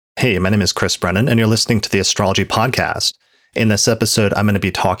Hey, my name is Chris Brennan, and you're listening to the Astrology Podcast. In this episode, I'm going to be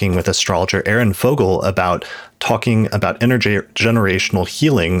talking with astrologer Aerin Fogel about intergenerational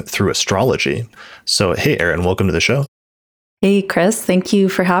healing through astrology. So, hey, Aerin, welcome to the show. Hey, Chris. Thank you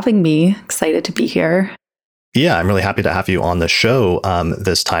for having me. Excited to be here. Yeah, I'm really happy to have you on the show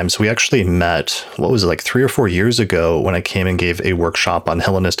this time. So we actually met, 3 or 4 years ago when I came and gave a workshop on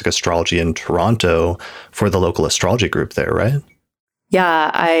Hellenistic astrology in Toronto for the local astrology group there, right?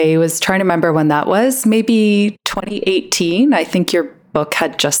 Yeah, I was trying to remember when that was, maybe 2018. I think your book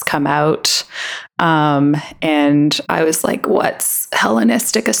had just come out. And I was like, what's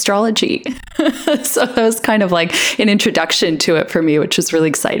Hellenistic astrology? So that was kind of like an introduction to it for me, which was really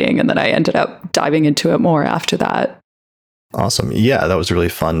exciting. And then I ended up diving into it more after that. Awesome. Yeah, that was a really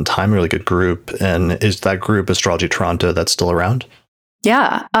fun time, really good group. And is that group, Astrology Toronto, that's still around?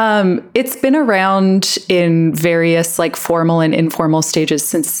 Yeah, it's been around in various formal and informal stages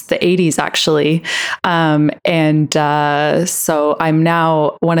since the 80s, actually. So I'm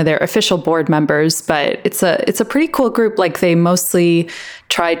now one of their official board members, but it's a pretty cool group. They mostly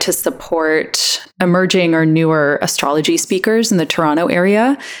try to support emerging or newer astrology speakers in the Toronto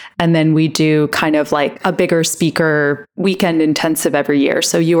area. And then we do kind of a bigger speaker weekend intensive every year.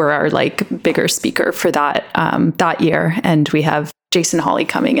 So you are our bigger speaker for that year. And we have Jason Hawley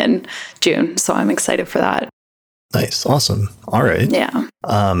coming in June. So I'm excited for that. Nice. Awesome. All right. Yeah.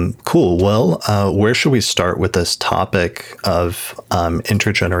 Cool. Well, where should we start with this topic of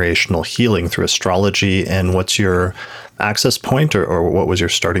intergenerational healing through astrology? And what's your access point or what was your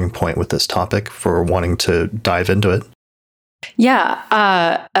starting point with this topic for wanting to dive into it?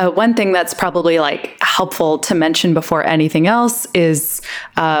 Yeah. One thing that's probably helpful to mention before anything else is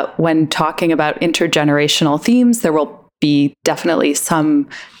when talking about intergenerational themes, there will be definitely some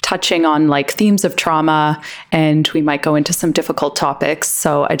touching on themes of trauma, and we might go into some difficult topics.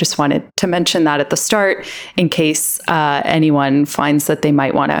 So I just wanted to mention that at the start in case anyone finds that they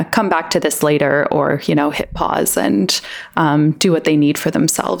might want to come back to this later or, hit pause and do what they need for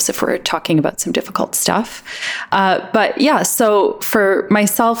themselves if we're talking about some difficult stuff. But yeah, so for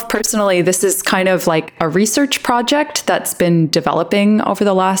myself personally, this is kind of a research project that's been developing over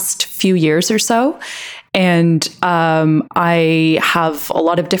the last few years or so. And I have a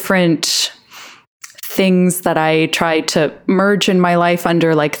lot of different things that I try to merge in my life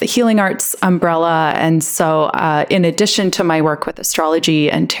under the healing arts umbrella. And so in addition to my work with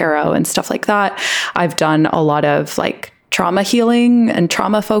astrology and tarot and stuff like that, I've done a lot of trauma healing and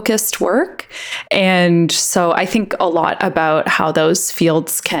trauma focused work. And so I think a lot about how those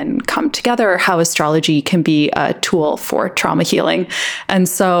fields can come together, how astrology can be a tool for trauma healing. And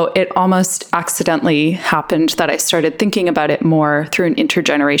so it almost accidentally happened that I started thinking about it more through an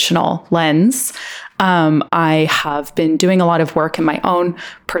intergenerational lens. I have been doing a lot of work in my own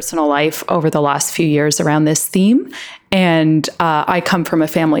personal life over the last few years around this theme. And I come from a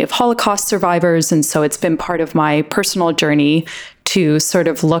family of Holocaust survivors. And so it's been part of my personal journey to sort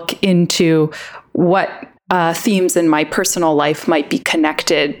of look into what themes in my personal life might be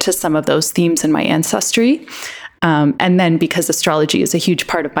connected to some of those themes in my ancestry. And then because astrology is a huge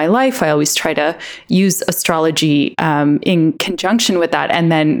part of my life, I always try to use astrology in conjunction with that.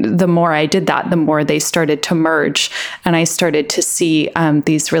 And then the more I did that, the more they started to merge. And I started to see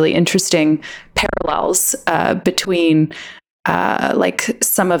these really interesting parallels between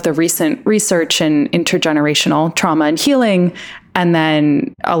some of the recent research in intergenerational trauma and healing, and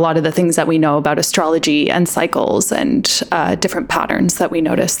then a lot of the things that we know about astrology and cycles and different patterns that we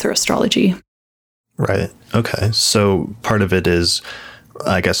notice through astrology. Right. Okay. So part of it is,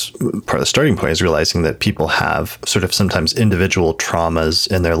 I guess, part of the starting point is realizing that people have sort of sometimes individual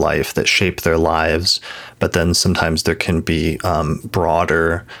traumas in their life that shape their lives, but then sometimes there can be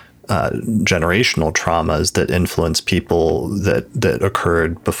broader generational traumas that influence people that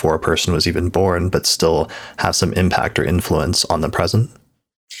occurred before a person was even born, but still have some impact or influence on the present.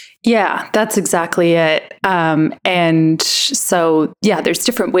 Yeah, that's exactly it. And so, yeah, there's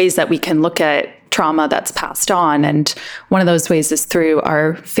different ways that we can look at trauma that's passed on. And one of those ways is through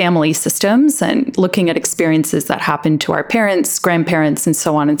our family systems and looking at experiences that happened to our parents, grandparents, and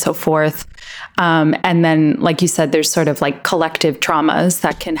so on and so forth. And then, like you said, there's sort of collective traumas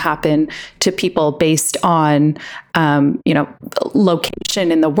that can happen to people based on,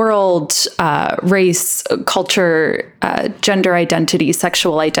 location in the world, race, culture, gender identity,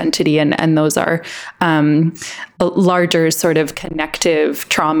 sexual identity. And those are larger sort of connective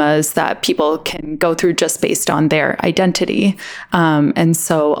traumas that people can go through just based on their identity. And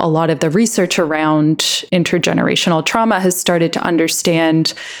so a lot of the research around intergenerational trauma has started to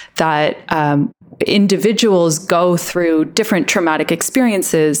understand that individuals go through different traumatic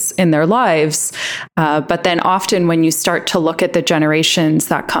experiences in their lives. But then often when you start to look at the generations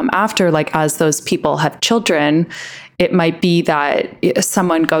that come after, like as those people have children, it might be that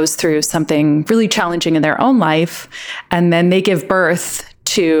someone goes through something really challenging in their own life, and then they give birth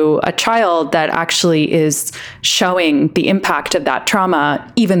to a child that actually is showing the impact of that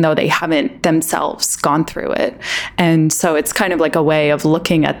trauma, even though they haven't themselves gone through it. And so it's kind of like a way of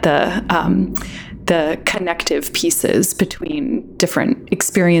looking at the connective pieces between different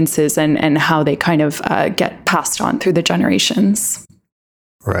experiences and how they kind of get passed on through the generations.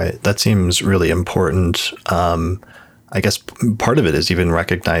 Right. That seems really important. I guess part of it is even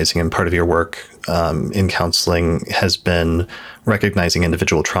recognizing, and part of your work in counseling has been recognizing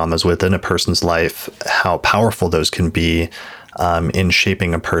individual traumas within a person's life, how powerful those can be in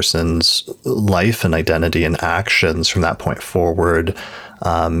shaping a person's life and identity and actions from that point forward.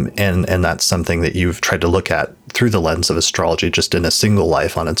 And that's something that you've tried to look at through the lens of astrology, just in a single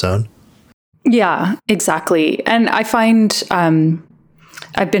life on its own. Yeah, exactly. And I find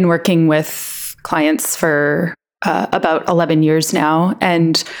I've been working with clients for about 11 years now.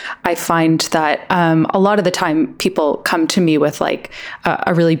 And I find that a lot of the time people come to me with like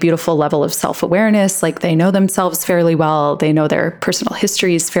a really beautiful level of self-awareness, like they know themselves fairly well, they know their personal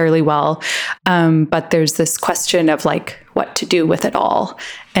histories fairly well. But there's this question of like what to do with it all.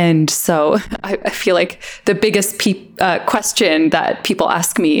 And so I feel like the biggest question that people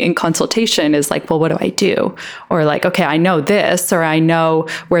ask me in consultation is like, well, what do I do? Or like, okay, I know this, or I know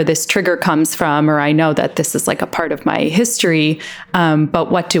where this trigger comes from, or I know that this is like a part of my history,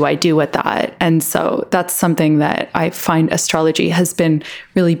 but what do I do with that? And so that's something that I find astrology has been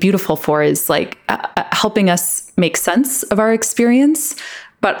really beautiful for, is like helping us make sense of our experience,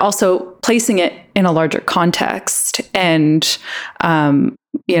 but also placing it in a larger context. And,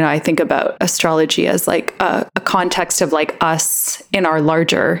 I think about astrology as like a context of like us in our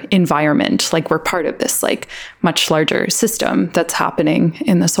larger environment. Like we're part of this like much larger system that's happening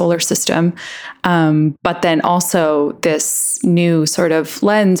in the solar system. But then also this new sort of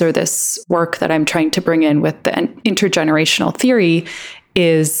lens, or this work that I'm trying to bring in with the intergenerational theory,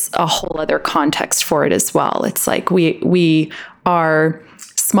 is a whole other context for it as well. It's like we are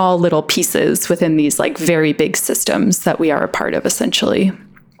small little pieces within these like very big systems that we are a part of, essentially.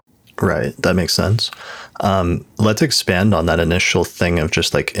 Right. That makes sense. Let's expand on that initial thing of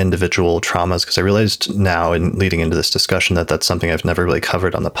just like individual traumas, because I realized now in leading into this discussion that that's something I've never really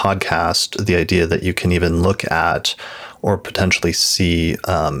covered on the podcast, the idea that you can even look at or potentially see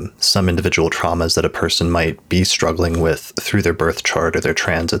some individual traumas that a person might be struggling with through their birth chart or their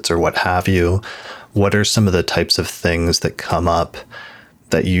transits or what have you. What are some of the types of things that come up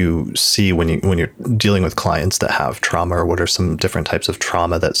that you see when you're dealing with clients that have trauma, or what are some different types of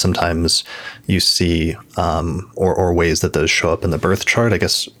trauma that sometimes you see, or ways that those show up in the birth chart? I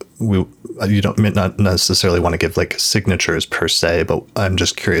guess you don't not necessarily want to give like signatures per se, but I'm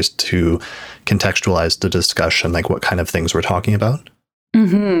just curious to contextualize the discussion, like what kind of things we're talking about.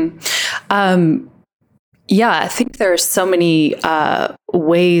 Mm-hmm. Yeah, I think there are so many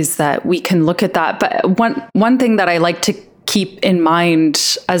ways that we can look at that. But one thing that I like to keep in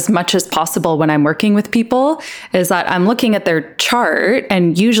mind as much as possible when I'm working with people is that I'm looking at their chart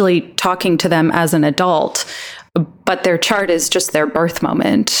and usually talking to them as an adult, but their chart is just their birth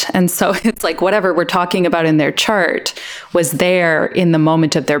moment. And so it's like whatever we're talking about in their chart was there in the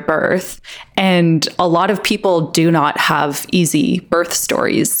moment of their birth. And a lot of people do not have easy birth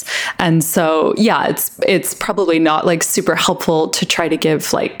stories. And so, yeah, it's probably not like super helpful to try to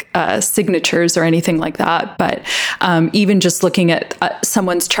give like signatures or anything like that. But even just looking at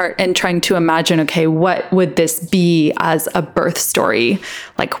someone's chart and trying to imagine, okay, what would this be as a birth story?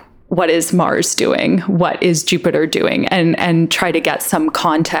 Like, what is Mars doing? What is Jupiter doing? And try to get some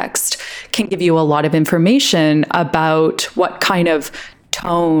context can give you a lot of information about what kind of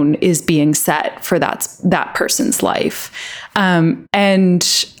tone is being set for that person's life. And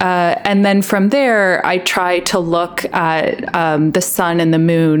then from there, I try to look at the sun and the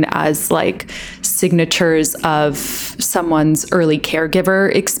moon as like signatures of someone's early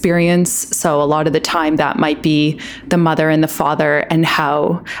caregiver experience. So a lot of the time that might be the mother and the father and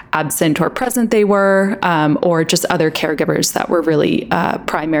how absent or present they were, or just other caregivers that were really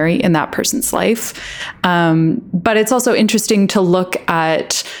primary in that person's life. But it's also interesting to look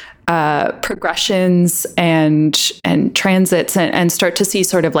at progressions and transits and start to see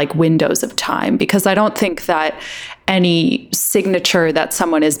sort of like windows of time, because I don't think that any signature that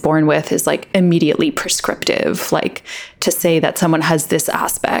someone is born with is like immediately prescriptive. Like to say that someone has this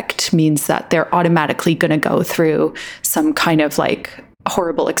aspect means that they're automatically going to go through some kind of like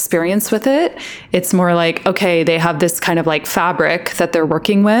horrible experience with it. It's more like, okay, they have this kind of like fabric that they're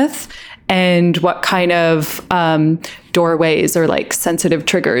working with, and what kind of doorways or like sensitive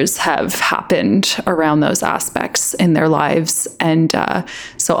triggers have happened around those aspects in their lives. And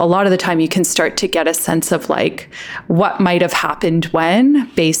so a lot of the time you can start to get a sense of like what might have happened when,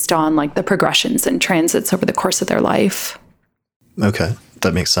 based on like the progressions and transits over the course of their life. Okay,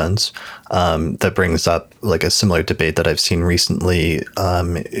 that makes sense. That brings up like a similar debate that I've seen recently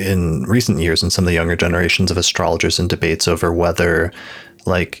in recent years in some of the younger generations of astrologers, and debates over whether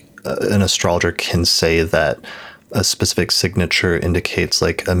like an astrologer can say that a specific signature indicates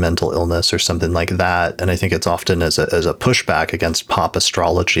like a mental illness or something like that. And I think it's often as a pushback against pop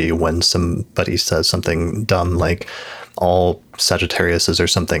astrology when somebody says something dumb like all Sagittariuses or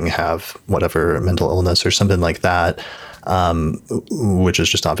something have whatever mental illness or something like that, which is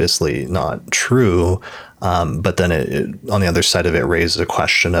just obviously not true. But then it, on the other side of it, raises a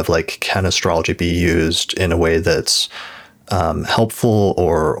question of like, can astrology be used in a way that's helpful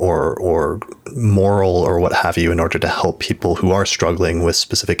or moral or what have you in order to help people who are struggling with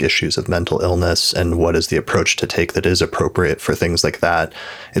specific issues of mental illness, and what is the approach to take that is appropriate for things like that?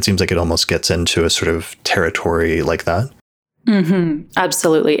 It seems like it almost gets into a sort of territory like that. Mm-hmm.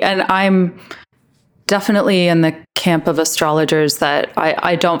 Absolutely. And I'm definitely in the camp of astrologers that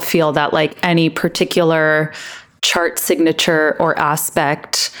I don't feel that like any particular chart signature or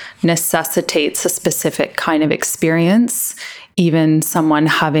aspect necessitates a specific kind of experience. Even someone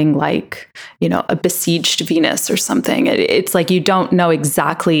having like, you know, a besieged Venus or something, it's like you don't know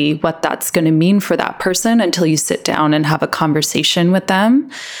exactly what that's going to mean for that person until you sit down and have a conversation with them.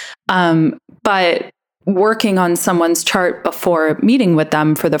 But working on someone's chart before meeting with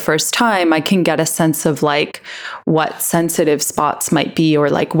them for the first time, I can get a sense of like what sensitive spots might be or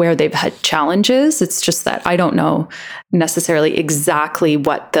like where they've had challenges. It's just that I don't know necessarily exactly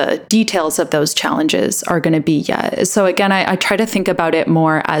what the details of those challenges are going to be yet. So again, I try to think about it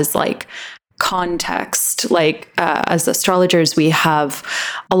more as like context. Like as astrologers, we have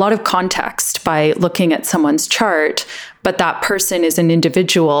a lot of context by looking at someone's chart, but that person is an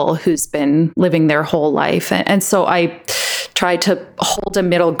individual who's been living their whole life. And so I try to hold a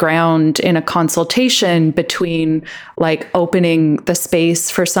middle ground in a consultation between like opening the space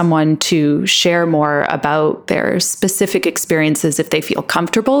for someone to share more about their specific experiences if they feel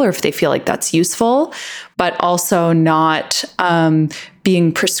comfortable or if they feel like that's useful, but also not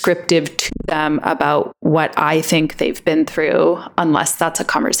being prescriptive to them about what I think they've been through, unless that's a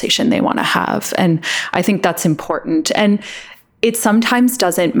conversation they want to have. And I think that's important. And it sometimes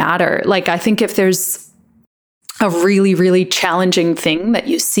doesn't matter. Like, I think if there's a really, really challenging thing that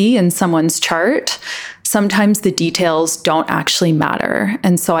you see in someone's chart, sometimes the details don't actually matter.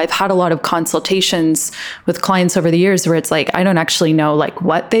 And so I've had a lot of consultations with clients over the years where it's like, I don't actually know like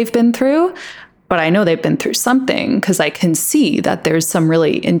what they've been through, but I know they've been through something because I can see that there's some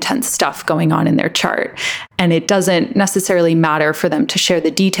really intense stuff going on in their chart. And it doesn't necessarily matter for them to share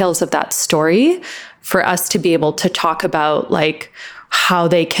the details of that story for us to be able to talk about like how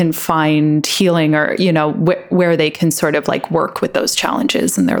they can find healing or, you know, where they can sort of like work with those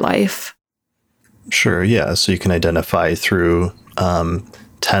challenges in their life. Sure. Yeah. So you can identify through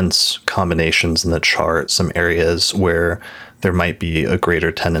tense combinations in the chart some areas where there might be a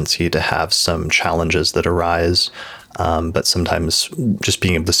greater tendency to have some challenges that arise. But sometimes just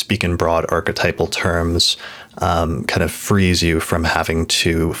being able to speak in broad archetypal terms kind of frees you from having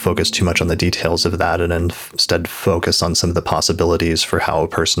to focus too much on the details of that, and instead focus on some of the possibilities for how a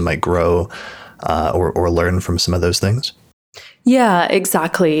person might grow or learn from some of those things. Yeah,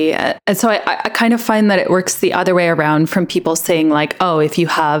 exactly. And so I kind of find that it works the other way around, from people saying like, oh, if you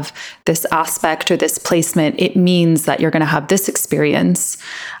have this aspect or this placement, it means that you're going to have this experience.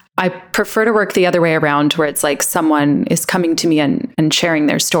 I prefer to work the other way around, where it's like someone is coming to me and sharing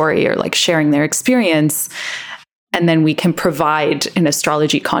their story or like sharing their experience. And then we can provide an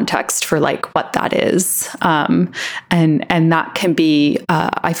astrology context for like what that is. And that can be,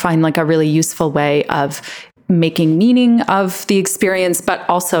 I find, like a really useful way of making meaning of the experience, but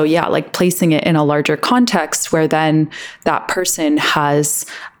also, yeah, like placing it in a larger context where then that person has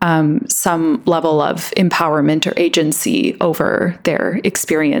some level of empowerment or agency over their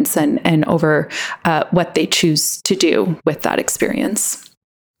experience and over what they choose to do with that experience.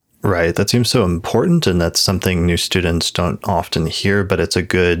 Right. That seems so important. And that's something new students don't often hear, but it's a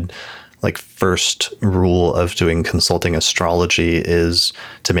good like first rule of doing consulting astrology is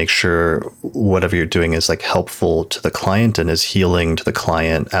to make sure whatever you're doing is like helpful to the client and is healing to the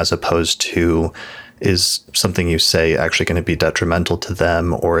client, as opposed to is something you say actually going to be detrimental to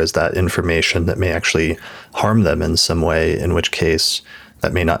them, or is that information that may actually harm them in some way, in which case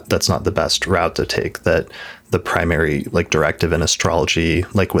that's not the best route to take, that the primary like directive in astrology,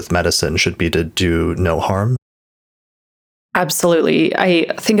 like with medicine, should be to do no harm? Absolutely. I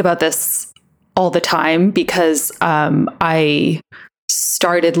think about this all the time because I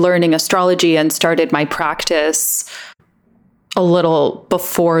started learning astrology and started my practice a little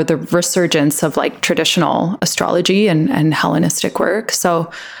before the resurgence of like traditional astrology and Hellenistic work.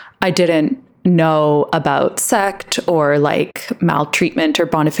 So I didn't know about sect or like maltreatment or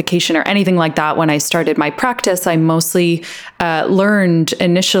bonification or anything like that when I started my practice. I mostly learned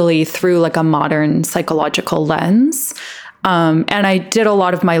initially through like a modern psychological lens. And I did a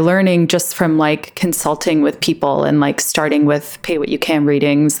lot of my learning just from like consulting with people and like starting with pay what you can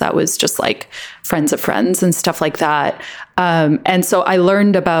readings. That was just like friends of friends and stuff like that. And so I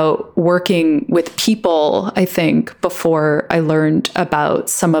learned about working with people, I think, before I learned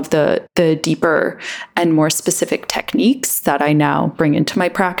about some of the deeper and more specific techniques that I now bring into my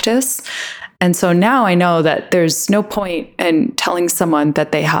practice. And so now I know that there's no point in telling someone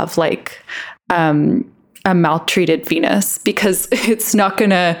that they have like, a maltreated Venus, because it's not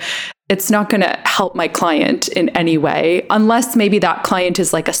gonna help my client in any way, unless maybe that client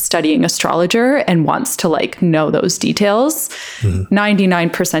is like a studying astrologer and wants to like know those details.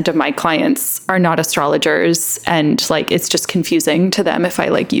 99% of my clients are not astrologers, and like it's just confusing to them if I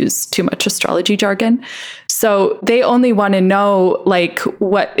like use too much astrology jargon. So they only want to know like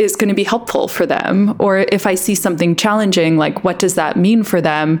what is going to be helpful for them, or if I see something challenging, like what does that mean for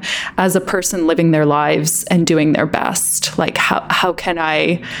them as a person living their lives and doing their best? Like how can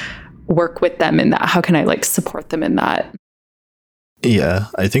I work with them in that? How can I like support them in that? Yeah,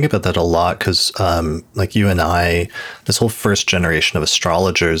 I think about that a lot because like you and I, this whole first generation of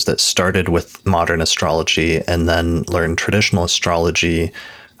astrologers that started with modern astrology and then learned traditional astrology,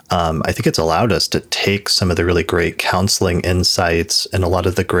 I think it's allowed us to take some of the really great counseling insights and a lot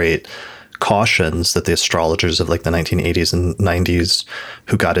of the great cautions that the astrologers of like the 1980s and 90s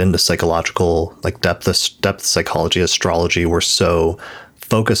who got into psychological, like depth psychology, astrology were so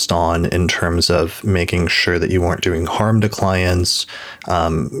focused on in terms of making sure that you weren't doing harm to clients,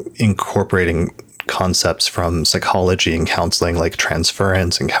 incorporating concepts from psychology and counseling like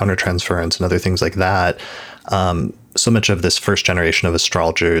transference and countertransference and other things like that. So much of this first generation of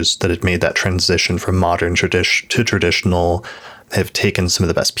astrologers that had made that transition from modern to traditional have taken some of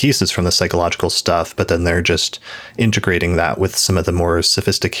the best pieces from the psychological stuff, but then they're just integrating that with some of the more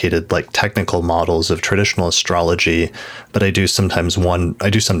sophisticated, like technical models of traditional astrology. But I do sometimes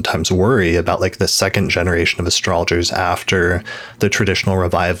worry about like the second generation of astrologers after the traditional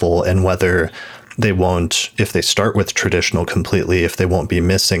revival and whether they won't, if they start with traditional completely, if they won't be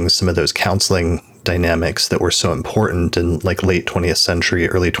missing some of those counseling dynamics that were so important in like late 20th century,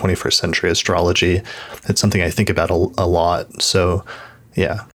 early 21st century astrology. It's something I think about a lot. So,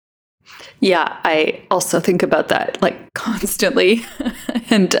 yeah. Yeah, I also think about that like constantly.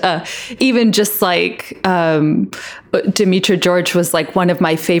 And even just like Demetra George was like one of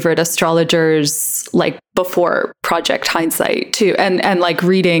my favorite astrologers like before Project Hindsight too. And like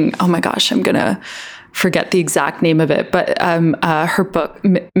reading, oh my gosh, I'm going to forget the exact name of it, but her book,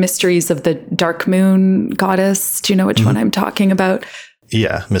 Mysteries of the Dark Moon Goddess. Do you know which one I'm talking about?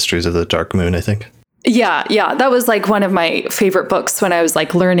 Yeah, Mysteries of the Dark Moon, I think. Yeah. That was like one of my favorite books when I was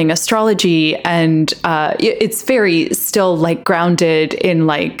like learning astrology. And it's very still like grounded in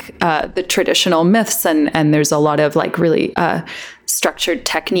like the traditional myths. And there's a lot of like really structured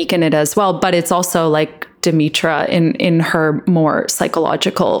technique in it as well. But it's also like Demetra in her more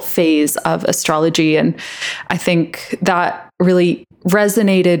psychological phase of astrology. And I think that really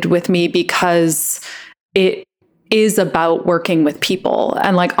resonated with me because it is about working with people.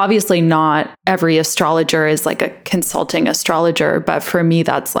 And like, obviously not every astrologer is like a consulting astrologer, but for me,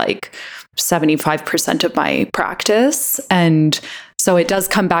 that's like 75% of my practice. And so it does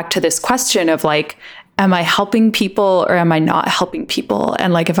come back to this question of like, am I helping people or am I not helping people?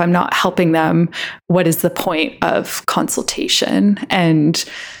 And like, if I'm not helping them, what is the point of consultation? And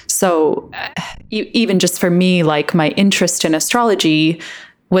so even just for me, like my interest in astrology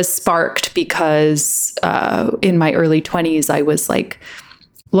was sparked because in my early 20s, I was like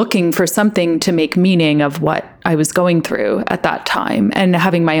looking for something to make meaning of what I was going through at that time and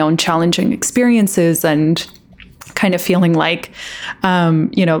having my own challenging experiences and kind of feeling like,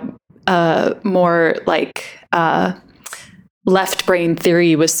 more like left brain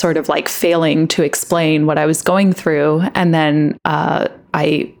theory was sort of like failing to explain what I was going through. And then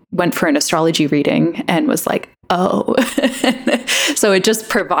I went for an astrology reading and was like, oh. So it just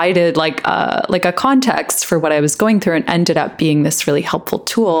provided like a context for what I was going through and ended up being this really helpful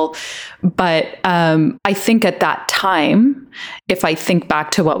tool. But I think at that time, if I think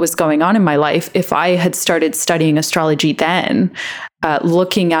back to what was going on in my life, if I had started studying astrology then,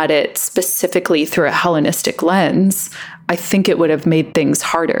 looking at it specifically through a Hellenistic lens, I think it would have made things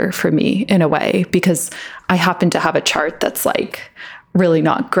harder for me in a way, because I happen to have a chart that's like really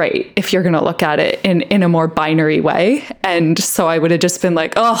not great if you're going to look at it in a more binary way. And so I would have just been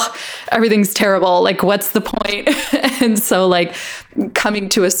like, oh, everything's terrible. Like, what's the point? And so like coming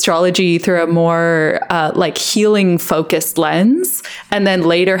to astrology through a more like healing focused lens, and then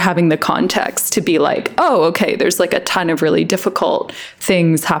later having the context to be like, oh, okay, there's like a ton of really difficult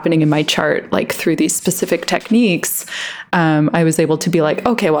things happening in my chart, like through these specific techniques. I was able to be like,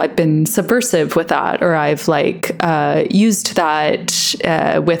 okay, well, I've been subversive with that, or I've like used that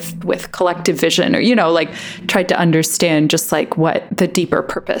with collective vision, or, you know, like tried to understand just like what the deeper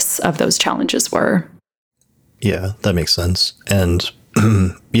purpose of those challenges were. Yeah, that makes sense. And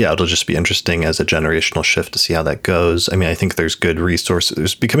yeah, it'll just be interesting as a generational shift to see how that goes. I mean, I think there's good resources.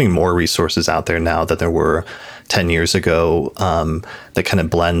 There's becoming more resources out there now than there were 10 years ago that kind of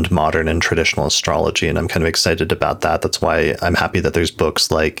blend modern and traditional astrology. And I'm kind of excited about that. That's why I'm happy that there's books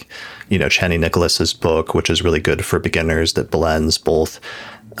like, you know, Chani Nicholas's book, which is really good for beginners, that blends both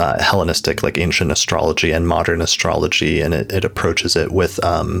Hellenistic, like ancient astrology, and modern astrology. And it approaches it with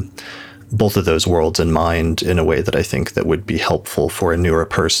both of those worlds in mind in a way that I think that would be helpful for a newer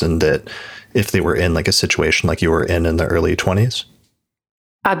person, that if they were in like a situation like you were in the early 20s.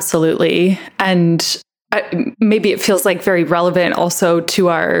 Absolutely. And maybe it feels like very relevant also to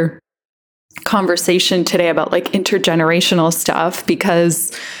our conversation today about like intergenerational stuff,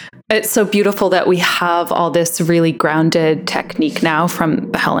 because it's so beautiful that we have all this really grounded technique now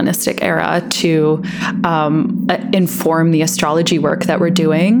from the Hellenistic era to inform the astrology work that we're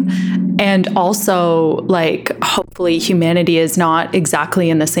doing. And also, like, hopefully humanity is not exactly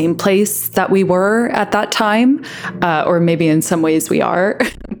in the same place that we were at that time, or maybe in some ways we are.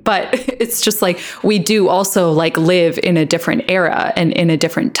 But it's just like we do also like live in a different era and in a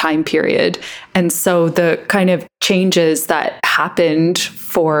different time period. And so the kind of changes that happened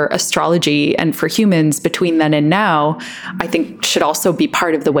for astrology and for humans between then and now, I think should also be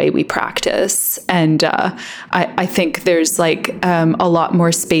part of the way we practice. And I think there's like a lot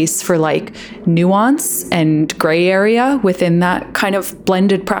more space for like nuance and gray area within that kind of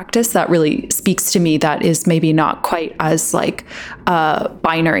blended practice that really speaks to me, that is maybe not quite as like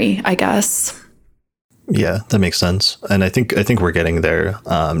binary, I guess. Yeah, that makes sense. And I think we're getting there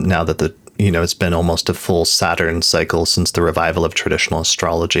now that it's been almost a full Saturn cycle since the revival of traditional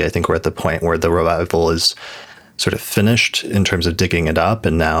astrology. I think we're at the point where the revival is sort of finished in terms of digging it up.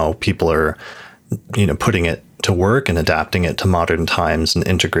 And now people are, putting it to work and adapting it to modern times and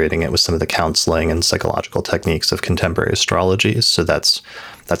integrating it with some of the counseling and psychological techniques of contemporary astrology. So that's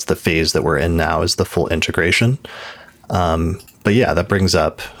the phase that we're in now, is the full integration. But yeah, that brings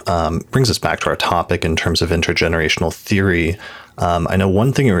us back to our topic in terms of intergenerational theory. I know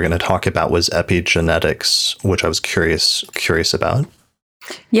one thing you were going to talk about was epigenetics, which I was curious about.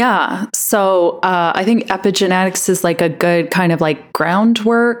 Yeah. So I think epigenetics is like a good kind of like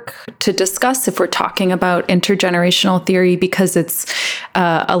groundwork to discuss if we're talking about intergenerational theory, because it's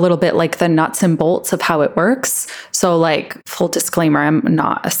a little bit like the nuts and bolts of how it works. So like, full disclaimer, I'm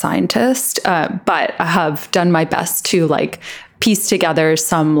not a scientist, but I have done my best to like piece together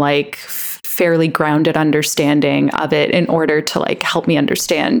some like fairly grounded understanding of it in order to like help me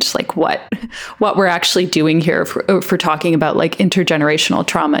understand like what we're actually doing here if we're talking about like intergenerational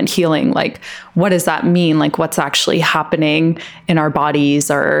trauma and healing. Like, what does that mean? Like, what's actually happening in our bodies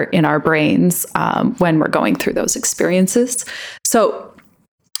or in our brains when we're going through those experiences? So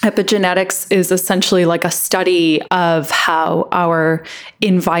epigenetics is essentially like a study of how our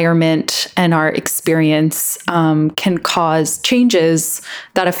environment and our experience can cause changes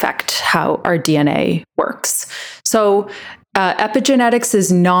that affect how our DNA works. So epigenetics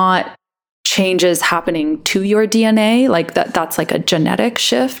is not changes happening to your DNA, like that's like a genetic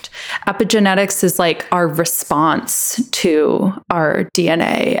shift. Epigenetics is like our response to our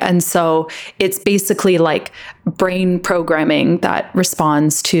DNA. And so it's basically like brain programming that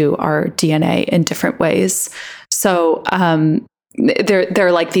responds to our DNA in different ways. So there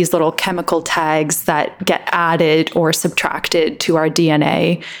are like these little chemical tags that get added or subtracted to our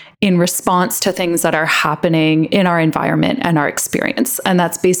DNA in response to things that are happening in our environment and our experience. And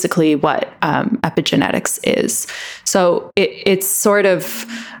that's basically what epigenetics is. So it's sort of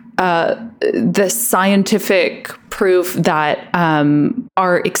the scientific proof that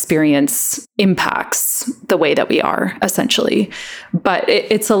our experience impacts the way that we are, essentially. But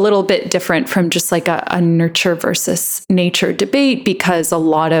it's a little bit different from just like a nurture versus nature debate, because a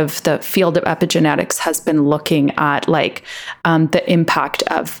lot of the field of epigenetics has been looking at like the impact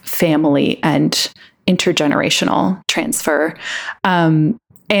of family and intergenerational transfer.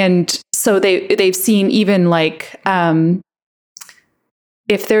 And so they've seen even like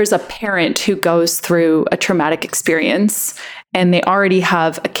if there's a parent who goes through a traumatic experience and they already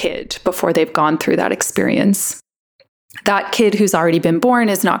have a kid before they've gone through that experience, that kid who's already been born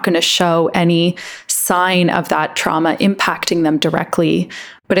is not going to show any sign of that trauma impacting them directly.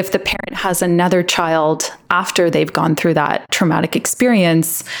 But if the parent has another child after they've gone through that traumatic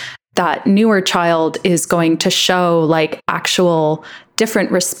experience, that newer child is going to show like actual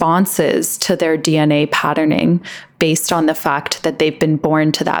different responses to their DNA patterning based on the fact that they've been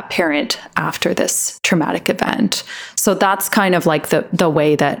born to that parent after this traumatic event. So that's kind of like the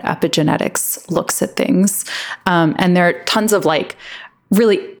way that epigenetics looks at things. And there are tons of like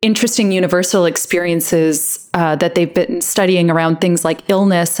really interesting universal experiences that they've been studying around things like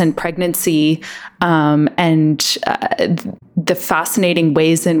illness and pregnancy, and the fascinating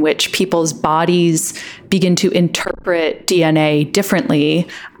ways in which people's bodies begin to interpret DNA differently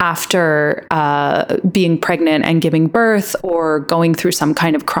after being pregnant and giving birth or going through some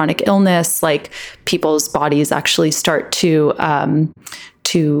kind of chronic illness. Like people's bodies actually start to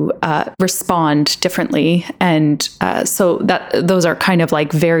respond differently. And so those are kind of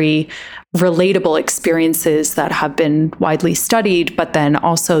like very relatable experiences that have been widely studied, but then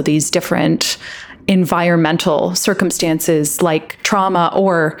also these different environmental circumstances like trauma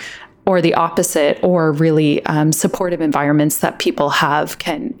or the opposite, or really supportive environments that people have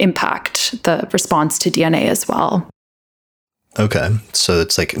can impact the response to DNA as well. Okay. So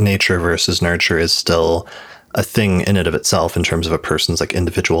it's like nature versus nurture is still a thing in and of itself in terms of a person's like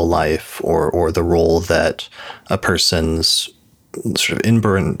individual life or the role that a person's sort of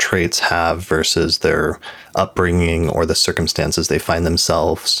inborn traits have versus their upbringing or the circumstances they find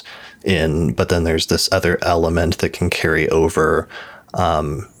themselves in. But then there's this other element that can carry over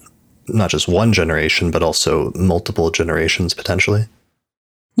not just one generation, but also multiple generations potentially.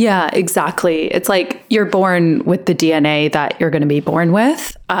 Yeah, exactly. It's like you're born with the DNA that you're going to be born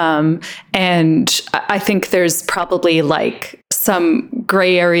with. And I think there's probably like some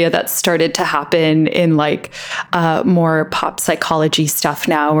gray area that's started to happen in like more pop psychology stuff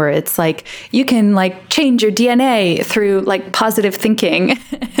now, where it's like you can like change your DNA through like positive thinking.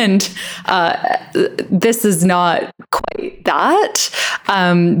 And this is not quite that.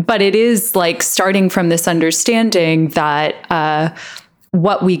 But it is like starting from this understanding that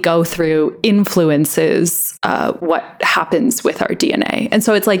what we go through influences what happens with our DNA. And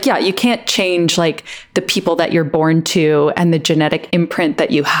so it's like, yeah, you can't change like the people that you're born to and the genetic imprint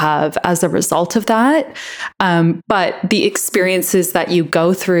that you have as a result of that. But the experiences that you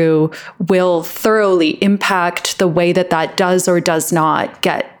go through will thoroughly impact the way that that does or does not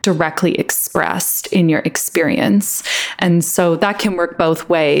get directly expressed in your experience. And so that can work both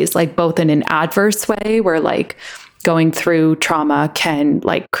ways, like both in an adverse way where like going through trauma can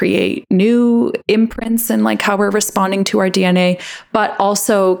like create new imprints in like how we're responding to our DNA, but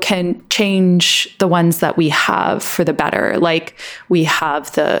also can change the ones that we have for the better. Like we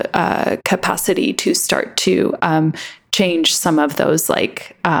have the capacity to start to change some of those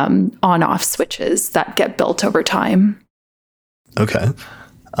like on-off switches that get built over time. Okay.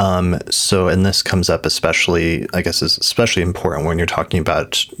 So, and this comes up especially, I guess, is especially important when you're talking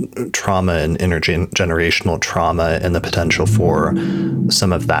about trauma and intergenerational trauma and the potential for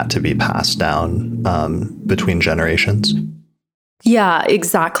some of that to be passed down between generations. Yeah,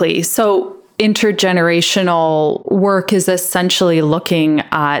 exactly. So intergenerational work is essentially looking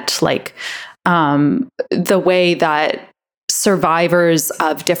at like the way that survivors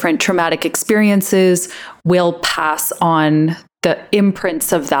of different traumatic experiences will pass on the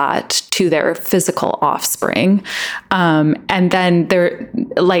imprints of that to their physical offspring. And then they're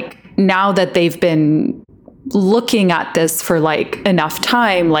like, now that they've been looking at this for like enough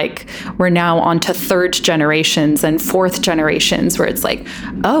time, like we're now onto third generations and fourth generations where it's like,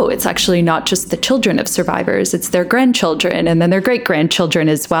 oh, it's actually not just the children of survivors, it's their grandchildren and then their great grandchildren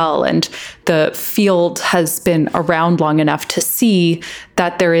as well. And the field has been around long enough to see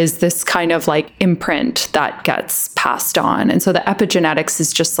that there is this kind of like imprint that gets passed on. And so the epigenetics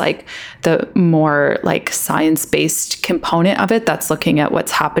is just like the more like science-based component of it that's looking at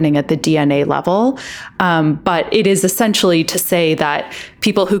what's happening at the DNA level. But it is essentially to say that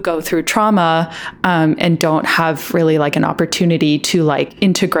people who go through trauma and don't have really like an opportunity to like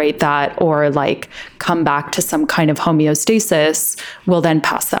integrate that or like come back to some kind of homeostasis will then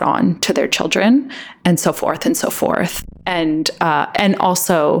pass that on to their children, and so forth and so forth. And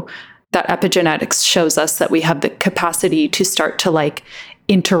also that epigenetics shows us that we have the capacity to start to like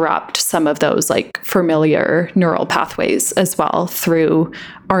interrupt some of those like familiar neural pathways as well through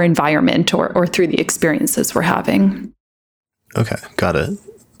our environment or through the experiences we're having. Okay, got it.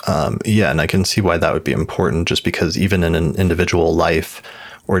 Yeah, and I can see why that would be important, just because even in an individual life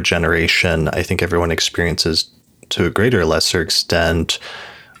or generation, I think everyone experiences to a greater or lesser extent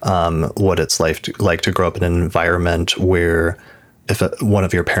what it's like to grow up in an environment where if one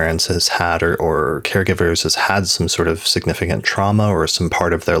of your parents has had or caregivers has had some sort of significant trauma or some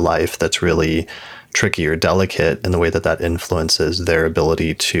part of their life that's really tricky or delicate in the way that influences their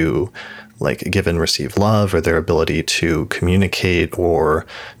ability to like give and receive love, or their ability to communicate or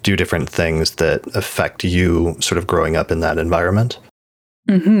do different things that affect you sort of growing up in that environment.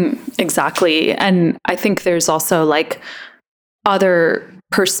 Mm-hmm. Exactly. And I think there's also like other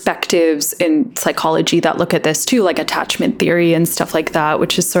perspectives in psychology that look at this too, like attachment theory and stuff like that,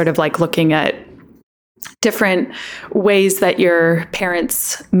 which is sort of like looking at different ways that your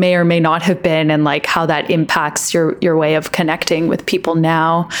parents may or may not have been and like how that impacts your way of connecting with people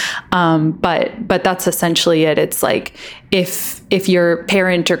now. But that's essentially it. It's like if your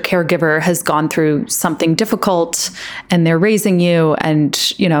parent or caregiver has gone through something difficult and they're raising you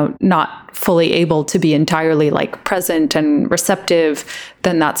and, you know, not fully able to be entirely like present and receptive,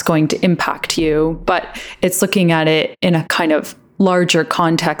 then that's going to impact you. But it's looking at it in a kind of larger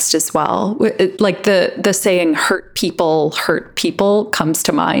context as well. Like the saying hurt people comes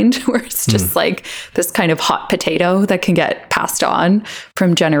to mind, where it's just like this kind of hot potato that can get passed on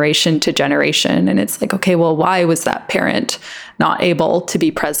from generation to generation. And it's like, okay, well, why was that parent not able to be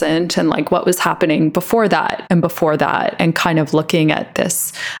present? And like what was happening before that and kind of looking at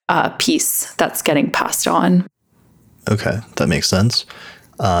this piece that's getting passed on. Okay, that makes sense.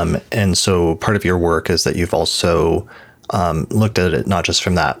 And so part of your work is that you've also looked at it not just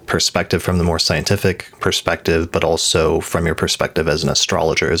from that perspective, from the more scientific perspective, but also from your perspective as an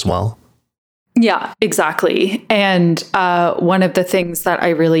astrologer as well. Yeah, exactly. And one of the things that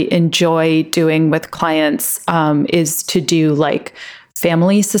I really enjoy doing with clients is to do like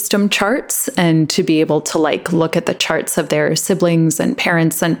family system charts and to be able to like look at the charts of their siblings and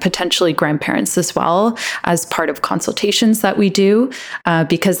parents and potentially grandparents as well as part of consultations that we do,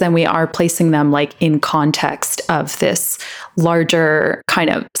 because then we are placing them like in context of this larger kind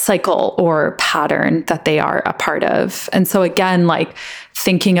of cycle or pattern that they are a part of. And so again, like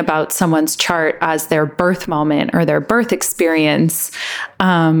thinking about someone's chart as their birth moment or their birth experience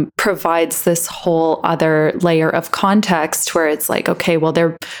provides this whole other layer of context where it's like, okay, well,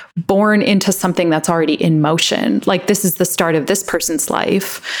 they're born into something that's already in motion. Like this is the start of this person's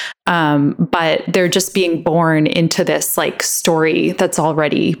life. But they're just being born into this like story that's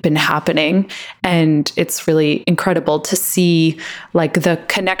already been happening. And it's really incredible to see like the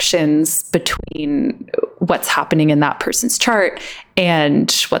connections between what's happening in that person's chart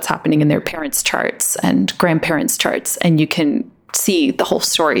and what's happening in their parents' charts and grandparents' charts. And you can see the whole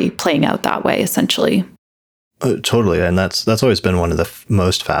story playing out that way, essentially. Totally. And that's always been one of the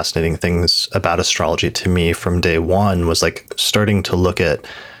most fascinating things about astrology to me from day one, was like starting to look at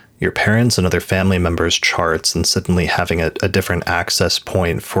your parents and other family members' charts and suddenly having a different access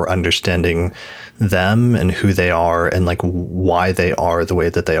point for understanding them and who they are and like why they are the way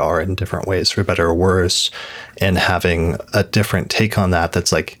that they are in different ways, for better or worse, and having a different take on that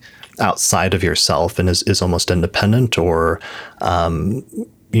that's like outside of yourself and is almost independent or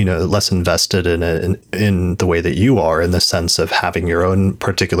less invested in the way that you are, in the sense of having your own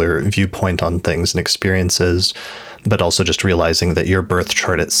particular viewpoint on things and experiences, but also just realizing that your birth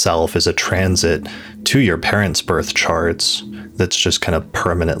chart itself is a transit to your parents' birth charts that's just kind of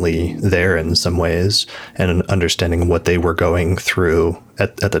permanently there in some ways, and understanding what they were going through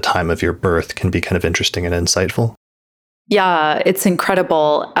at the time of your birth can be kind of interesting and insightful. Yeah, it's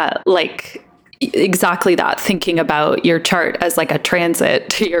incredible. Exactly that. Thinking about your chart as like a transit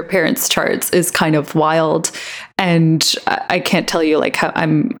to your parents' charts is kind of wild. And I can't tell you like how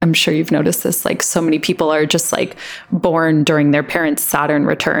I'm sure you've noticed this, like so many people are just like born during their parents' Saturn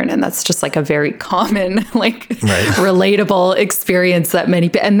return. And that's just like a very common, like relatable experience that many,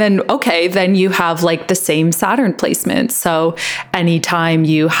 and then, okay, then you have like the same Saturn placement. So anytime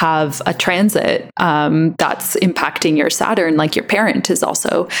you have a transit that's impacting your Saturn, like your parent is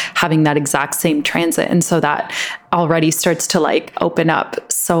also having that exact same transit. And so that already starts to like open up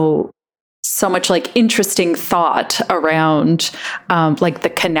so so much like interesting thought around like the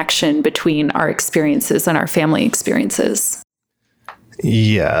connection between our experiences and our family experiences.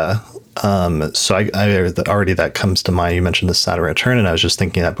 Yeah. So I already that comes to mind. You mentioned the Saturn return, and I was just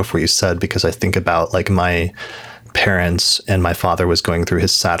thinking that before you said, because I think about like my parents, and my father was going through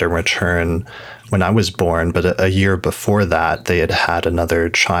his Saturn return when I was born, but a year before that, they had another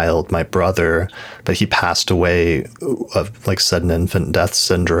child, my brother, but he passed away of like sudden infant death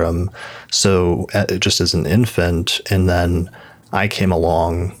syndrome. So just as an infant, and then I came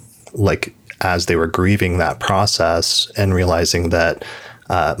along like as they were grieving that process and realizing that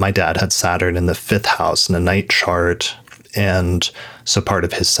my dad had Saturn in the 5th house in a night chart. And so part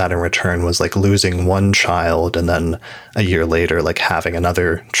of his Saturn return was like losing one child and then a year later, like having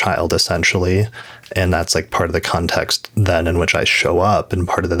another child essentially. And that's like part of the context then in which I show up and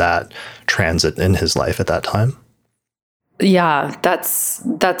part of that transit in his life at that time. Yeah, that's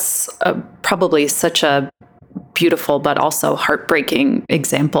probably such a beautiful but also heartbreaking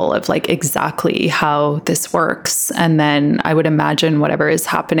example of like exactly how this works. And then I would imagine whatever is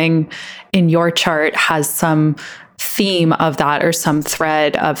happening in your chart has some theme of that or some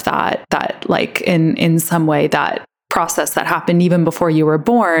thread of that like in some way that process that happened even before you were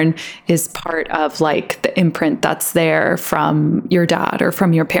born is part of like the imprint that's there from your dad or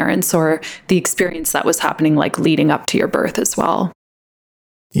from your parents or the experience that was happening like leading up to your birth as well.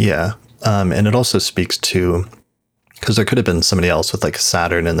 Yeah. And it also speaks to, because there could have been somebody else with like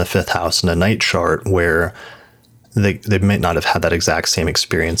Saturn in the 5th house in a night chart where they might not have had that exact same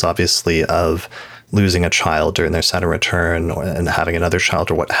experience, obviously, of losing a child during their Saturn return and having another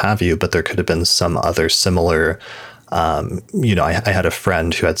child or what have you, but there could have been some other similar, I had a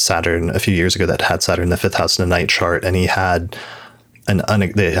friend who had Saturn a few years ago that had Saturn in the 5th house in a night chart, and he had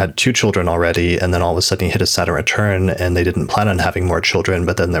they had 2 children already, and then all of a sudden he hit a Saturn return and they didn't plan on having more children,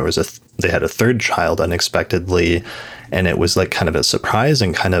 but then they had a 3rd child unexpectedly, and it was like kind of a surprise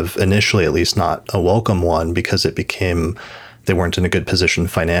and kind of initially at least not a welcome one because it became they weren't in a good position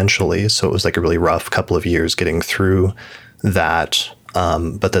financially. So it was like a really rough couple of years getting through that.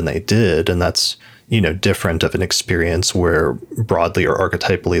 But then they did. And that's, different of an experience where broadly or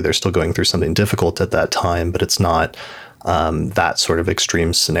archetypally, they're still going through something difficult at that time, but it's not that sort of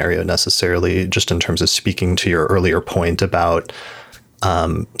extreme scenario necessarily, just in terms of speaking to your earlier point about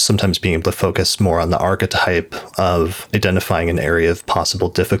sometimes being able to focus more on the archetype of identifying an area of possible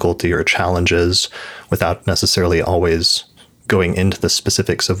difficulty or challenges without necessarily always going into the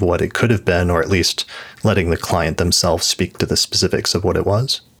specifics of what it could have been, or at least letting the client themselves speak to the specifics of what it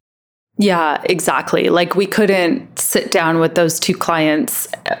was. Yeah, exactly. Like we couldn't sit down with those 2 clients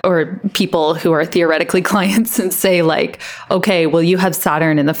or people who are theoretically clients and say like, okay, well, you have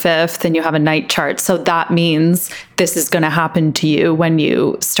Saturn in the 5th and you have a night chart. So that means this is going to happen to you when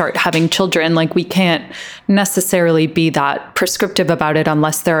you start having children. Like we can't necessarily be that prescriptive about it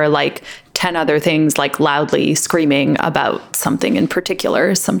unless there are like 10 other things like loudly screaming about something in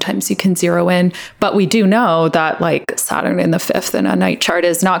particular. Sometimes you can zero in, but we do know that like Saturn in the 5th in a night chart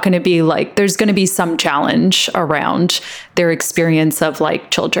is not going to be like, there's going to be some challenge around their experience of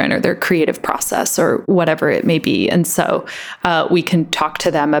like children or their creative process or whatever it may be. And so we can talk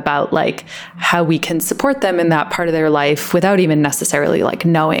to them about like how we can support them in that part of their life without even necessarily like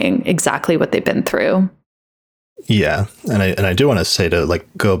knowing exactly what they've been through. Yeah. And I do want to say, to like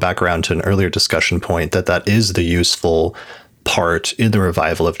go back around to an earlier discussion point, that is the useful part in the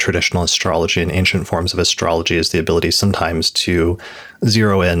revival of traditional astrology and ancient forms of astrology, is the ability sometimes to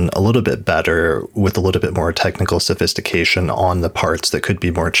zero in a little bit better with a little bit more technical sophistication on the parts that could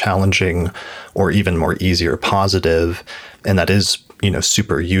be more challenging or even more easy or positive. And that is,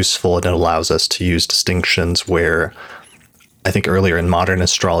 super useful, and it allows us to use distinctions where I think earlier in modern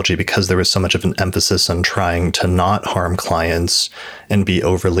astrology, because there was so much of an emphasis on trying to not harm clients and be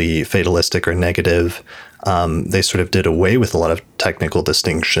overly fatalistic or negative, they sort of did away with a lot of technical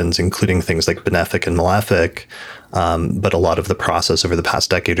distinctions, including things like benefic and malefic. But a lot of the process over the past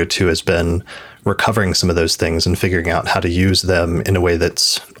decade or 2 has been recovering some of those things and figuring out how to use them in a way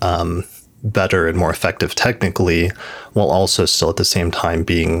that's better and more effective technically, while also still at the same time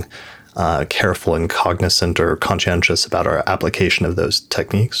being careful and cognizant or conscientious about our application of those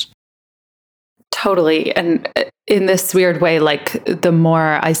techniques. Totally. And in this weird way, like the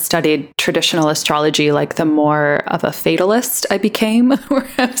more I studied traditional astrology, like the more of a fatalist I became, where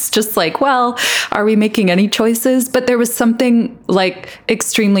I was just like, well, are we making any choices? But there was something like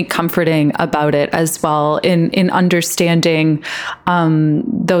extremely comforting about it as well in understanding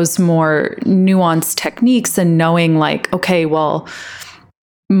those more nuanced techniques and knowing like, okay, well,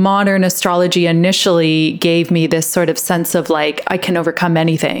 modern astrology initially gave me this sort of sense of like, I can overcome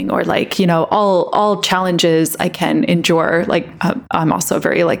anything, or like, all challenges I can endure. Like, I'm also a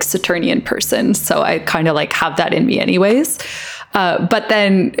very like Saturnian person, so I kind of like have that in me anyways. But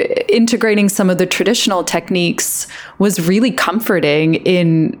then integrating some of the traditional techniques was really comforting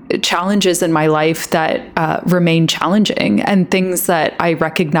in challenges in my life that remain challenging, and things that I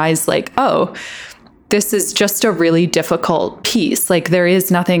recognize like, oh, this is just a really difficult piece. Like, there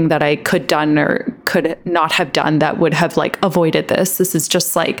is nothing that I could done or could not have done that would have like avoided this. This is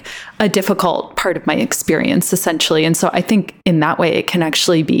just like a difficult part of my experience, essentially. And so I think in that way, it can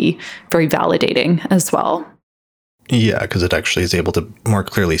actually be very validating as well. Yeah, because it actually is able to more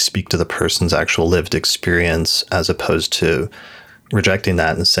clearly speak to the person's actual lived experience, as opposed to rejecting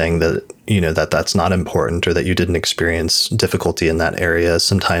that and saying that, that's not important, or that you didn't experience difficulty in that area.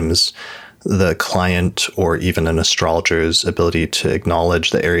 Sometimes the client or even an astrologer's ability to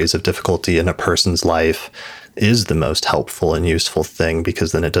acknowledge the areas of difficulty in a person's life is the most helpful and useful thing,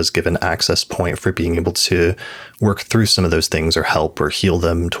 because then it does give an access point for being able to work through some of those things or help or heal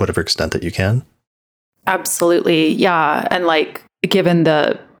them to whatever extent that you can. Absolutely. Yeah. And like, given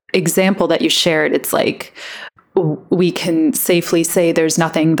the example that you shared, it's like, we can safely say there's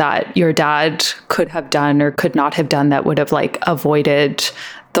nothing that your dad could have done or could not have done that would have like avoided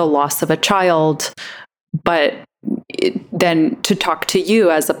the loss of a child. But then to talk to you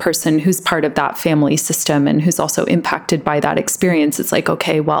as a person who's part of that family system and who's also impacted by that experience, it's like,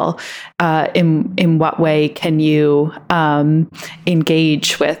 okay, well, in what way can you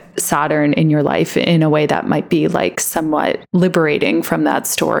engage with Saturn in your life in a way that might be like somewhat liberating from that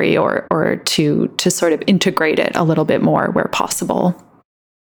story, or to sort of integrate it a little bit more where possible?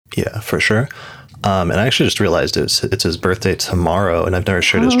 Yeah, for sure. And I actually just realized it's his birthday tomorrow, and I've never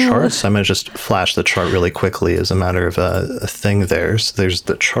shared his chart, so I'm going to just flash the chart really quickly as a matter of a thing there. So there's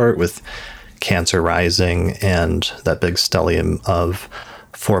the chart with Cancer rising and that big stellium of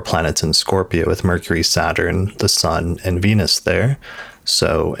 4 planets in Scorpio with Mercury, Saturn, the Sun, and Venus there.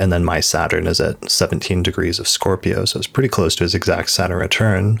 So, and then my Saturn is at 17 degrees of Scorpio, so it's pretty close to his exact Saturn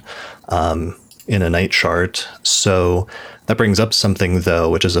return in a night chart. So that brings up something, though,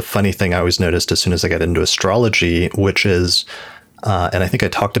 which is a funny thing I always noticed as soon as I got into astrology, which is, and I think I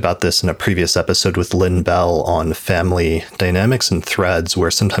talked about this in a previous episode with Lynn Bell on family dynamics and threads,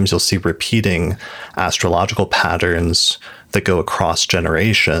 where sometimes you'll see repeating astrological patterns that go across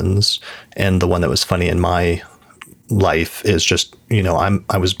generations. And the one that was funny in my life is just,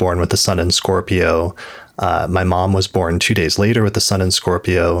 I was born with the sun in Scorpio. My mom was born 2 days later with the sun in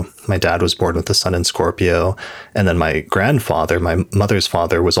Scorpio. My dad was born with the sun in Scorpio. And then my grandfather, my mother's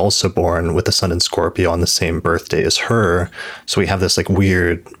father, was also born with the sun in Scorpio on the same birthday as her. So we have this like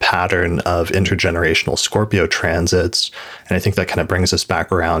weird pattern of intergenerational Scorpio transits. And I think that kind of brings us back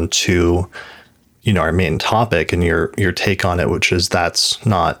around to our main topic and your take on it, which is that's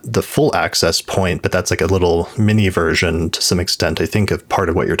not the full access point, but that's like a little mini version to some extent, I think, of part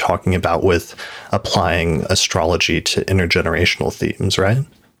of what you're talking about with applying astrology to intergenerational themes, right?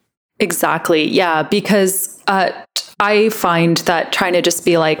 Exactly. Yeah. Because I find that trying to just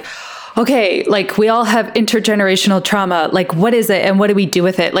be like, okay, like we all have intergenerational trauma. Like, what is it and what do we do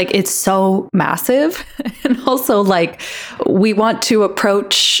with it? Like, it's so massive. And also, like, we want to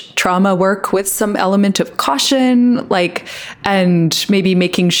approach trauma work with some element of caution, like, and maybe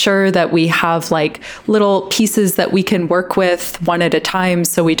making sure that we have like little pieces that we can work with one at a time,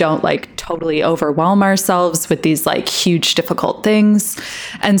 so we don't like totally overwhelm ourselves with these like huge, difficult things.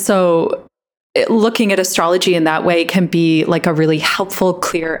 And so looking at astrology in that way can be like a really helpful,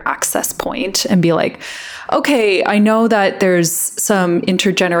 clear access point, and be like, okay, I know that there's some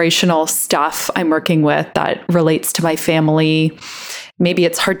intergenerational stuff I'm working with that relates to my family. Maybe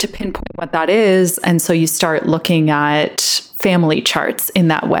it's hard to pinpoint what that is. And so you start looking at family charts in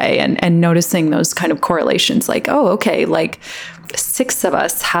that way and noticing those kind of correlations, like, oh, okay, like 6 of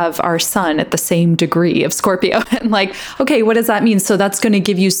us have our sun at the same degree of Scorpio. And like, okay, what does that mean? So that's going to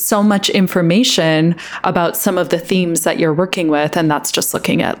give you so much information about some of the themes that you're working with. And that's just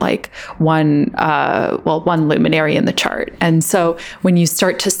looking at like one luminary in the chart. And so when you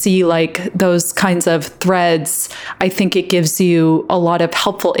start to see like those kinds of threads, I think it gives you a lot of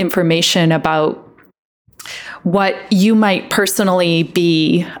helpful information about what you might personally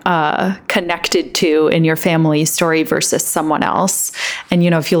be connected to in your family story versus someone else. And,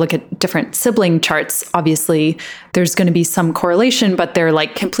 if you look at different sibling charts, obviously there's going to be some correlation, but they're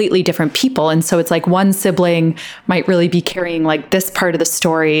like completely different people. And so it's like one sibling might really be carrying like this part of the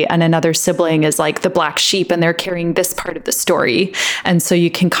story, and another sibling is like the black sheep and they're carrying this part of the story. And so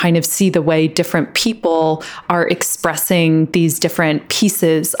you can kind of see the way different people are expressing these different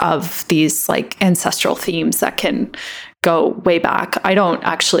pieces of these like ancestral themes that can go way back. I don't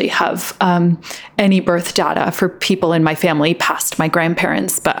actually have any birth data for people in my family past my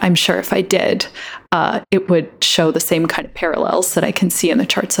grandparents, but I'm sure if I did, it would show the same kind of parallels that I can see in the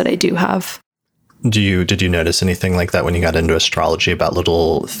charts that I do have. Did you notice anything like that when you got into astrology, about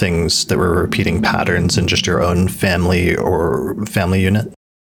little things that were repeating patterns in just your own family or family unit?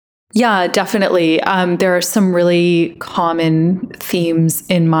 Yeah, definitely. There are some really common themes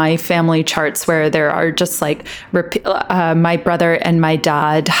in my family charts where there are just like, my brother and my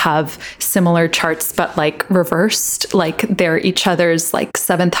dad have similar charts, but like reversed, like they're each other's like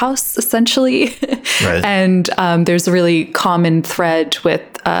seventh house, essentially. Right. And there's a really common thread with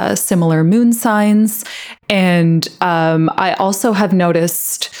similar moon signs. And I also have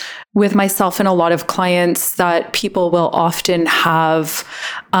noticed with myself and a lot of clients that people will often have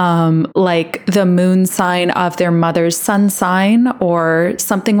like the moon sign of their mother's sun sign or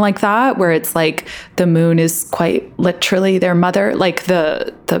something like that, where it's like the moon is quite literally their mother, like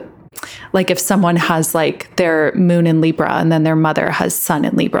like if someone has like their moon in Libra and then their mother has sun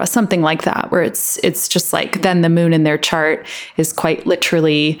in Libra, something like that, where it's just like then the moon in their chart is quite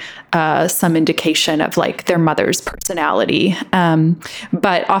literally some indication of like their mother's personality.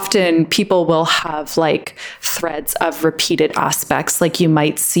 But often people will have like threads of repeated aspects. Like you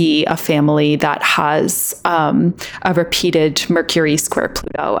might see a family that has a repeated Mercury square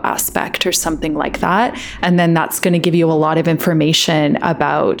Pluto aspect or something like that. And then that's going to give you a lot of information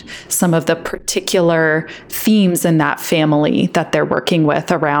about some of the particular themes in that family that they're working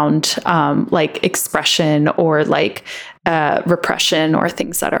with around like expression or like repression or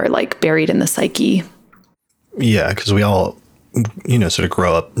things that are like buried in the psyche. Yeah, because we all, sort of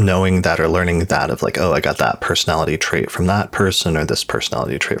grow up knowing that or learning that of like, oh, I got that personality trait from that person or this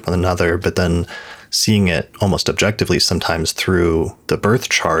personality trait from another. But then seeing it almost objectively sometimes through the birth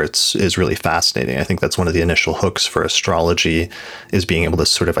charts is really fascinating. I think that's one of the initial hooks for astrology, is being able to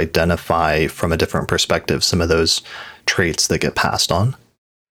sort of identify from a different perspective some of those traits that get passed on.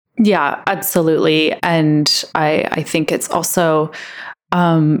 Yeah, absolutely. And I think it's also,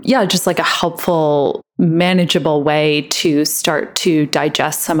 just like a helpful, manageable way to start to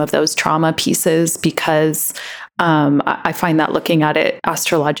digest some of those trauma pieces, because I find that looking at it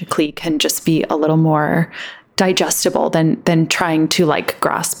astrologically can just be a little more digestible than trying to like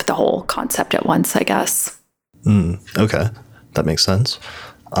grasp the whole concept at once, I guess. Okay, that makes sense.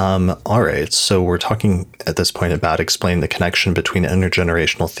 All right, so we're talking at this point about explaining the connection between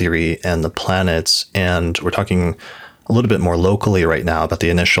intergenerational theory and the planets, and we're talking a little bit more locally right now about the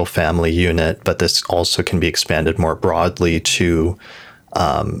initial family unit, but this also can be expanded more broadly to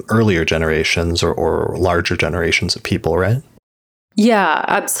earlier generations or larger generations of people, right? Yeah,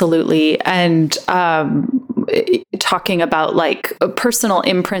 absolutely. And talking about like personal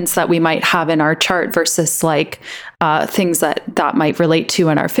imprints that we might have in our chart versus like things that might relate to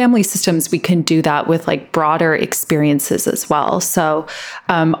in our family systems, we can do that with like broader experiences as well. So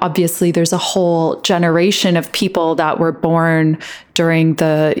obviously there's a whole generation of people that were born during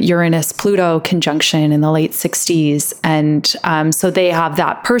the Uranus-Pluto conjunction in the late 60s. And so they have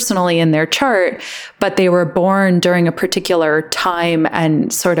that personally in their chart, but they were born during a particular time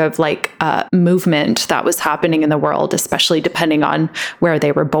and sort of like movement that was happening in the world, especially depending on where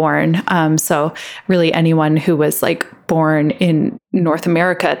they were born. So really anyone who was like born in North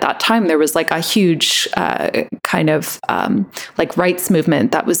America at that time, there was like a huge kind of like rights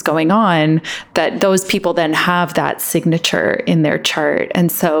movement that was going on, that those people then have that signature in their chart.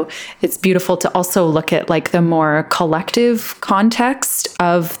 And so it's beautiful to also look at like the more collective context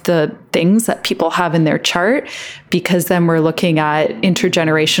of the things that people have in their chart, because then we're looking at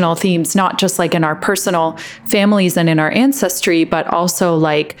intergenerational themes, not just like in our personal families and in our ancestry, but also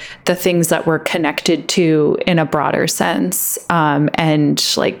like the things that we're connected to in a broader sense.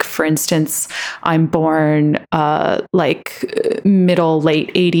 And like, for instance, I'm born like middle,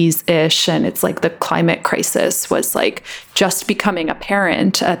 late 80s ish. And it's like the climate crisis was like just becoming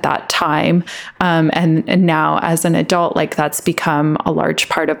apparent at that time. And now as an adult, like that's become a large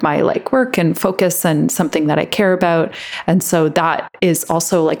part of my like work and focus and something that I care about. And so that is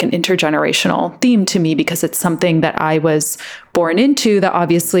also like an intergenerational theme to me, because it's something that I was born into that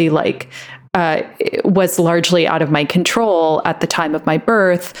obviously like was largely out of my control at the time of my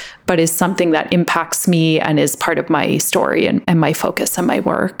birth, but is something that impacts me and is part of my story and my focus and my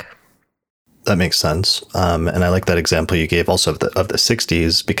work. That makes sense. And I like that example you gave also of the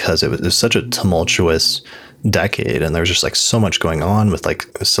 60s, because it was such a tumultuous decade, and there was just like so much going on with like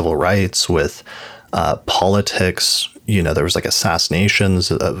civil rights, with politics. There was like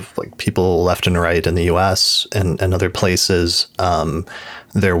assassinations of like people left and right in the US and other places.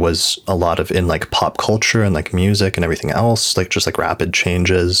 There was a lot of in like pop culture and like music and everything else, like just like rapid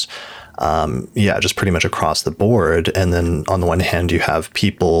changes. Just pretty much across the board. And then on the one hand, you have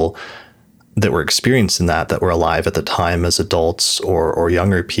people that were experiencing that were alive at the time as adults or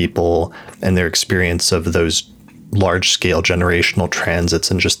younger people, and their experience of those large scale generational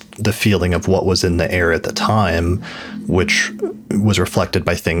transits and just the feeling of what was in the air at the time, which was reflected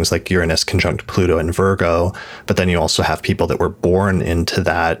by things like Uranus conjunct Pluto and Virgo. But then you also have people that were born into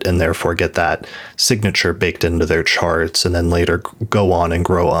that and therefore get that signature baked into their charts, and then later go on and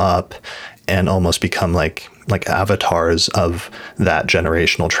grow up and almost become like avatars of that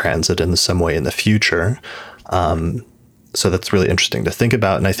generational transit in some way in the future. So that's really interesting to think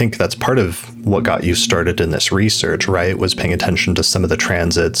about. And I think that's part of what got you started in this research, right? Was paying attention to some of the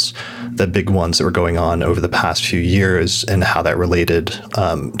transits, the big ones that were going on over the past few years, and how that related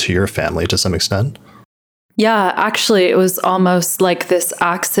to your family to some extent. Yeah, actually, it was almost like this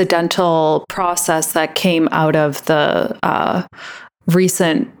accidental process that came out of the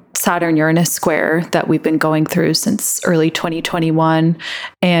recent Saturn-Uranus square that we've been going through since early 2021.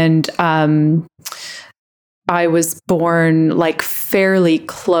 And I was born like fairly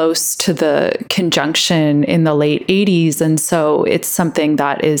close to the conjunction in the late 80s. And so it's something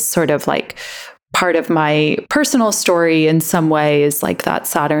that is sort of like part of my personal story in some ways, like that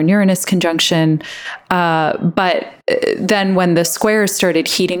Saturn-Uranus conjunction. But then when the square started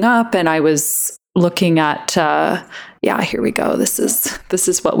heating up and I was looking at, here we go. This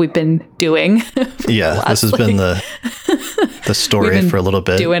is what we've been doing. Yeah, this has been the story for a little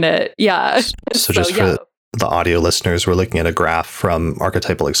bit. Doing it. Yeah. So just for the audio listeners, we're looking at a graph from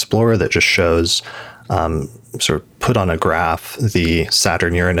Archetypal Explorer that just shows, sort of put on a graph, the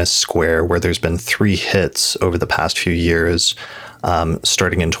Saturn-Uranus square, where there's been 3 hits over the past few years,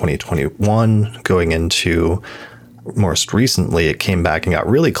 starting in 2021, going into most recently, it came back and got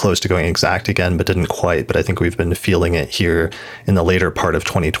really close to going exact again, but didn't quite. But I think we've been feeling it here in the later part of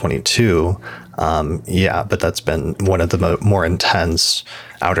 2022. But that's been one of the more intense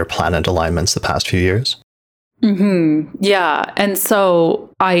outer planet alignments the past few years. Mm-hmm. Yeah. And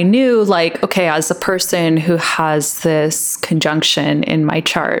so I knew, like, okay, as a person who has this conjunction in my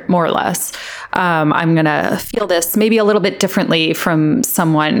chart, more or less, I'm going to feel this maybe a little bit differently from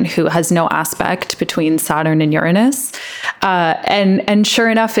someone who has no aspect between Saturn and Uranus. And sure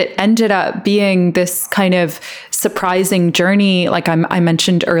enough, it ended up being this kind of surprising journey. Like I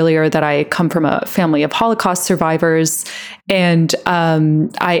mentioned earlier that I come from a family of Holocaust survivors, and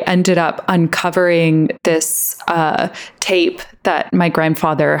I ended up uncovering this tape that my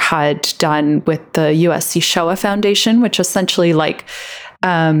grandfather had done with the USC Shoah Foundation, which essentially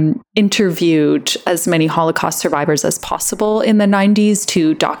interviewed as many Holocaust survivors as possible in the 90s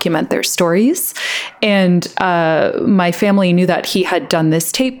to document their stories. And my family knew that he had done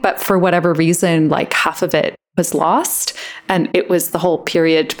this tape, but for whatever reason, like half of it was lost. And it was the whole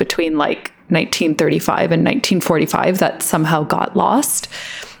period between like 1935 and 1945 that somehow got lost.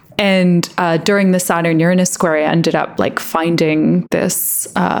 And during the Saturn-Uranus square, I ended up like finding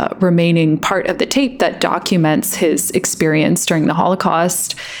this remaining part of the tape that documents his experience during the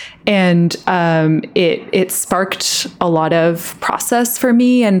Holocaust. And it sparked a lot of process for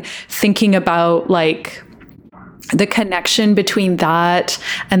me, and thinking about like the connection between that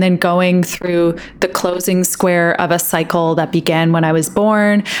and then going through the closing square of a cycle that began when I was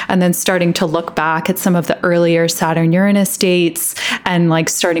born, and then starting to look back at some of the earlier Saturn-Uranus dates and like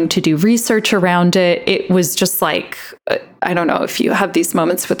starting to do research around it. It was just like, I don't know if you have these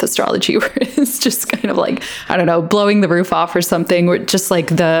moments with astrology where it's just kind of like, I don't know, blowing the roof off or something, where just like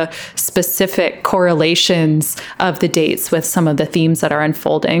the specific correlations of the dates with some of the themes that are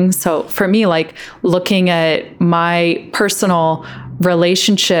unfolding. So for me, like looking at my personal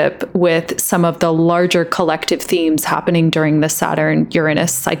relationship with some of the larger collective themes happening during the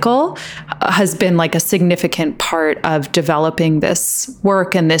Saturn-Uranus cycle has been like a significant part of developing this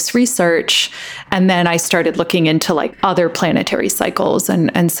work and this research. And then I started looking into like other planetary cycles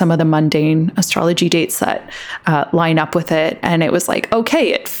and some of the mundane astrology dates that line up with it. And it was like,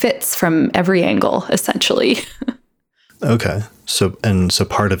 okay, it fits from every angle, essentially. Okay. So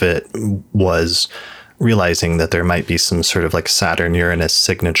part of it was realizing that there might be some sort of like Saturn Uranus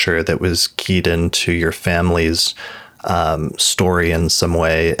signature that was keyed into your family's story in some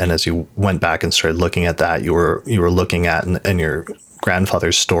way. And as you went back and started looking at that, you were looking at in your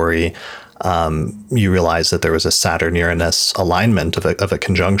grandfather's story, you realized that there was a Saturn Uranus alignment of a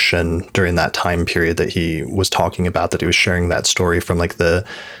conjunction during that time period that he was talking about, that he was sharing that story from like the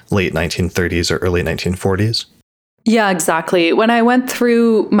late 1930s or early 1940s. Yeah, exactly. When I went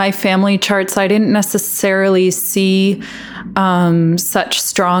through my family charts, I didn't necessarily see such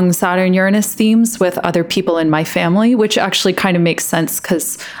strong Saturn Uranus themes with other people in my family, which actually kind of makes sense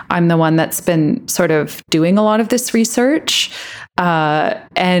because I'm the one that's been sort of doing a lot of this research.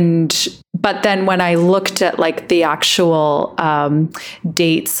 But then when I looked at like the actual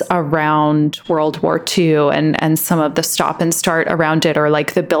dates around World War II and some of the stop and start around it, or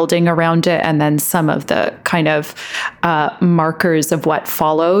like the building around it, and then some of the kind of markers of what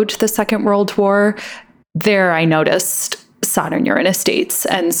followed the Second World War, there I noticed Saturn Uranus dates.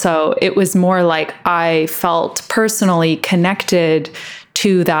 And so it was more like I felt personally connected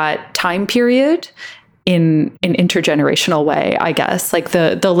to that time period in an intergenerational way, I guess. Like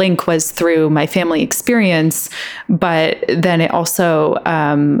the link was through my family experience, but then it also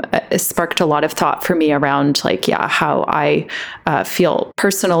sparked a lot of thought for me around like, how I feel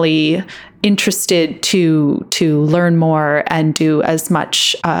personally interested to learn more and do as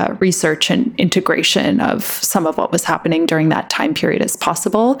much research and integration of some of what was happening during that time period as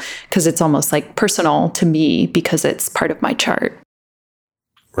possible, because it's almost like personal to me because it's part of my chart.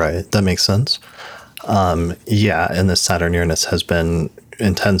 Right. That makes sense. And the Saturn Uranus has been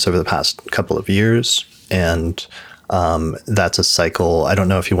intense over the past couple of years, and that's a cycle. I don't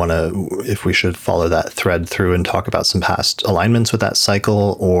know if we should follow that thread through and talk about some past alignments with that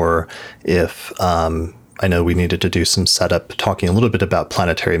cycle, or if I know we needed to do some setup talking a little bit about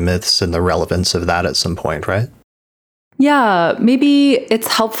planetary myths and the relevance of that at some point, right? Yeah, maybe it's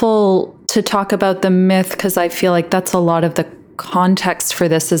helpful to talk about the myth because I feel like that's a lot of the context for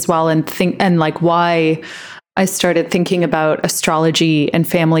this as well, and like why I started thinking about astrology and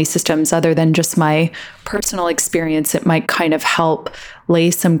family systems other than just my personal experience. It might kind of help lay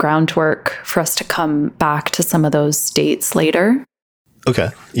some groundwork for us to come back to some of those dates later. Okay.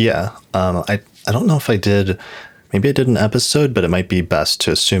 Yeah. I don't know if maybe I did an episode, but it might be best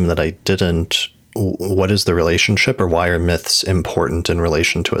to assume that I didn't. What is the relationship, or why are myths important in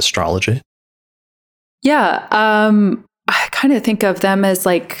relation to astrology? Yeah. I kind of think of them as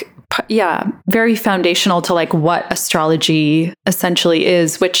like, very foundational to like what astrology essentially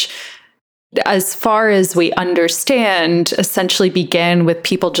is, which, as far as we understand, essentially began with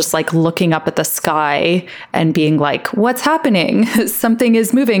people just like looking up at the sky and being like, what's happening? Something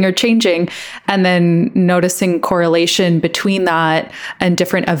is moving or changing. And then noticing correlation between that and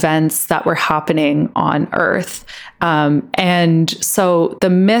different events that were happening on Earth. And so the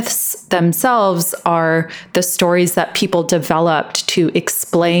myths themselves are the stories that people developed to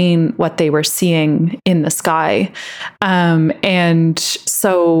explain what they were seeing in the sky. And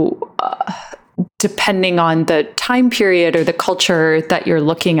so depending on the time period or the culture that you're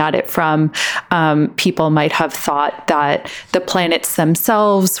looking at it from, people might have thought that the planets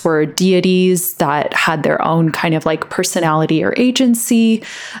themselves were deities that had their own kind of like personality or agency,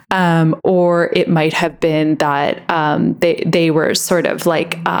 or it might have been that they were sort of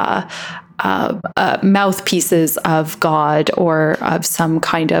like mouthpieces of God or of some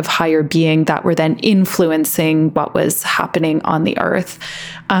kind of higher being that were then influencing what was happening on the Earth.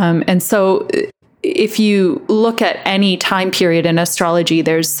 And so if you look at any time period in astrology,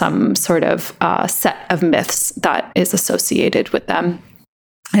 there's some sort of set of myths that is associated with them.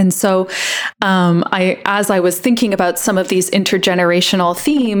 And so as I was thinking about some of these intergenerational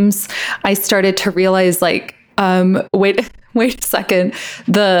themes, I started to realize like, wait a second,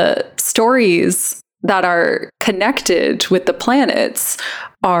 the stories that are connected with the planets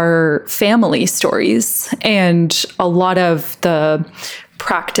are family stories. And a lot of the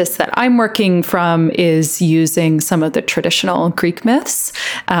practice that I'm working from is using some of the traditional Greek myths.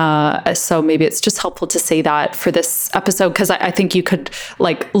 So maybe it's just helpful to say that for this episode, because I think you could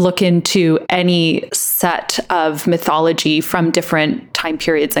like look into any set of mythology from different time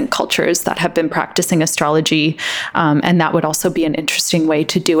periods and cultures that have been practicing astrology. And that would also be an interesting way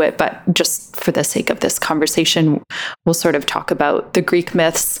to do it. But just for the sake of this conversation, we'll sort of talk about the Greek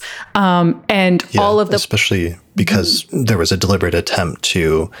myths and all of the... Especially because there was a deliberate attempt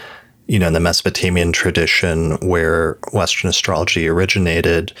to, in the Mesopotamian tradition where Western astrology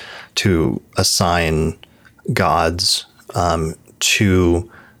originated, to assign gods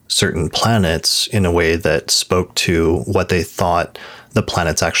to certain planets in a way that spoke to what they thought the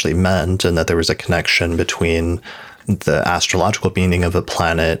planets actually meant, and that there was a connection between the astrological meaning of a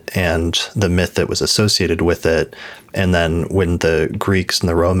planet and the myth that was associated with it. And then when the Greeks and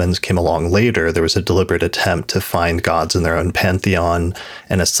the Romans came along later, there was a deliberate attempt to find gods in their own pantheon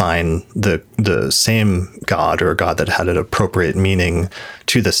and assign the same god, or a god that had an appropriate meaning,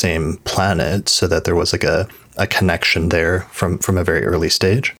 to the same planet, so that there was like a connection there from a very early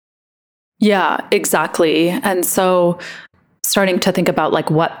stage. Yeah, exactly. And so starting to think about like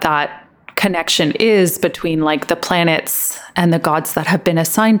what that connection is between like the planets and the gods that have been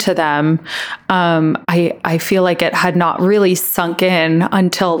assigned to them, I feel like it had not really sunk in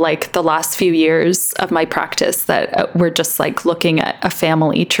until like the last few years of my practice, that we're just like looking at a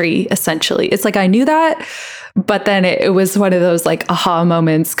family tree, essentially. It's like I knew that, but then it was one of those like aha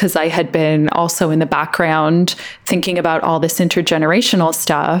moments, because I had been also in the background thinking about all this intergenerational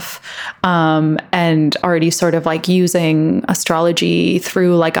stuff, and already sort of like using astrology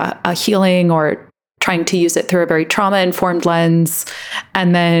through like a healing, or trying to use it through a very trauma-informed lens.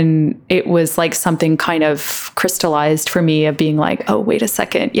 And then it was like something kind of crystallized for me of being like, oh, wait a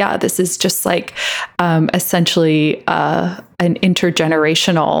second. Yeah, this is just like essentially an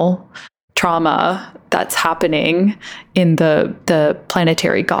intergenerational trauma that's happening in the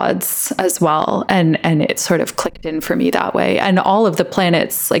planetary gods as well. And it sort of clicked in for me that way. And all of the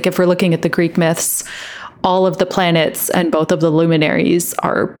planets, like if we're looking at the Greek myths, all of the planets and both of the luminaries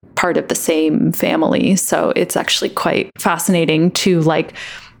are part of the same family. So it's actually quite fascinating to like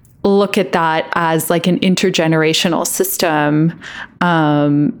look at that as like an intergenerational system,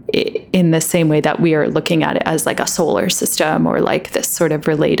 in the same way that we are looking at it as like a solar system, or like this sort of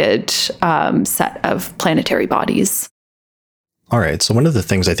related set of planetary bodies. All right. So one of the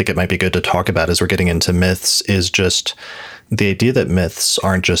things I think it might be good to talk about as we're getting into myths is just the idea that myths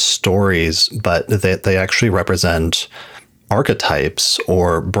aren't just stories, but that they actually represent archetypes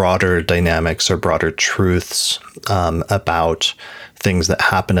or broader dynamics or broader truths about things that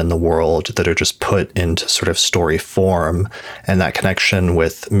happen in the world that are just put into sort of story form. And that connection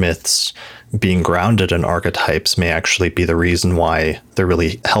with myths being grounded in archetypes may actually be the reason why they're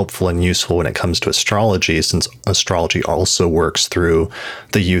really helpful and useful when it comes to astrology, since astrology also works through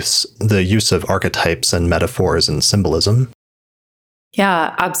the use of archetypes and metaphors and symbolism.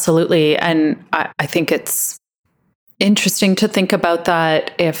 Yeah, absolutely. And I think it's interesting to think about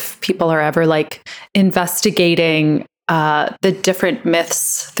that if people are ever like investigating the different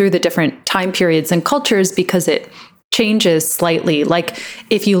myths through the different time periods and cultures, because it changes slightly. Like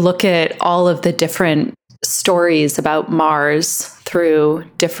if you look at all of the different stories about Mars through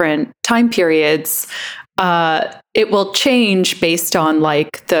different time periods, it will change based on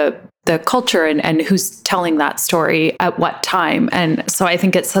like the culture and who's telling that story at what time. And so I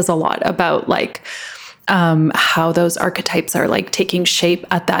think it says a lot about like how those archetypes are like taking shape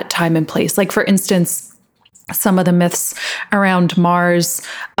at that time and place. Like for instance, some of the myths around Mars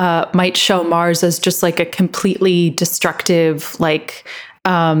might show Mars as just like a completely destructive, like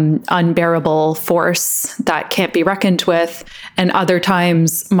unbearable force that can't be reckoned with. And other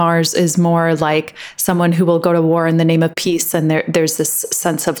times Mars is more like someone who will go to war in the name of peace. And there's this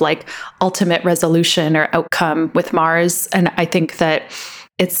sense of like ultimate resolution or outcome with Mars. And I think that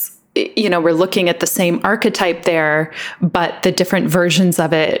it's, you know, we're looking at the same archetype there, but the different versions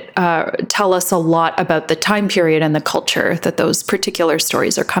of it tell us a lot about the time period and the culture that those particular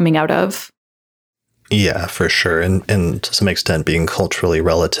stories are coming out of. Yeah, for sure. And to some extent being culturally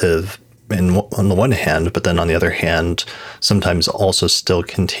relative on the one hand, but then on the other hand, sometimes also still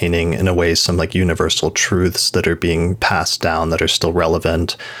containing in a way some like universal truths that are being passed down that are still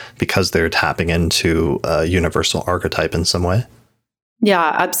relevant because they're tapping into a universal archetype in some way.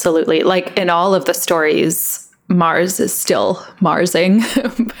 Yeah, absolutely. Like in all of the stories, Mars is still Marsing,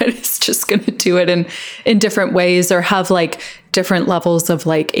 but it's just going to do it in different ways, or have like different levels of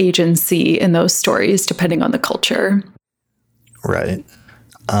like agency in those stories, depending on the culture. Right.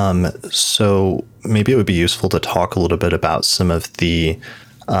 So maybe it would be useful to talk a little bit about some of the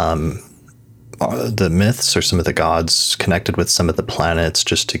myths or some of the gods connected with some of the planets,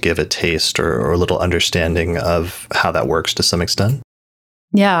 just to give a taste or a little understanding of how that works to some extent.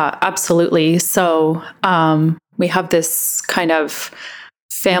 Yeah, absolutely. So we have this kind of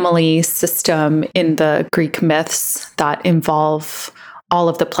family system in the Greek myths that involve all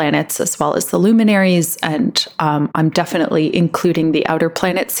of the planets as well as the luminaries. And I'm definitely including the outer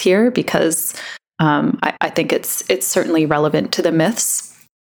planets here because I think it's certainly relevant to the myths.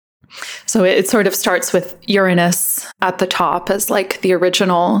 So it sort of starts with Uranus at the top as like the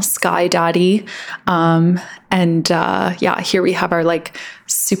original sky daddy. Here we have our like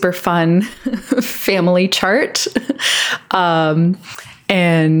super fun family chart.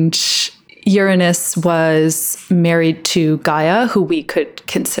 And Uranus was married to Gaia, who we could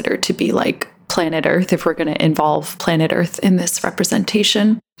consider to be like planet Earth if we're going to involve planet Earth in this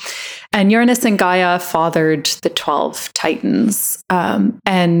representation. And Uranus and Gaia fathered the 12 Titans.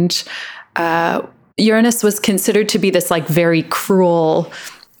 Uranus was considered to be this like very cruel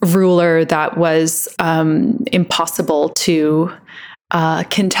ruler that was impossible to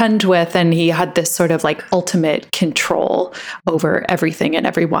contend with. And he had this sort of like ultimate control over everything and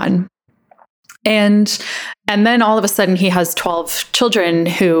everyone. And then all of a sudden he has 12 children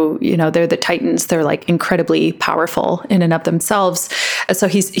who, you know, they're the Titans. They're like incredibly powerful in and of themselves. And so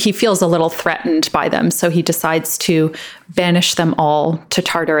he feels a little threatened by them. So he decides to banish them all to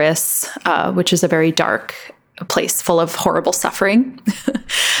Tartarus, which is a very dark place full of horrible suffering.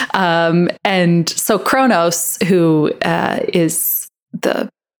 And so Kronos, who is the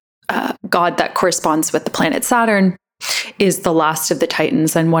god that corresponds with the planet Saturn, is the last of the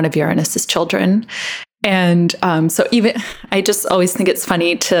Titans and one of Uranus's children. And so even, I just always think it's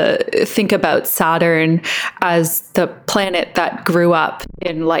funny to think about Saturn as the planet that grew up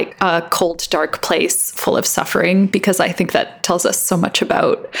in like a cold, dark place full of suffering, because I think that tells us so much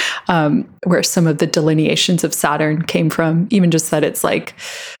about where some of the delineations of Saturn came from, even just that it's like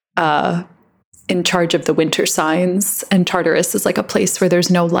in charge of the winter signs, and Tartarus is like a place where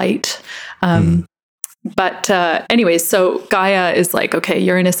there's no light. But anyways, so Gaia is like, okay,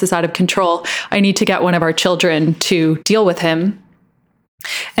 Uranus is out of control. I need to get one of our children to deal with him.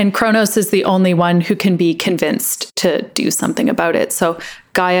 And Kronos is the only one who can be convinced to do something about it. So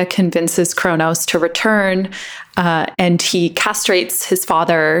Gaia convinces Kronos to return, and he castrates his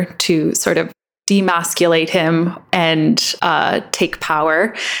father to sort of demasculate him and take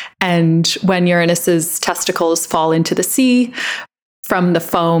power. And when Uranus's testicles fall into the sea, from the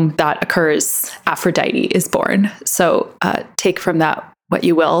foam that occurs, Aphrodite is born. So take from that what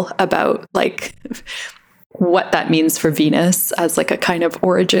you will about like what that means for Venus as like a kind of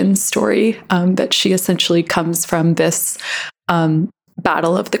origin story, that she essentially comes from this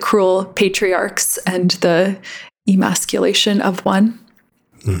battle of the cruel patriarchs and the emasculation of one.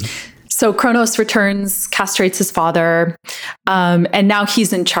 So Kronos returns, castrates his father, and now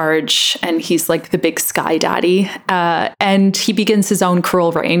he's in charge, and he's like the big sky daddy. And he begins his own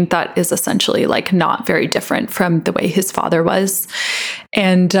cruel reign that is essentially like not very different from the way his father was.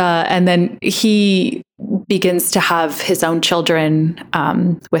 And then he begins to have his own children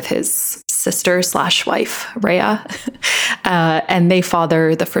with his sister/wife, Rhea. And they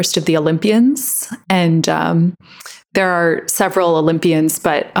father the first of the Olympians. And there are several Olympians,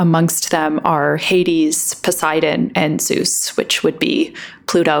 but amongst them are Hades, Poseidon, and Zeus, which would be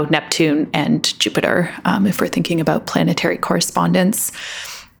Pluto, Neptune, and Jupiter, if we're thinking about planetary correspondence.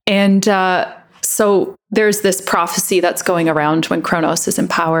 And so there's this prophecy that's going around when Kronos is in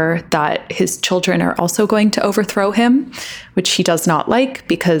power that his children are also going to overthrow him, which he does not like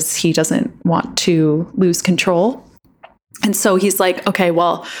because he doesn't want to lose control. And so he's like, okay,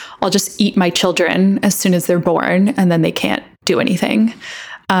 well, I'll just eat my children as soon as they're born, and then they can't do anything.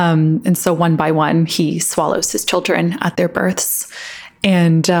 And so one by one, he swallows his children at their births.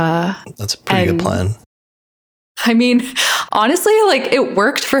 And that's a pretty good plan. I mean, honestly, like it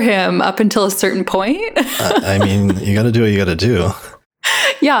worked for him up until a certain point. I mean, you got to do what you got to do.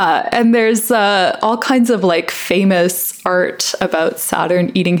 Yeah. And there's all kinds of like famous art about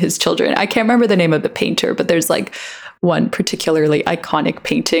Saturn eating his children. I can't remember the name of the painter, but there's like one particularly iconic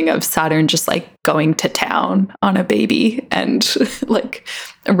painting of Saturn just like going to town on a baby and like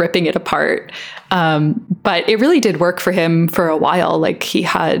ripping it apart. But it really did work for him for a while. Like he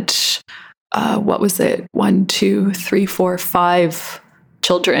had, 1, 2, 3, 4, 5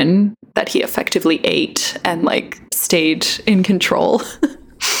 children that he effectively ate and like stayed in control.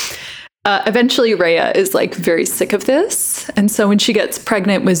 Eventually Rhea is like very sick of this. And so when she gets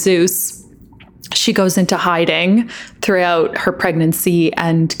pregnant with Zeus, she goes into hiding throughout her pregnancy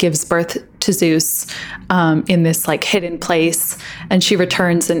and gives birth to Zeus in this like hidden place. And she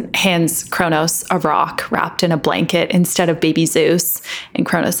returns and hands Kronos a rock wrapped in a blanket instead of baby Zeus. And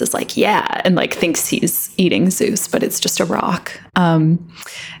Kronos is like, yeah, and like thinks he's eating Zeus, but it's just a rock.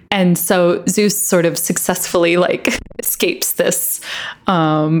 And so Zeus sort of successfully like escapes this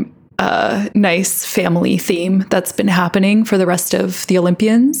nice family theme that's been happening for the rest of the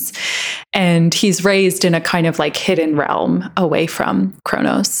Olympians. And he's raised in a kind of like hidden realm away from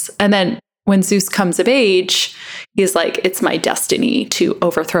Kronos. And then when Zeus comes of age, he's like, it's my destiny to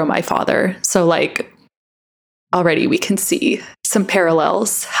overthrow my father. So like already we can see some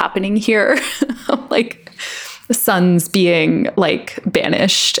parallels happening here. Like the sons being like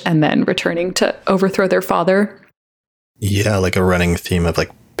banished and then returning to overthrow their father. Yeah, like a running theme of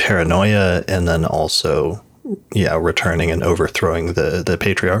like paranoia and then also, returning and overthrowing the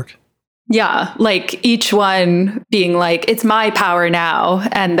patriarch. Yeah, like each one being like, it's my power now.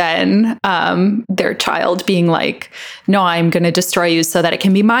 And then their child being like, no, I'm going to destroy you so that it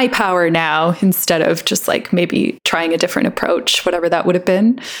can be my power now, instead of just like maybe trying a different approach, whatever that would have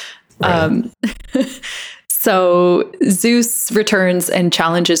been. Right. So Zeus returns and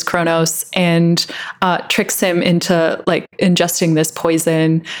challenges Kronos and tricks him into like ingesting this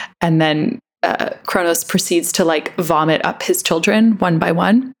poison. And then Kronos proceeds to like vomit up his children one by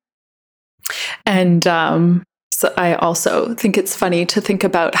one. And so I also think it's funny to think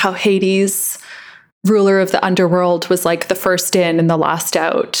about how Hades, ruler of the underworld, was like the first in and the last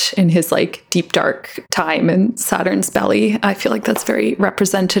out in his like deep dark time in Saturn's belly. I feel like that's very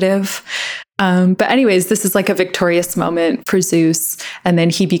representative. But anyways, this is like a victorious moment for Zeus. And then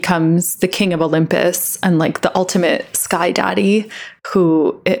he becomes the king of Olympus and like the ultimate sky daddy,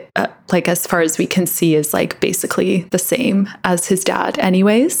 who like, as far as we can see, is like basically the same as his dad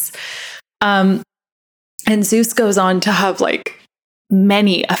anyways. And Zeus goes on to have like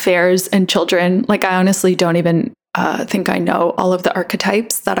many affairs and children. Like I honestly don't even think I know all of the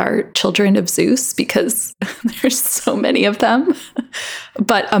archetypes that are children of Zeus, because there's so many of them.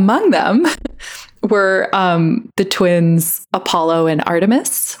 But among them were the twins Apollo and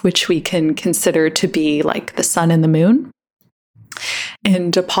Artemis, which we can consider to be like the sun and the moon.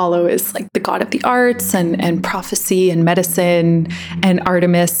 And Apollo is like the god of the arts and prophecy and medicine. And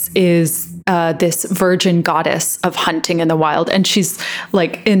Artemis is this virgin goddess of hunting in the wild. And she's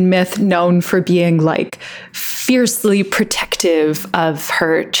like in myth known for being like fiercely protective of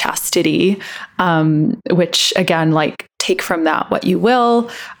her chastity, which again, like take from that what you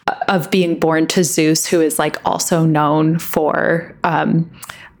will, of being born to Zeus, who is like also known for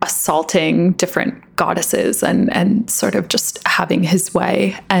assaulting different goddesses and sort of just having his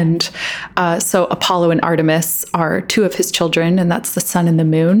way. And so Apollo and Artemis are two of his children, and that's the sun and the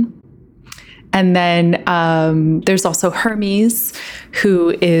moon. And then there's also Hermes,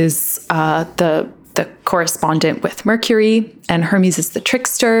 who is the correspondent with Mercury, and Hermes is the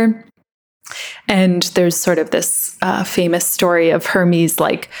trickster. And there's sort of this famous story of Hermes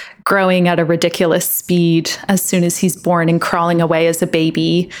like growing at a ridiculous speed as soon as he's born and crawling away as a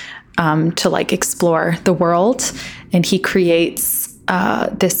baby to like explore the world. And he creates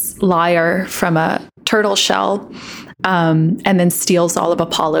this lyre from a turtle shell and then steals all of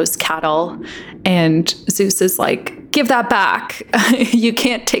Apollo's cattle. And Zeus is like, give that back. You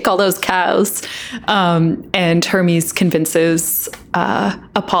can't take all those cows. And Hermes convinces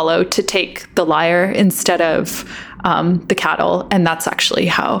Apollo to take the lyre instead of the cattle. And that's actually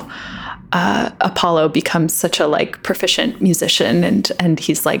how Apollo becomes such a like proficient musician, and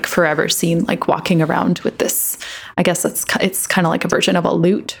he's like forever seen like walking around with this, I guess it's kind of like a version of a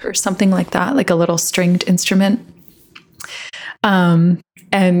lute or something like that, like a little stringed instrument.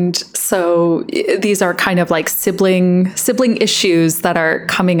 And so these are kind of like sibling issues that are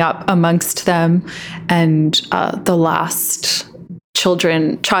coming up amongst them. And the last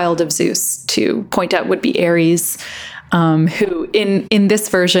child of Zeus to point out would be Ares, who in this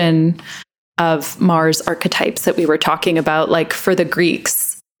version of Mars archetypes that we were talking about, like for the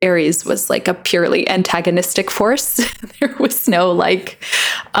Greeks, Ares was like a purely antagonistic force. There was no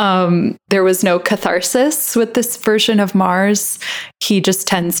catharsis with this version of Mars. He just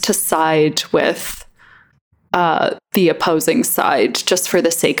tends to side with the opposing side just for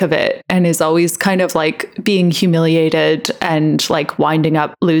the sake of it, and is always kind of like being humiliated and like winding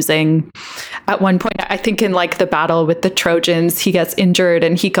up losing. At one point, I think in like the battle with the Trojans, he gets injured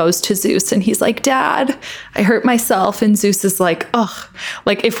and he goes to Zeus and he's like, Dad, I hurt myself. And Zeus is like, oh,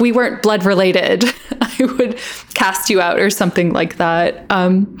 like if we weren't blood related, I would cast you out or something like that.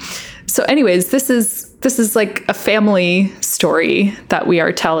 So anyways, this is like a family story that we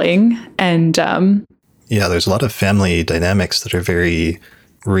are telling. And yeah, there's a lot of family dynamics that are very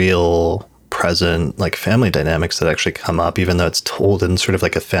real, present, like family dynamics that actually come up, even though it's told in sort of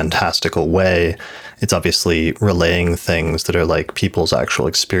like a fantastical way. It's obviously relaying things that are like people's actual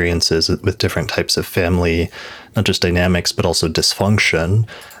experiences with different types of family, not just dynamics, but also dysfunction.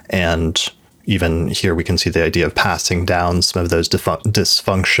 And even here we can see the idea of passing down some of those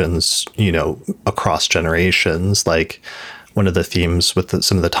dysfunctions, across generations. Like one of the themes with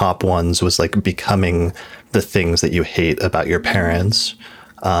some of the top ones was like becoming the things that you hate about your parents.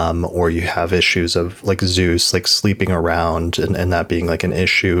 or you have issues of like Zeus like sleeping around and that being like an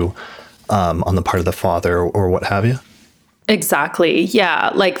issue on the part of the father or what have you. Exactly.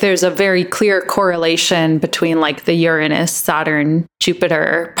 Yeah. Like there's a very clear correlation between like the Uranus, Saturn,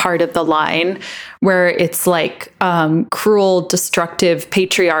 Jupiter part of the line, where it's like cruel, destructive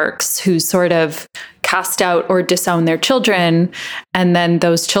patriarchs who sort of cast out or disown their children, and then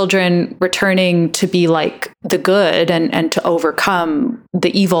those children returning to be like the good and to overcome the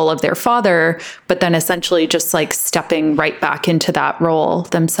evil of their father, but then essentially just like stepping right back into that role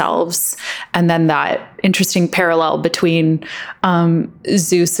themselves. And then that interesting parallel between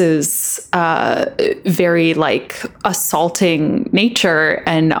Zeus's very like assaulting nature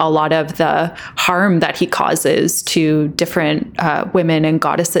and a lot of the harm that he causes to different women and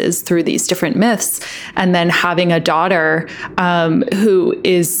goddesses through these different myths. And then having a daughter who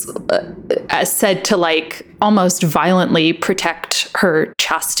is said to like almost violently protect her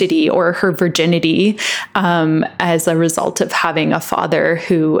chastity or her virginity as a result of having a father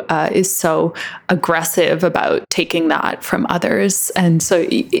who is so aggressive about taking that from others. And so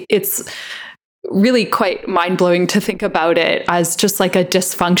it's really quite mind-blowing to think about it as just like a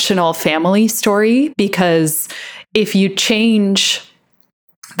dysfunctional family story, because if you change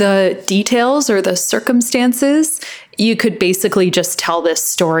the details or the circumstances, you could basically just tell this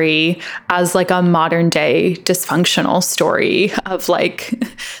story as like a modern day dysfunctional story of like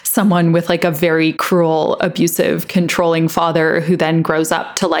someone with like a very cruel, abusive, controlling father who then grows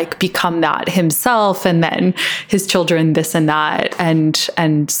up to like become that himself, and then his children this and that,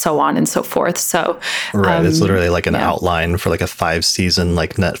 and so on and so forth. So right, it's literally like an outline for like a 5-season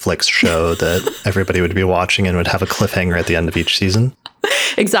like Netflix show that everybody would be watching and would have a cliffhanger at the end of each season.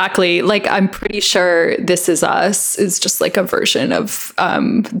 Exactly. Like, I'm pretty sure This Is Us is just like a version of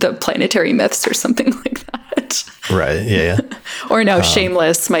the planetary myths or something like that. Right. Yeah. Or no,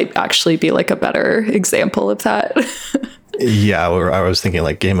 Shameless might actually be like a better example of that. Yeah. Or I was thinking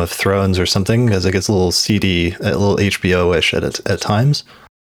like Game of Thrones or something, because it gets a little seedy, a little HBO-ish at times.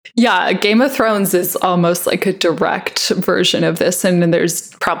 Yeah, Game of Thrones is almost like a direct version of this. And then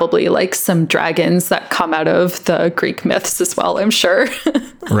there's probably like some dragons that come out of the Greek myths as well, I'm sure.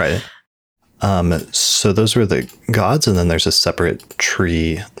 Right. So those were the gods. And then there's a separate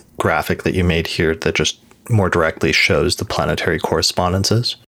tree graphic that you made here that just more directly shows the planetary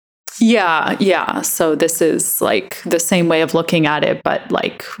correspondences. Yeah. So this is like the same way of looking at it, but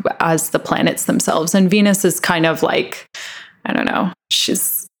like as the planets themselves. And Venus is kind of like, I don't know,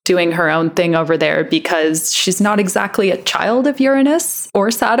 she's doing her own thing over there because she's not exactly a child of Uranus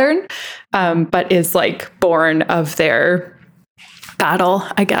or Saturn, but is like born of their battle,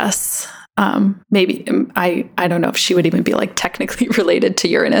 I guess. Maybe I don't know if she would even be like technically related to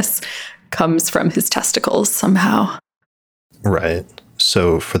Uranus, comes from his testicles somehow. Right.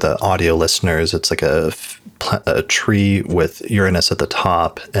 So for the audio listeners, it's like a tree with Uranus at the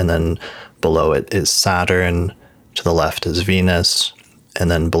top, and then below it is Saturn. To the left is Venus. And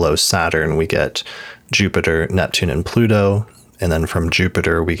then below Saturn, we get Jupiter, Neptune, and Pluto. And then from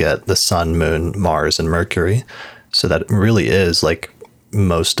Jupiter, we get the Sun, Moon, Mars, and Mercury. So that really is like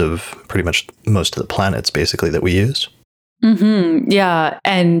pretty much most of the planets basically that we use. Mm-hmm. Yeah.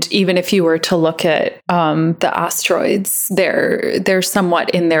 And even if you were to look at the asteroids, they're somewhat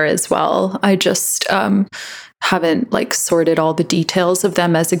in there as well. I just haven't like sorted all the details of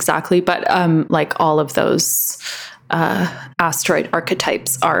them as exactly, but like all of those asteroid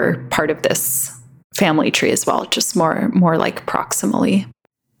archetypes are part of this family tree as well, just more like proximally.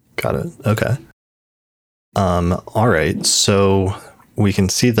 Got it. Okay. All right. So we can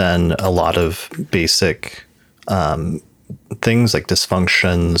see then a lot of basic things like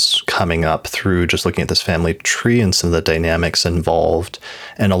dysfunctions coming up through just looking at this family tree and some of the dynamics involved,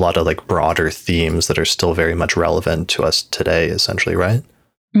 and a lot of like broader themes that are still very much relevant to us today, essentially, right?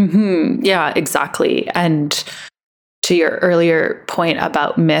 Mm-hmm. Yeah, exactly. And to your earlier point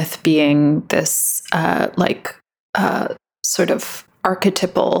about myth being this sort of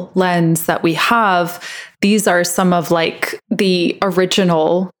archetypal lens that we have, these are some of like the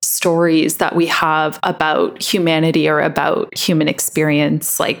original stories that we have about humanity or about human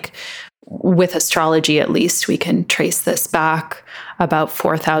experience. Like with astrology, at least, we can trace this back about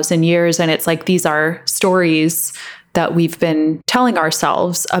 4,000 years. And it's like these are stories that we've been telling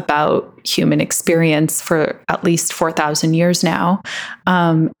ourselves about human experience for at least 4,000 years now.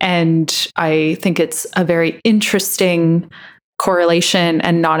 And I think it's a very interesting correlation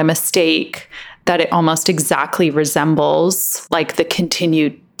and not a mistake that it almost exactly resembles like the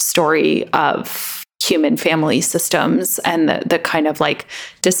continued story of human family systems and the kind of like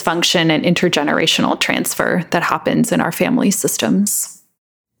dysfunction and intergenerational transfer that happens in our family systems.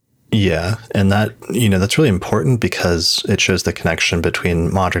 Yeah. And that, that's really important because it shows the connection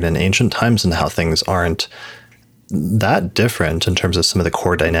between modern and ancient times and how things aren't that different in terms of some of the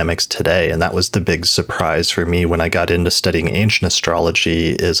core dynamics today. And that was the big surprise for me when I got into studying ancient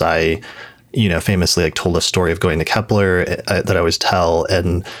astrology is I famously told a story of going to Kepler that I always tell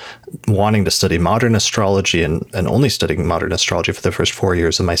and wanting to study modern astrology and only studying modern astrology for the first 4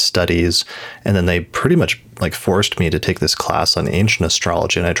 years of my studies. And then they pretty much forced me to take this class on ancient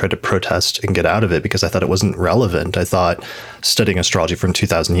astrology. And I tried to protest and get out of it because I thought it wasn't relevant. I thought studying astrology from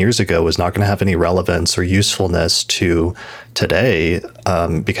 2000 years ago was not going to have any relevance or usefulness to today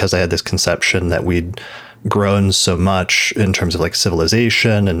because I had this conception that we'd grown so much in terms of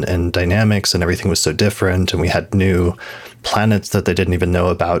civilization and dynamics, and everything was so different, and we had new planets that they didn't even know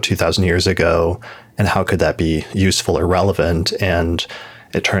about 2000 years ago, and how could that be useful or relevant? And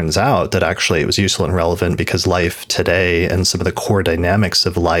it turns out that actually it was useful and relevant because life today and some of the core dynamics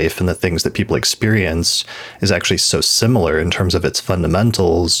of life and the things that people experience is actually so similar in terms of its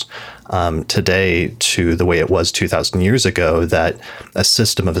fundamentals today to the way it was 2000 years ago, that a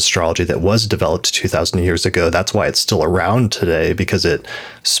system of astrology that was developed 2000 years ago, that's why it's still around today, because it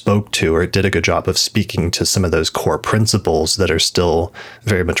spoke to or it did a good job of speaking to some of those core principles that are still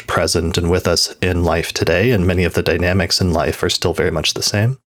very much present and with us in life today. And many of the dynamics in life are still very much the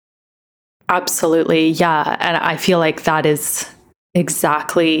same. Absolutely. Yeah. And I feel like that is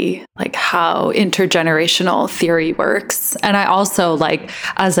exactly how intergenerational theory works. And I also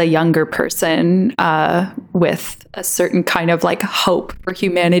as a younger person with a certain kind of hope for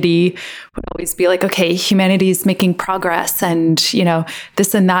humanity would always be okay, humanity's making progress and,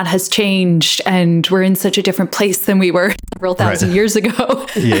 this and that has changed and we're in such a different place than we were several thousand years ago.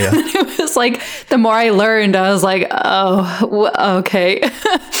 Yeah. It was the more I learned, I was oh, okay.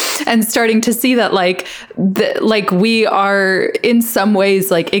 And starting to see that we are in some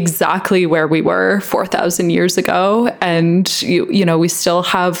ways exactly where we were 4,000 years ago. And, we still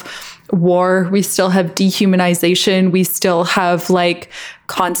have war, we still have dehumanization, we still have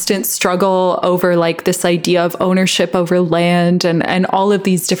constant struggle over this idea of ownership over land and all of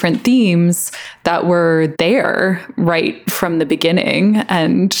these different themes that were there right from the beginning.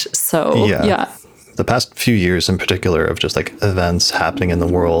 And so, yeah. The past few years in particular of just events happening in the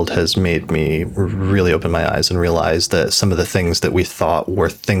world has made me really open my eyes and realize that some of the things that we thought were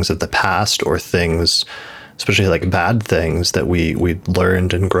things of the past, or things, especially bad things that we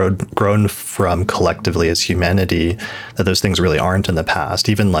learned and grown from collectively as humanity, that those things really aren't in the past.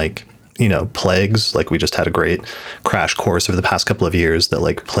 Even plagues, we just had a great crash course over the past couple of years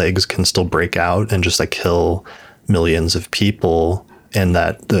that plagues can still break out and just kill millions of people. And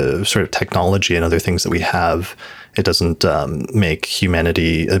that the sort of technology and other things that we have, it doesn't make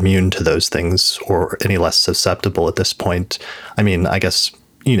humanity immune to those things or any less susceptible at this point. I mean, I guess,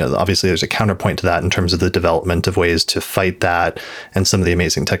 obviously there's a counterpoint to that in terms of the development of ways to fight that and some of the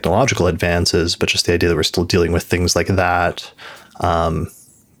amazing technological advances, but just the idea that we're still dealing with things like that. And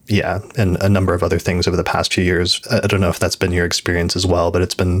a number of other things over the past few years. I don't know if that's been your experience as well, but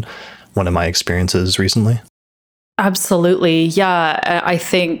it's been one of my experiences recently. Absolutely. Yeah. I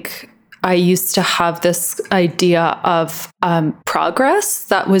think I used to have this idea of progress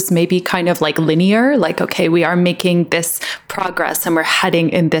that was maybe kind of linear, okay, we are making this progress and we're heading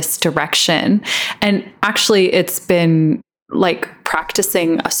in this direction. And actually, it's been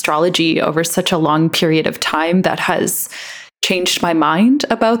practicing astrology over such a long period of time that has changed my mind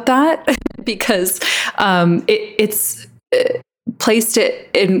about that because it's placed it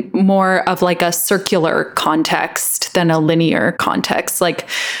in more of a circular context than a linear context.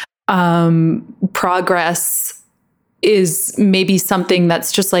 Progress is maybe something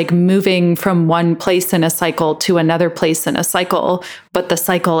that's just moving from one place in a cycle to another place in a cycle, but the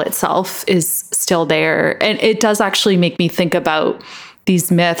cycle itself is still there. And it does actually make me think about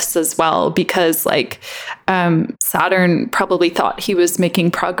these myths as well, because Saturn probably thought he was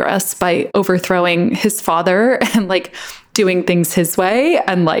making progress by overthrowing his father and doing things his way.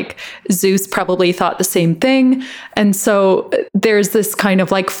 And Zeus probably thought the same thing. And so there's this kind of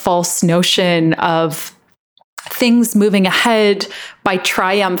false notion of things moving ahead by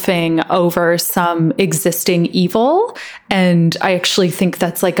triumphing over some existing evil. And I actually think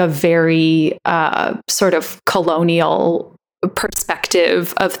that's a very sort of colonial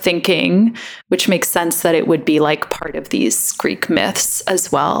perspective of thinking, which makes sense that it would be part of these Greek myths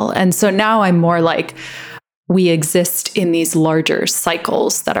as well. And so now I'm more we exist in these larger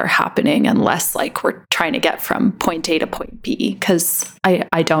cycles that are happening, and less we're trying to get from point A to point B, because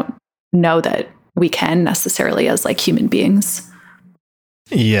I don't know that we can necessarily as human beings.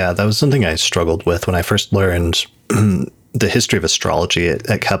 Yeah, that was something I struggled with when I first learned the history of astrology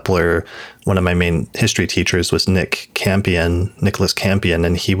at Kepler, one of my main history teachers was Nicholas Campion,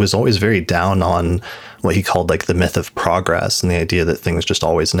 and he was always very down on what he called like the myth of progress and the idea that things just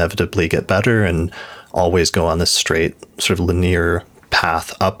always inevitably get better and always go on this straight sort of linear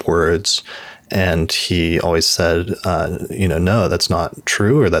path upwards. And he always said, no, that's not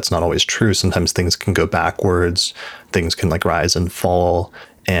true, or that's not always true. Sometimes things can go backwards, things can like rise and fall,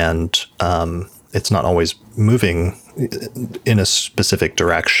 and it's not always moving in a specific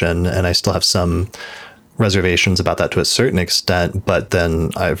direction. And I still have some reservations about that to a certain extent, but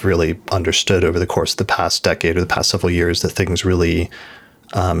then I've really understood over the course of the past decade or the past several years that things really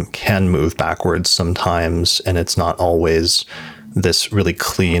can move backwards sometimes, and it's not always this really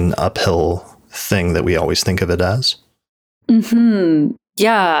clean uphill thing that we always think of it as. Mm-hmm.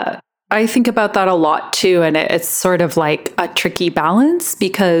 Yeah, I think about that a lot too, and it's sort of like a tricky balance,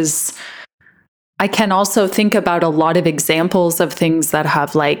 because I can also think about a lot of examples of things that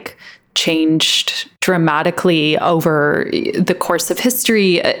have like changed dramatically over the course of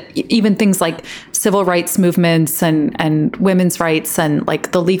history, even things like civil rights movements and women's rights, and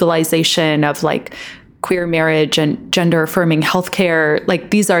like the legalization of like queer marriage and gender affirming healthcare. Like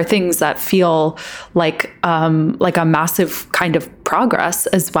these are things that feel like a massive kind of progress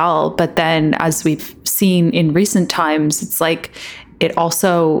as well. But then, as we've seen in recent times, it's like it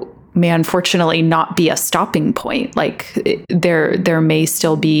also may unfortunately not be a stopping point. Like there may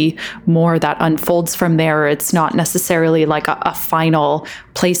still be more that unfolds from there. It's not necessarily like a final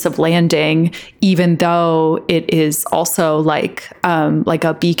place of landing, even though it is also like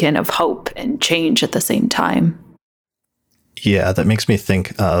a beacon of hope and change at the same time. Yeah, that makes me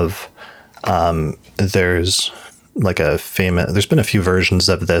think of there's been a few versions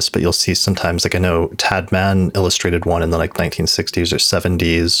of this, but you'll see sometimes, like I know Tad Mann illustrated one in the like 1960s or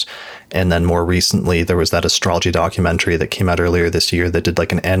 70s. And then more recently, there was that astrology documentary that came out earlier this year that did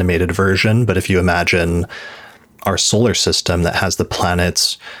like an animated version. But if you imagine our solar system that has the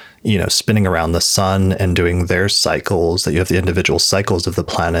planets, spinning around the sun and doing their cycles, that you have the individual cycles of the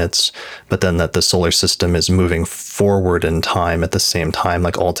planets, but then that the solar system is moving forward in time at the same time,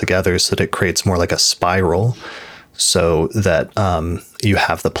 like all together, so that it creates more like a spiral. So that you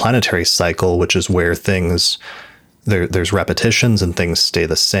have the planetary cycle, which is where there's repetitions and things stay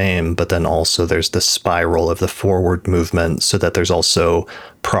the same, but then also there's the spiral of the forward movement, so that there's also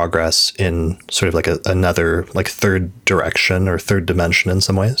progress in sort of like another like third direction or third dimension in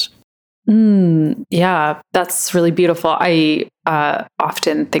some ways. Yeah, that's really beautiful. I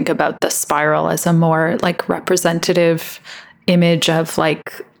often think about the spiral as a more like representative image of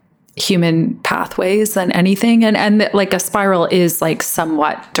like human pathways than anything, and like a spiral is like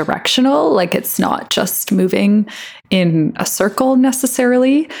somewhat directional, like it's not just moving in a circle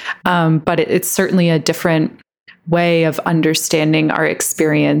necessarily, but it's certainly a different way of understanding our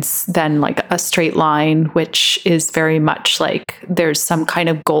experience than like a straight line, which is very much like there's some kind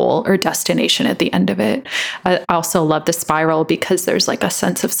of goal or destination at the end of it. I also love the spiral because there's like a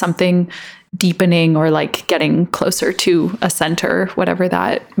sense of something deepening or like getting closer to a center, whatever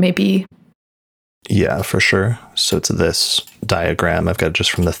that may be. Yeah, for sure. So it's this diagram I've got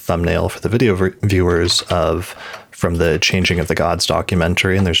just from the thumbnail for the video viewers from the Changing of the Gods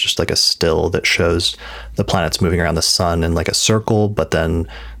documentary. And there's just like a still that shows the planets moving around the sun in like a circle, but then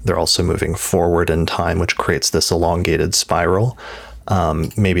they're also moving forward in time, which creates this elongated spiral.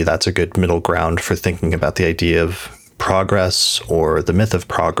 Maybe that's a good middle ground for thinking about the idea of progress or the myth of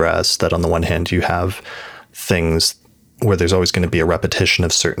progress, that on the one hand you have things where there's always going to be a repetition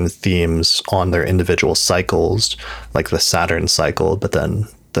of certain themes on their individual cycles, like the Saturn cycle, but then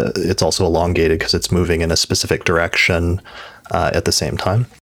it's also elongated because it's moving in a specific direction at the same time.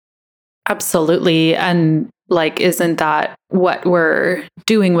 Absolutely. And like, isn't that what we're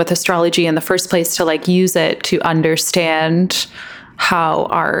doing with astrology in the first place, to like use it to understand how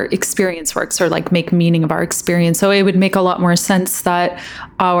our experience works, or like make meaning of our experience? So it would make a lot more sense that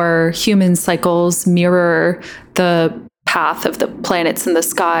our human cycles mirror the path of the planets in the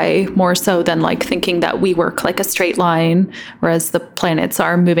sky, more so than like thinking that we work like a straight line, whereas the planets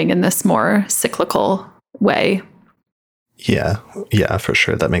are moving in this more cyclical way. Yeah, for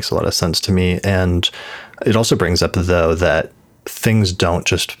sure. That makes a lot of sense to me. And it also brings up, though, that things don't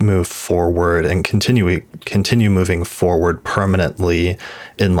just move forward and continue moving forward permanently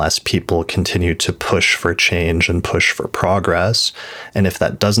unless people continue to push for change and push for progress. And if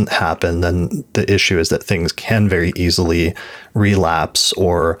that doesn't happen, then the issue is that things can very easily relapse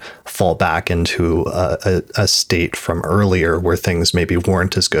or fall back into a state from earlier where things maybe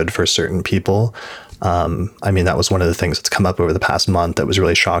weren't as good for certain people. That was one of the things that's come up over the past month that was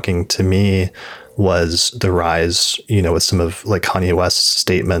really shocking to me. was the rise, with some of like Kanye West's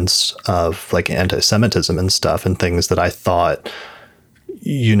statements of like anti-Semitism and stuff, and things that I thought,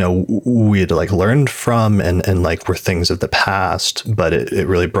 we had like learned from and like were things of the past, but it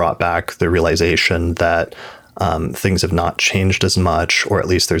really brought back the realization that things have not changed as much, or at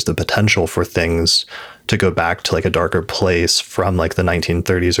least there's the potential for things to go back to like a darker place from like the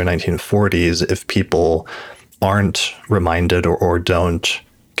 1930s or 1940s if people aren't reminded or don't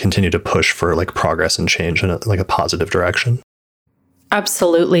continue to push for like progress and change in a positive direction.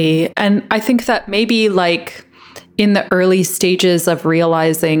 Absolutely. And I think that maybe like in the early stages of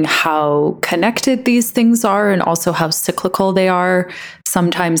realizing how connected these things are and also how cyclical they are,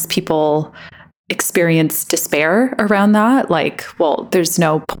 sometimes people experience despair around that. Like, well, there's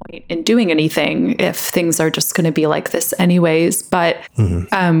no point in doing anything if things are just going to be like this anyways. But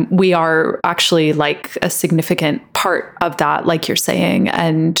we are actually like a significant part of that, like you're saying.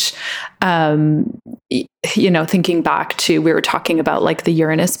 And, thinking back to, we were talking about like the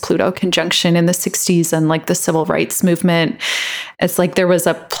Uranus-Pluto conjunction in the 60s and like the civil rights movement. It's like there was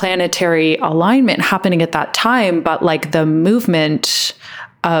a planetary alignment happening at that time, but like the movement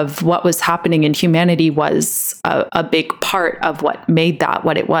of what was happening in humanity was a big part of what made that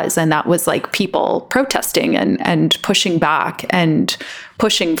what it was. And that was like people protesting and pushing back and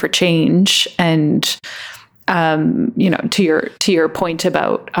pushing for change. And, to your point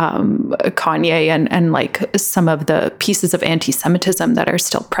about Kanye and like some of the pieces of anti-Semitism that are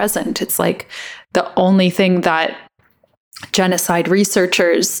still present, it's like the only thing that genocide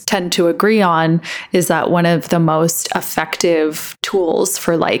researchers tend to agree on is that one of the most effective tools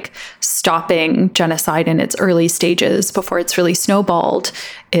for like stopping genocide in its early stages before it's really snowballed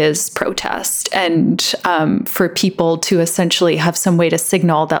is protest. And for people to essentially have some way to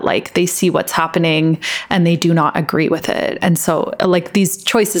signal that like they see what's happening and they do not agree with it. And so like these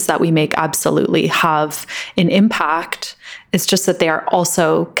choices that we make absolutely have an impact. It's just that they are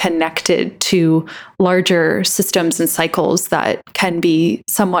also connected to larger systems and cycles that can be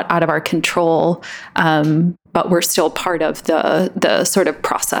somewhat out of our control, but we're still part of the sort of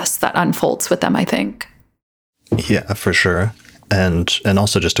process that unfolds with them, I think. Yeah, for sure. And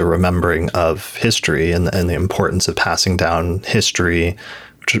also just a remembering of history and the importance of passing down history,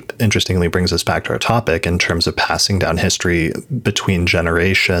 which interestingly brings us back to our topic in terms of passing down history between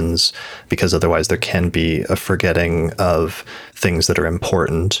generations, because otherwise there can be a forgetting of things that are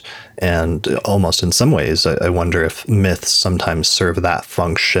important. And almost in some ways, I wonder if myths sometimes serve that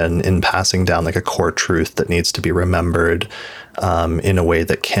function in passing down like a core truth that needs to be remembered in a way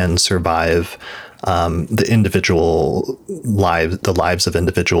that can survive the individual the lives of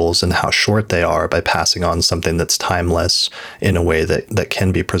individuals and how short they are, by passing on something that's timeless in a way that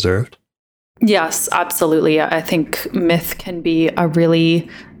can be preserved. Yes, absolutely. I think myth can be a really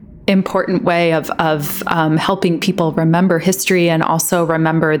important way of helping people remember history and also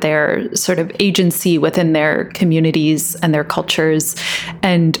remember their sort of agency within their communities and their cultures.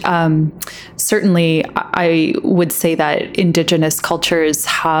 And certainly, I would say that Indigenous cultures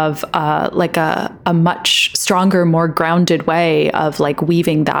have like a much stronger, more grounded way of like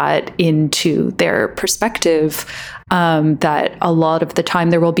weaving that into their perspective. That a lot of the time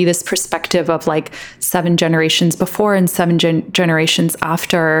there will be this perspective of like 7 generations before and 7 generations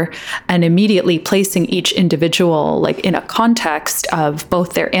after, and immediately placing each individual like in a context of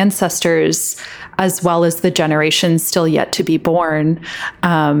both their ancestors as well as the generations still yet to be born,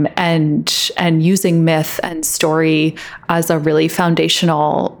 and using myth and story as a really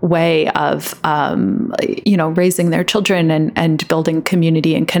foundational way of raising their children and building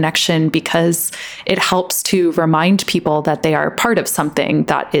community and connection, because it helps to remind people that they are part of something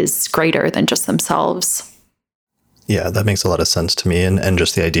that is greater than just themselves. Yeah, that makes a lot of sense to me. And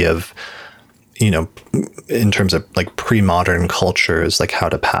just the idea of, in terms of like pre-modern cultures, like how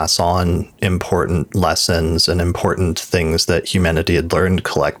to pass on important lessons and important things that humanity had learned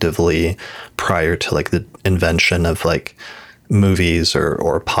collectively prior to like the invention of like movies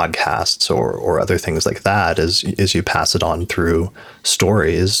or podcasts or other things like that, is you pass it on through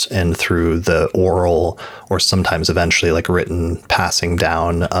stories and through the oral or sometimes eventually like written passing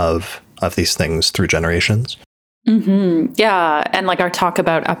down of these things through generations. Mm-hmm. Yeah. And like our talk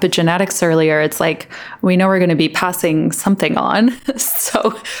about epigenetics earlier, it's like, we know we're going to be passing something on.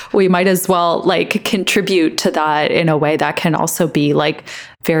 So we might as well like contribute to that in a way that can also be like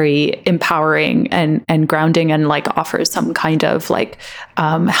very empowering and grounding, and like offer some kind of like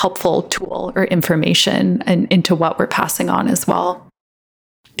helpful tool or information and into what we're passing on as well.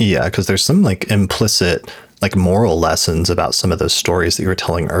 Yeah, because there's some like implicit like moral lessons about some of those stories that you were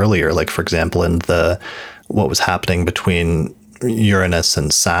telling earlier. Like, for example, in what was happening between Uranus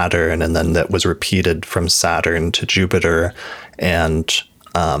and Saturn, and then that was repeated from Saturn to Jupiter, and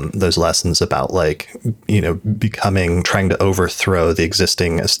those lessons about like, trying to overthrow the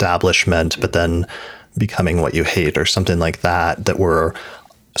existing establishment, but then becoming what you hate or something like that, that were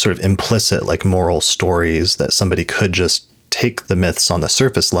sort of implicit, like moral stories that somebody could just take the myths on the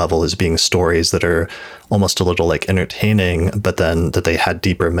surface level as being stories that are almost a little like entertaining, but then that they had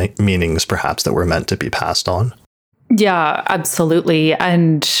deeper meanings perhaps that were meant to be passed on. Yeah, absolutely.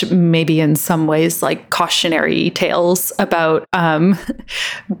 And maybe in some ways like cautionary tales about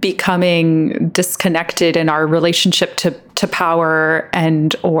becoming disconnected in our relationship to power,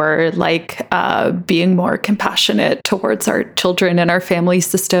 and or like being more compassionate towards our children and our family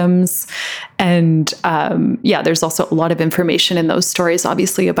systems. And there's also a lot of information in those stories,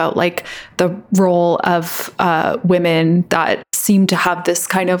 obviously, about like the role of women that seem to have this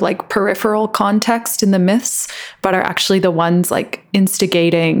kind of like peripheral context in the myths, but are actually the ones like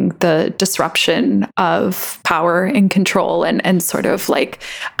instigating the disruption of power and control, and sort of like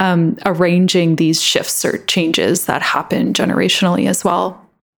arranging these shifts or changes that happen generationally as well.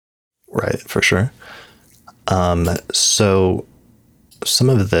 Right, for sure. So some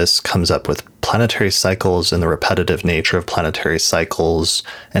of this comes up with planetary cycles and the repetitive nature of planetary cycles,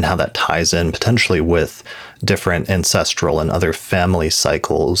 and how that ties in potentially with different ancestral and other family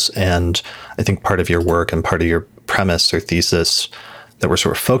cycles. And I think part of your work and part of your premise or thesis that we're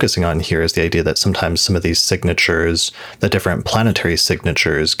sort of focusing on here is the idea that sometimes some of these signatures, the different planetary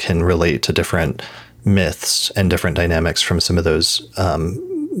signatures, can relate to different myths and different dynamics from some of those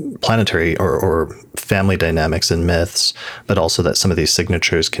planetary or family dynamics and myths, but also that some of these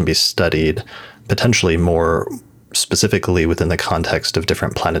signatures can be studied potentially more specifically within the context of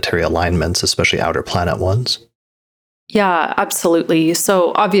different planetary alignments, especially outer planet ones. Yeah, absolutely.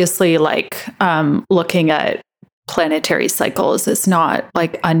 So obviously, like looking at planetary cycles is not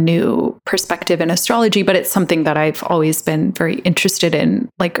like a new perspective in astrology, but it's something that I've always been very interested in,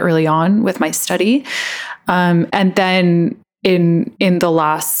 like early on with my study. And then in the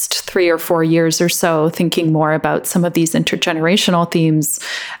last 3 or 4 years or so, thinking more about some of these intergenerational themes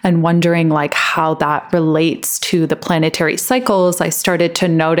and wondering like how that relates to the planetary cycles, I started to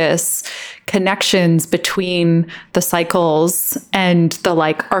notice connections between the cycles and the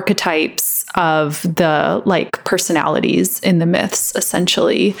like archetypes of the like personalities in the myths,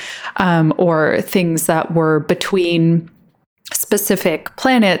 essentially, or things that were between specific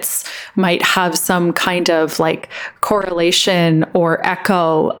planets might have some kind of like correlation or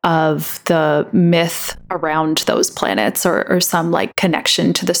echo of the myth around those planets, or some like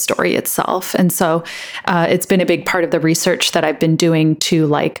connection to the story itself. And so it's been a big part of the research that I've been doing to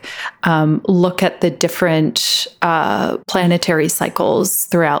like look at the different planetary cycles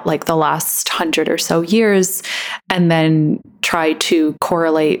throughout like the last 100 or so years, and then try to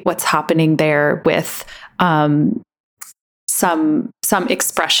correlate what's happening there with some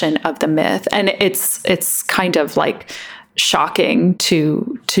expression of the myth. And it's kind of like shocking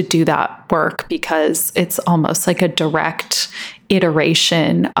to do that work, because it's almost like a direct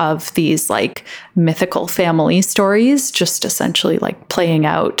iteration of these like mythical family stories, just essentially like playing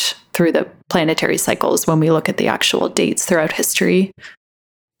out through the planetary cycles when we look at the actual dates throughout history.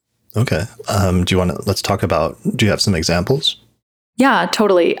 Okay. Let's talk about, do you have some examples? Yeah,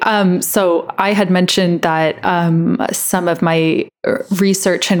 totally. So I had mentioned that some of my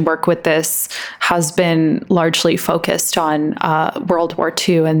research and work with this has been largely focused on World War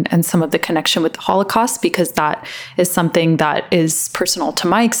II and some of the connection with the Holocaust, because that is something that is personal to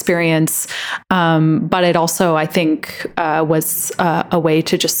my experience. But it also, I think, was a way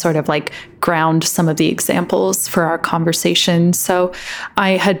to just sort of like ground some of the examples for our conversation. So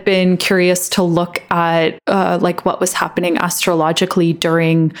I had been curious to look at like what was happening astrologically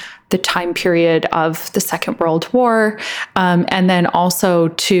during the time period of the Second World War, and then also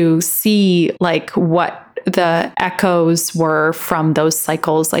to see like what the echoes were from those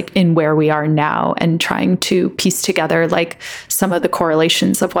cycles, like in where we are now, and trying to piece together like some of the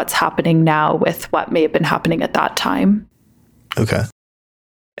correlations of what's happening now with what may have been happening at that time. Okay.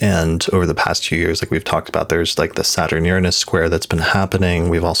 And over the past few years, like we've talked about, there's like the Saturn-Uranus square that's been happening.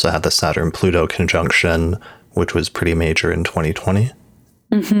 We've also had the Saturn-Pluto conjunction, which was pretty major in 2020.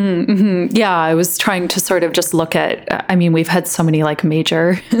 Mm-hmm, mm-hmm. Yeah, I was trying to sort of just look at, I mean, we've had so many like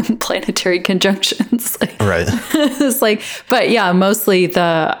major planetary conjunctions. Right. It's like, but yeah, mostly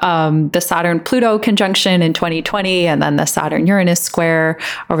the Saturn-Pluto conjunction in 2020, and then the Saturn-Uranus square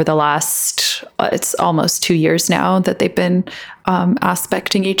over the last, it's almost 2 years now that they've been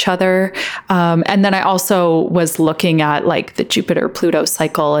aspecting each other. And then I also was looking at like the Jupiter-Pluto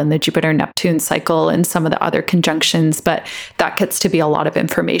cycle and the Jupiter-Neptune cycle and some of the other conjunctions, but that gets to be a lot of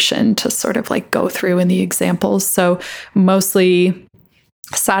information to sort of like go through in the examples. So mostly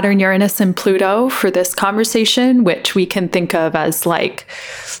Saturn, Uranus, and Pluto for this conversation, which we can think of as like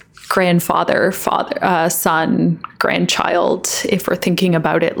grandfather, father, son, grandchild, if we're thinking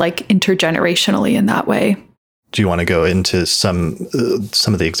about it like intergenerationally in that way. Do you want to go into some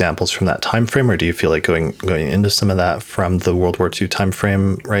of the examples from that time frame, or do you feel like going into some of that from the World War II time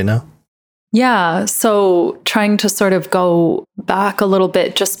frame right now? Yeah, so trying to sort of go back a little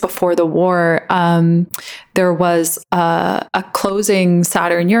bit just before the war, there was a closing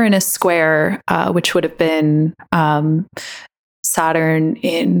Saturn-Uranus square, which would have been Saturn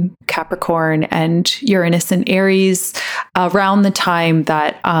in Capricorn and Uranus in Aries, around the time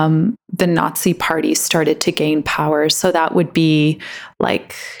that the Nazi Party started to gain power. So that would be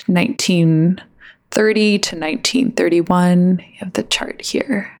like 1930 to 1931. You have the chart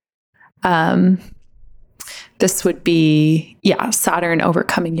here. This would be, Saturn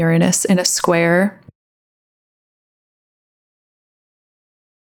overcoming Uranus in a square.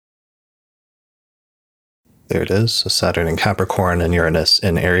 There it is. So Saturn in Capricorn and Uranus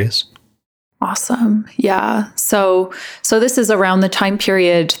in Aries. Awesome. Yeah. So this is around the time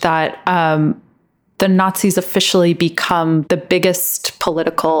period that the Nazis officially become the biggest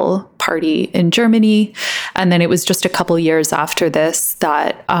political party in Germany. And then it was just a couple years after this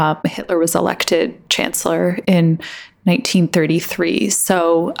that Hitler was elected chancellor in 1933.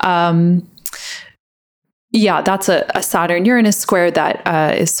 So that's a Saturn-Uranus square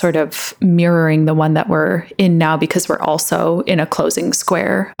that is sort of mirroring the one that we're in now, because we're also in a closing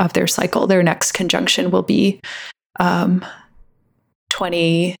square of their cycle. Their next conjunction will be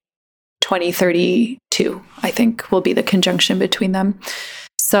 2032, I think, will be the conjunction between them.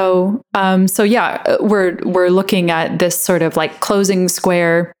 So we're looking at this sort of like closing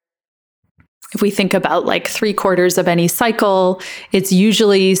square. If we think about like 3/4 of any cycle, it's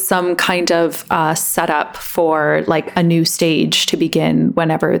usually some kind of setup for like a new stage to begin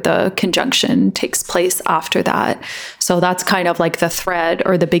whenever the conjunction takes place after that. So that's kind of like the thread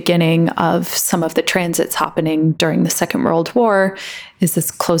or the beginning of some of the transits happening during the Second World War, is this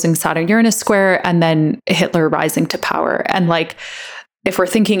closing Saturn-Uranus square and then Hitler rising to power. And like, if we're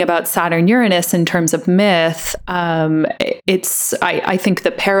thinking about Saturn-Uranus in terms of myth, I think the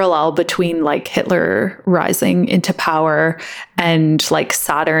parallel between like Hitler rising into power and like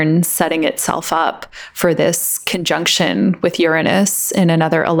Saturn setting itself up for this conjunction with Uranus in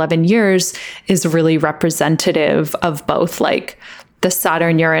another 11 years is really representative of both like the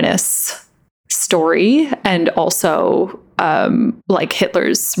Saturn-Uranus story and also like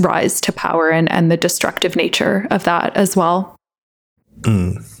Hitler's rise to power and the destructive nature of that as well.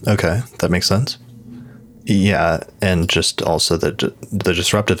 Okay, that makes sense. Yeah, and just also the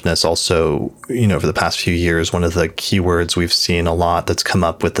disruptiveness also, over the past few years, one of the keywords we've seen a lot that's come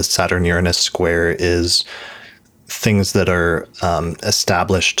up with the Saturn-Uranus square is things that are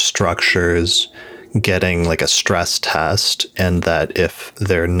established structures getting like a stress test, and that if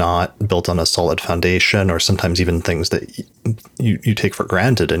they're not built on a solid foundation, or sometimes even things that you take for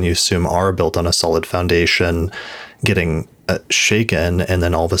granted and you assume are built on a solid foundation, getting shaken, and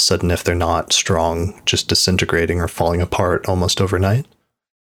then all of a sudden, if they're not strong, just disintegrating or falling apart almost overnight.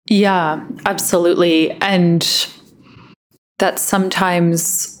 Yeah, absolutely. And that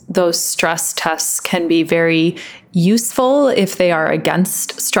sometimes those stress tests can be very useful if they are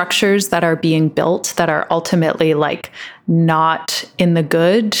against structures that are being built that are ultimately like not in the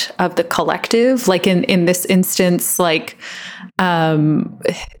good of the collective. Like in this instance, like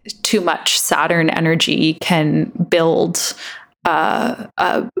too much Saturn energy can build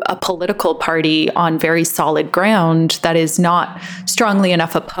a political party on very solid ground that is not strongly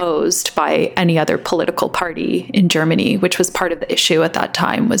enough opposed by any other political party in Germany, which was part of the issue at that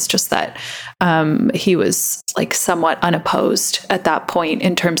time, was just that he was like somewhat unopposed at that point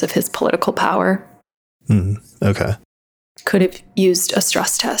in terms of his political power. Okay. Could have used a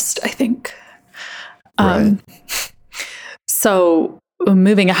stress test, I think. Right. So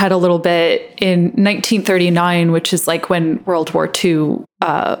moving ahead a little bit, in 1939, which is like when World War II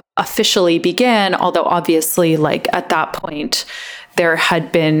officially began, although obviously like at that point there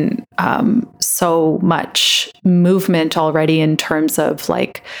had been so much movement already in terms of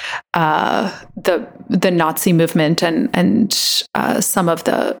like the Nazi movement, and some of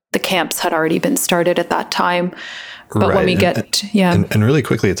the camps had already been started at that time But when we get, And really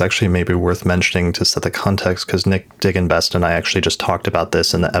quickly, it's actually maybe worth mentioning to set the context, because Nick Diggenbest and I actually just talked about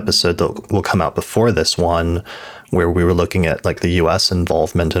this in the episode that will come out before this one, where we were looking at like the US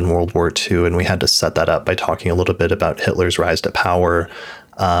involvement in World War II. And we had to set that up by talking a little bit about Hitler's rise to power.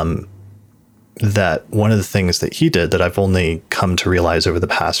 That one of the things that he did that I've only come to realize over the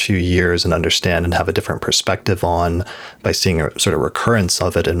past few years and understand and have a different perspective on by seeing a sort of recurrence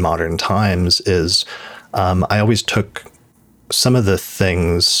of it in modern times is I always took some of the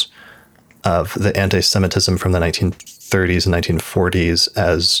things of the anti-Semitism from the 1930s and 1940s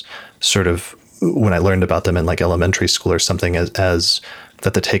as sort of, when I learned about them in like elementary school or something, as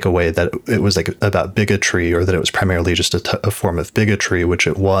that the takeaway that it was like about bigotry, or that it was primarily just a form of bigotry, which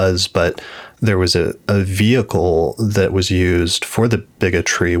it was, but there was a vehicle that was used for the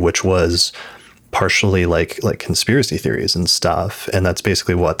bigotry, which was partially like conspiracy theories and stuff. And that's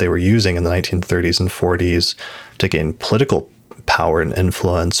basically what they were using in the 1930s and 40s to gain political power and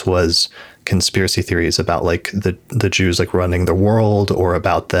influence, was conspiracy theories about like the Jews like running the world, or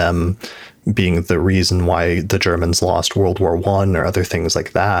about them being the reason why the Germans lost World War I, or other things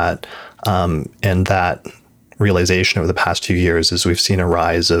like that. And that realization over the past few years is we've seen a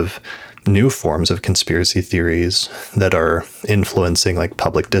rise of new forms of conspiracy theories that are influencing like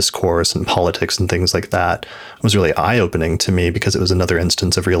public discourse and politics and things like that was really eye-opening to me, because it was another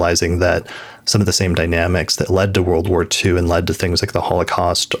instance of realizing that some of the same dynamics that led to World War II and led to things like the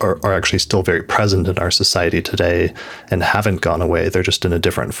Holocaust are actually still very present in our society today and haven't gone away. They're just in a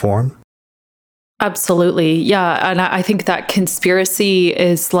different form. Absolutely. Yeah. And I think that conspiracy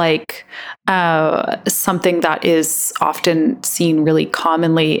is like something that is often seen really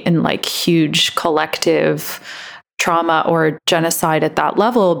commonly in like huge collective trauma or genocide at that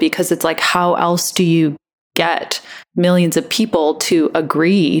level, because it's like, how else do you get millions of people to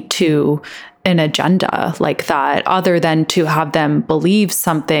agree to an agenda like that, other than to have them believe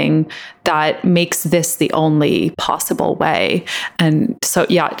something that makes this the only possible way? And so,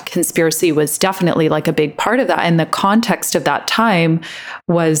 yeah, conspiracy was definitely like a big part of that. And the context of that time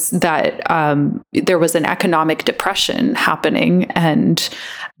was that there was an economic depression happening, and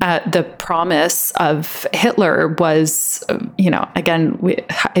the promise of Hitler was, again,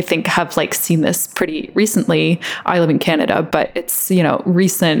 I think have like seen this pretty recently. I live in Canada, but it's,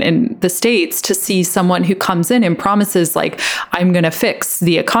 recent in the States to see someone who comes in and promises like, I'm going to fix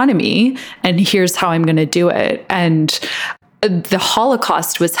the economy and here's how I'm going to do it. And the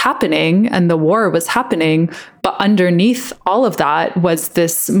Holocaust was happening and the war was happening, but underneath all of that was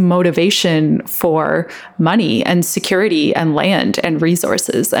this motivation for money and security and land and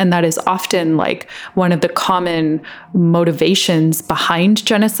resources. And that is often like one of the common motivations behind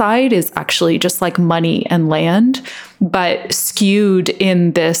genocide, is actually just like money and land, but skewed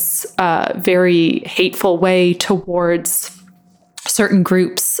in this very hateful way towards certain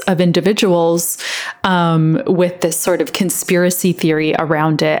groups of individuals, with this sort of conspiracy theory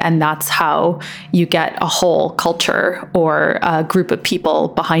around it. And that's how you get a whole culture or a group of people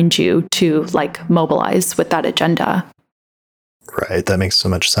behind you to like mobilize with that agenda. Right. That makes so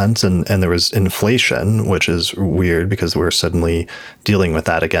much sense. And there was inflation, which is weird because we're suddenly dealing with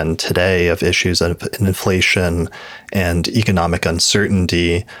that again today, of issues of inflation and economic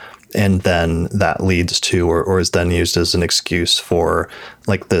uncertainty. And then that leads to, or is then used as an excuse for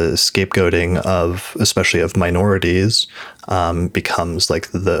like the scapegoating of, especially of minorities, becomes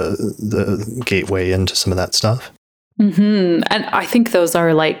like the gateway into some of that stuff. Mm-hmm. And I think those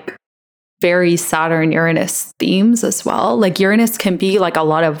are like very Saturn-Uranus themes as well. Like Uranus can be like a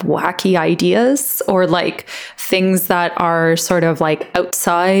lot of wacky ideas, or like things that are sort of like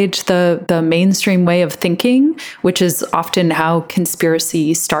outside the mainstream way of thinking, which is often how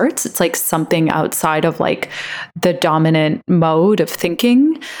conspiracy starts. It's like something outside of like the dominant mode of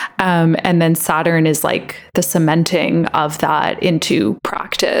thinking. And then Saturn is like the cementing of that into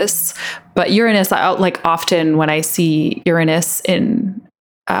practice. But Uranus, like often when I see Uranus in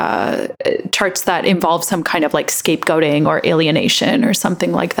charts that involve some kind of like scapegoating or alienation or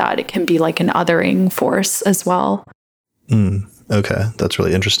something like that, it can be like an othering force as well. Okay, that's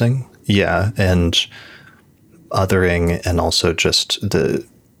really interesting. Yeah, and othering, and also just the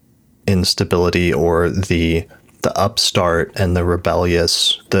instability or the upstart and the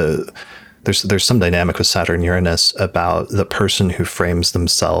rebellious. There's some dynamic with Saturn Uranus about the person who frames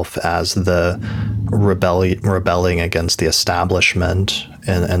themselves as the rebelling against the establishment,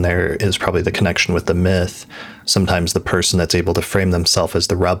 and there is probably the connection with the myth. Sometimes the person that's able to frame themselves as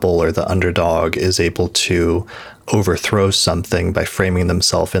the rebel or the underdog is able to overthrow something by framing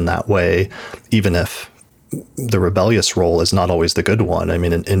themselves in that way, even if the rebellious role is not always the good one. I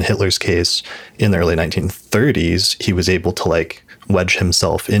mean, in Hitler's case, in the early 1930s, he was able to like wedge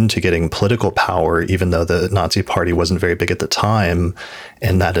himself into getting political power, even though the Nazi Party wasn't very big at the time.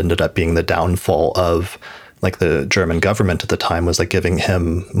 And that ended up being the downfall of like the German government at the time was like giving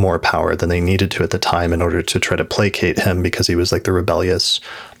him more power than they needed to at the time in order to try to placate him because he was like the rebellious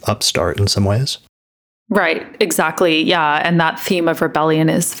upstart in some ways. Right, exactly. Yeah. And that theme of rebellion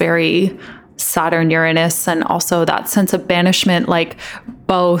is very Saturn Uranus, and also that sense of banishment, like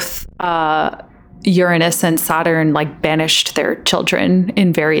both Uranus and Saturn like banished their children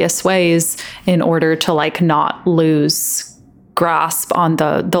in various ways in order to like not lose grasp on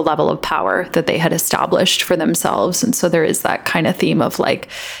the level of power that they had established for themselves. And so there is that kind of theme of like,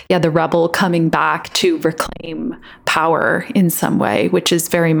 yeah, the rebel coming back to reclaim power in some way, which is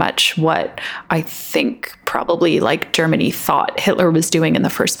very much what I think probably like Germany thought Hitler was doing in the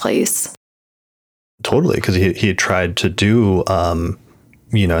first place. Totally, because he had tried to do, in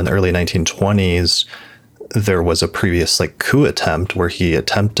the early 1920s, there was a previous like coup attempt where he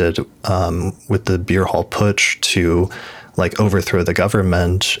attempted with the beer hall putsch to like overthrow the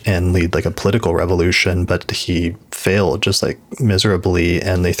government and lead like a political revolution, but he failed just like miserably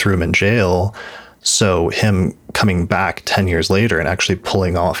and they threw him in jail. So him coming back 10 years later and actually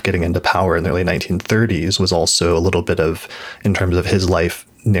pulling off getting into power in the early 1930s was also a little bit of, in terms of his life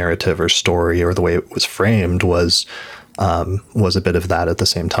narrative or story or the way it was framed, was a bit of that at the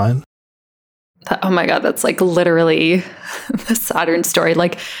same time. Oh my God, that's like literally the Saturn story,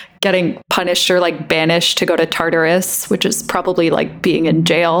 like getting punished or like banished to go to Tartarus, which is probably like being in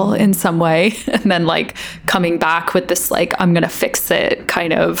jail in some way. And then like coming back with this, like, I'm going to fix it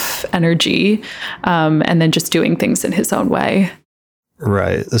kind of energy. And then just doing things in his own way.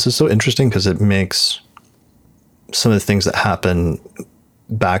 Right. This is so interesting because it makes some of the things that happen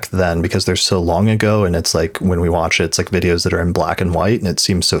back then, because they're so long ago, and it's like when we watch it, it's like videos that are in black and white, and it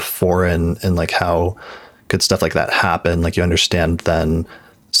seems so foreign, and like how could stuff like that happen? Like you understand then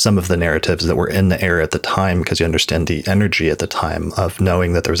some of the narratives that were in the air at the time because you understand the energy at the time of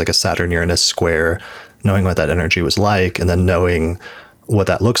knowing that there was like a Saturn Uranus square, knowing what that energy was like, and then knowing what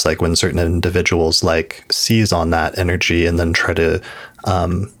that looks like when certain individuals like seize on that energy and then try to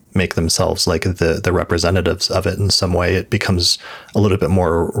make themselves like the representatives of it in some way. It becomes a little bit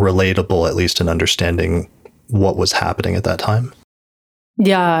more relatable, at least in understanding what was happening at that time.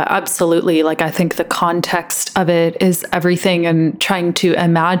 Yeah, absolutely. Like, I think the context of it is everything, and trying to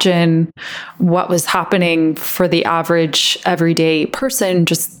imagine what was happening for the average everyday person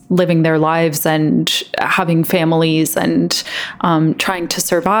just living their lives and having families and trying to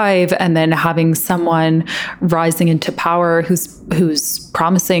survive, and then having someone rising into power who's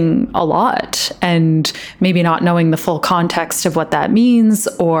promising a lot and maybe not knowing the full context of what that means,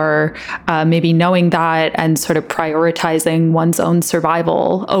 or maybe knowing that and sort of prioritizing one's own survival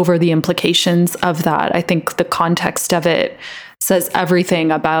over the implications of that. I think the context of it says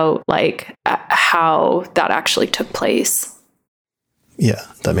everything about like how that actually took place. Yeah,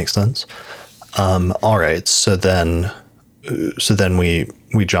 that makes sense. All right. So then we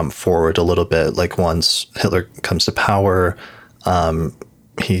jump forward a little bit. Like once Hitler comes to power,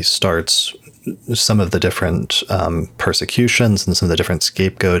 he starts some of the different persecutions and some of the different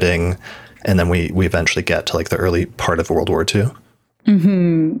scapegoating. And then we eventually get to like the early part of World War II.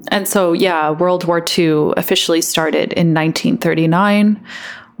 Mm-hmm. And so, yeah, World War II officially started in 1939,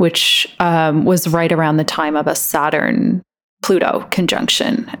 which was right around the time of a Saturn-Pluto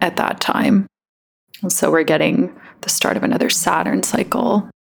conjunction at that time. So we're getting the start of another Saturn cycle.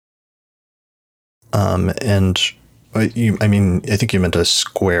 And I think you meant a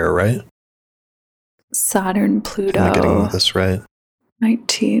square, right? Saturn-Pluto. Am I getting this right?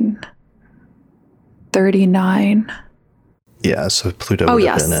 1939. Yeah, so Pluto would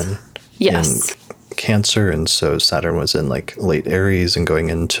have been in Cancer, and so Saturn was in like late Aries and going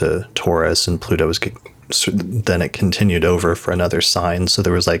into Taurus, and Pluto was then it continued over for another sign. So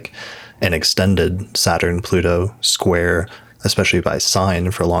there was like an extended Saturn-Pluto square, especially by sign,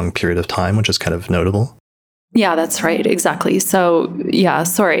 for a long period of time, which is kind of notable. Yeah, that's right. Exactly. So, yeah,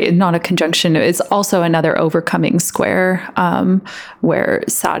 sorry, not a conjunction. It's also another overcoming square where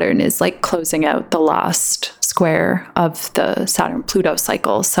Saturn is like closing out the last square of the Saturn-Pluto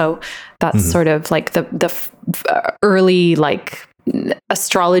cycle. So that's sort of like the early like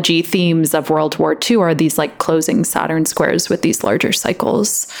astrology themes of World War II are these like closing Saturn squares with these larger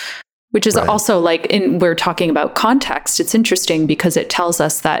cycles. Which is also like, we're talking about context. It's interesting because it tells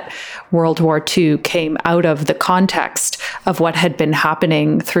us that World War II came out of the context of what had been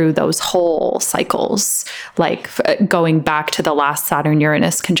happening through those whole cycles, like going back to the last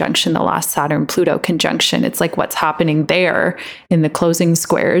Saturn-Uranus conjunction, the last Saturn-Pluto conjunction. It's like what's happening there in the closing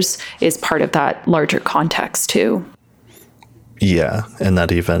squares is part of that larger context too. Yeah. And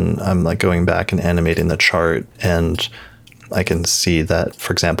that even, I'm like going back and animating the chart, and I can see that,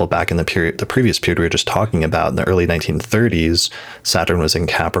 for example, back in the previous period we were just talking about, in the early 1930s, Saturn was in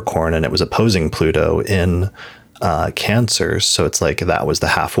Capricorn and it was opposing Pluto in Cancer. So it's like that was the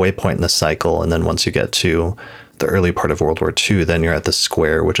halfway point in the cycle. And then once you get to the early part of World War II, then you're at the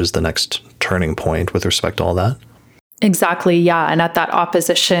square, which is the next turning point with respect to all that. Exactly. Yeah. And at that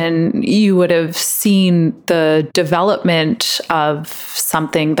opposition, you would have seen the development of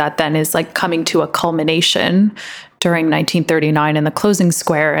something that then is like coming to a culmination during 1939 in the closing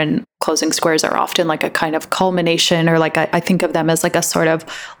square. And closing squares are often like a kind of culmination, or like I think of them as like a sort of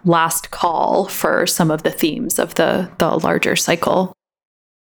last call for some of the themes of the larger cycle.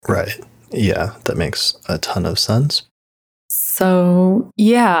 Right. Yeah, that makes a ton of sense. So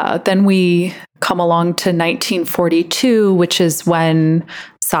yeah, then we come along to 1942, which is when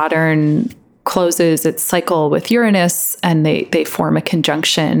Saturn closes its cycle with Uranus and they form a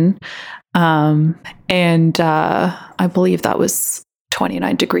conjunction. I believe that was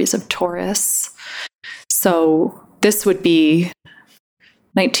 29 degrees of Taurus. So this would be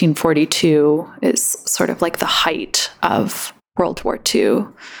 1942 is sort of like the height of World War II.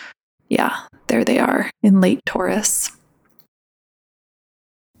 Yeah, there they are in late Taurus.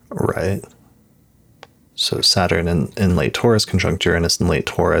 Right. So Saturn in late Taurus, conjunct Uranus in late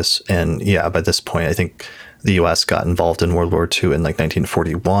Taurus. And yeah, by this point, I think the US got involved in World War II in like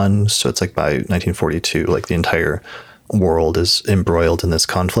 1941. So it's like by 1942, like the entire world is embroiled in this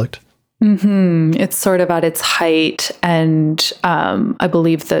conflict. Mm-hmm. It's sort of at its height. And I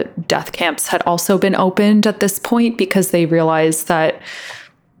believe that death camps had also been opened at this point because they realized that,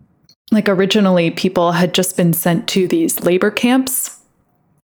 like, originally people had just been sent to these labor camps.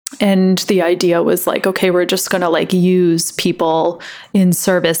 And the idea was like, okay, we're just going to like use people in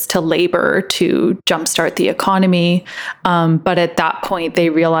service to labor to jumpstart the economy. But at that point, they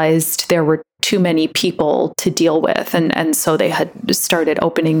realized there were too many people to deal with. And so they had started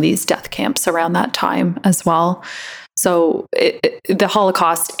opening these death camps around that time as well. So the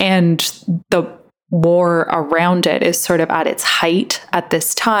Holocaust and the war around it is sort of at its height at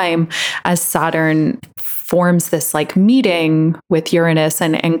this time as Saturn forms this like meeting with Uranus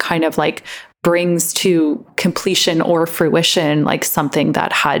and kind of like brings to completion or fruition like something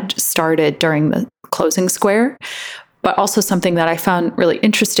that had started during the closing square. But also something that I found really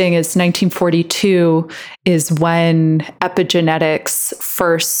interesting is 1942 is when epigenetics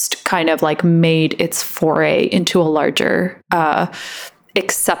first kind of like made its foray into a larger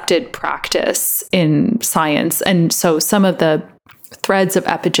accepted practice in science. And so some of the threads of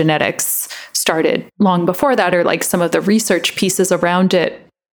epigenetics started long before that, or like some of the research pieces around it.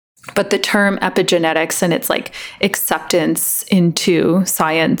 But the term epigenetics and its like acceptance into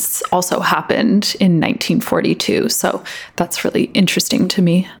science also happened in 1942. So that's really interesting to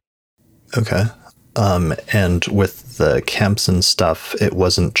me. Okay. And with the camps and stuff, it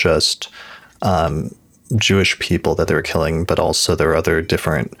wasn't just Jewish people that they were killing, but also there were other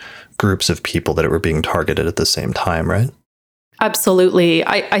different groups of people that were being targeted at the same time, right? Absolutely.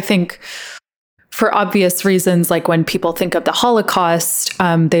 I think for obvious reasons, like when people think of the Holocaust,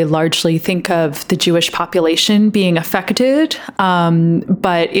 they largely think of the Jewish population being affected.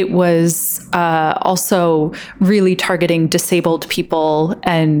 But it was also really targeting disabled people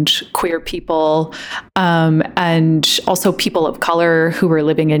and queer people, and also people of color who were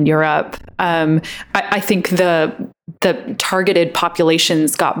living in Europe. I think the targeted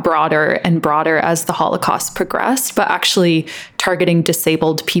populations got broader and broader as the Holocaust progressed, but actually targeting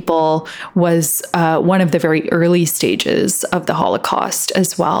disabled people was one of the very early stages of the Holocaust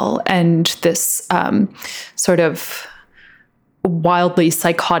as well. And this sort of wildly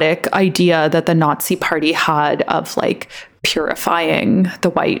psychotic idea that the Nazi Party had of like purifying the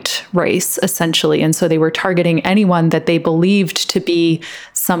white race, essentially. And so they were targeting anyone that they believed to be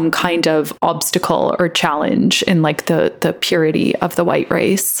some kind of obstacle or challenge in like the purity of the white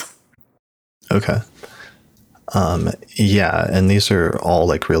race. Okay. Yeah, and these are all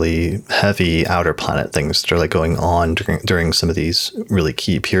like really heavy outer planet things that are like going on during some of these really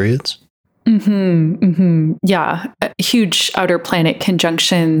key periods. Mm-hmm, mm-hmm. Yeah, huge outer planet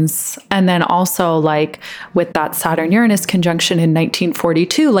conjunctions. And then also like with that Saturn-Uranus conjunction in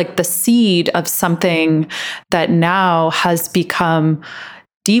 1942, like the seed of something that now has become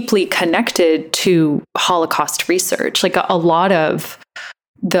deeply connected to Holocaust research. Like a lot of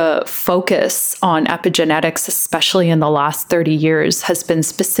the focus on epigenetics, especially in the last 30 years, has been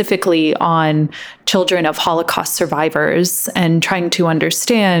specifically on children of Holocaust survivors and trying to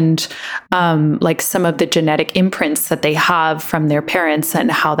understand like some of the genetic imprints that they have from their parents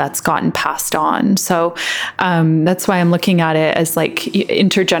and how that's gotten passed on. So that's why I'm looking at it as like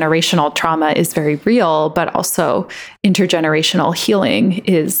intergenerational trauma is very real, but also intergenerational healing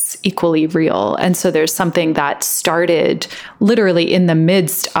is equally real. And so there's something that started literally in the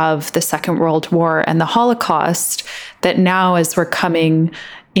midst of the Second World War and the Holocaust that now, as we're coming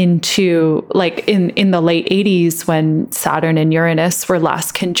into like in the late 80s when Saturn and Uranus were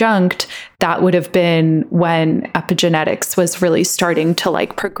last conjunct, that would have been when epigenetics was really starting to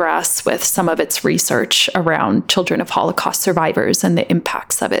like progress with some of its research around children of Holocaust survivors and the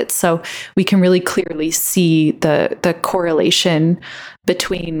impacts of it. So we can really clearly see the correlation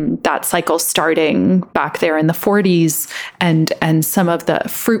between that cycle starting back there in the 40s and some of the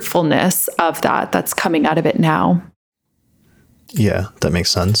fruitfulness of that's coming out of it now. Yeah, that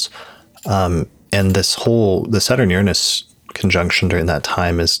makes sense. And the Saturn-Uranus conjunction during that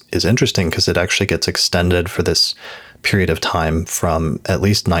time is interesting because it actually gets extended for this period of time from at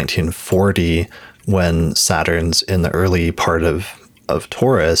least 1940, when Saturn's in the early part of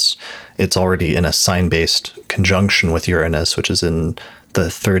Taurus. It's already in a sign-based conjunction with Uranus, which is in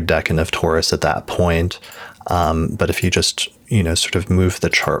the third decan of Taurus at that point. But if you just, sort of move the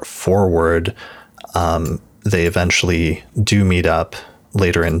chart forward, they eventually do meet up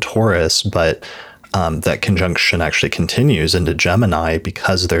later in Taurus, but that conjunction actually continues into Gemini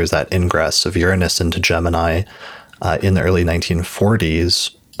because there's that ingress of Uranus into Gemini in the early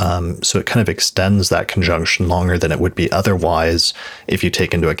 1940s. So it kind of extends that conjunction longer than it would be otherwise if you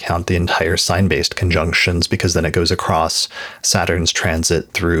take into account the entire sign-based conjunctions, because then it goes across Saturn's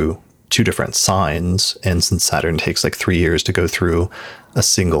transit through two different signs. And since Saturn takes like 3 years to go through a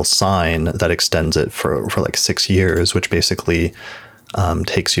single sign, that extends it for like 6 years, which basically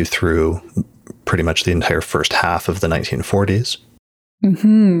takes you through pretty much the entire first half of the 1940s.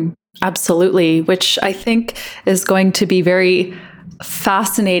 Mm-hmm. Absolutely, which I think is going to be very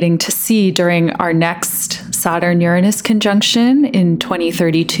fascinating to see during our next Saturn-Uranus conjunction in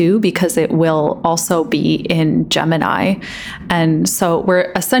 2032, because it will also be in Gemini. And so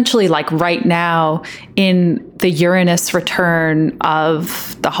we're essentially like right now in the Uranus return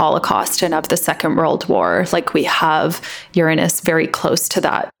of the Holocaust and of the Second World War. Like we have Uranus very close to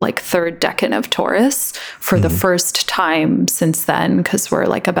that like third decan of Taurus for the first time since then, because we're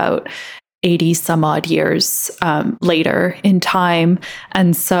like about 80 some odd years later in time.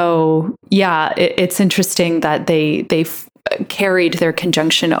 And so, yeah, it's interesting that they've carried their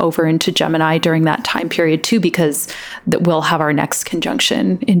conjunction over into Gemini during that time period too, because we'll have our next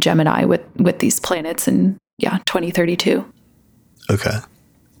conjunction in Gemini with these planets in 2032. Okay.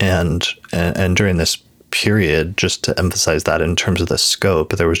 And during this period, just to emphasize that in terms of the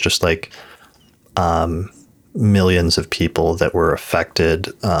scope, there was just like millions of people that were affected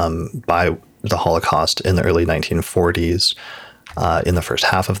by the Holocaust in the early 1940s, in the first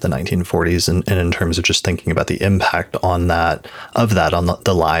half of the 1940s, and in terms of just thinking about the impact on that on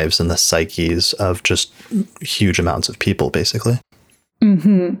the lives and the psyches of just huge amounts of people, basically.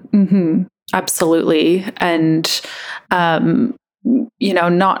 Absolutely. And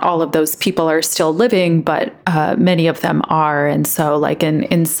not all of those people are still living, but many of them are. And so like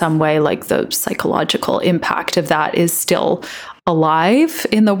in some way, like the psychological impact of that is still alive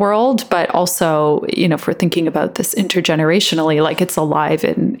in the world, but also, if we're thinking about this intergenerationally, like it's alive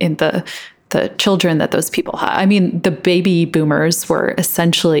in the children that those people have. I mean, the baby boomers were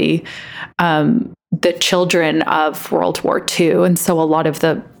essentially the children of World War II. And so a lot of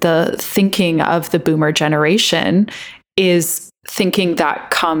the thinking of the boomer generation is thinking that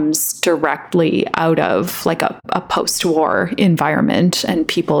comes directly out of like a post-war environment and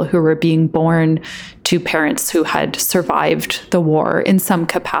people who were being born to parents who had survived the war in some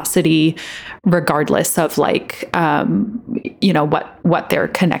capacity, regardless of like, what their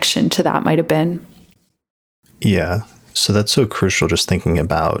connection to that might have been. Yeah. So that's so crucial, just thinking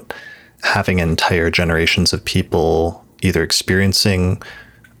about having entire generations of people either experiencing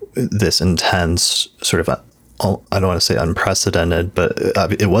this intense sort of I don't want to say unprecedented, but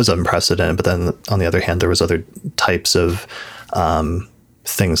it was unprecedented. But then on the other hand, there was other types of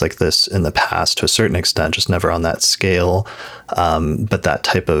things like this in the past to a certain extent, just never on that scale. But that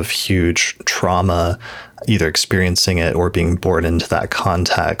type of huge trauma, either experiencing it or being born into that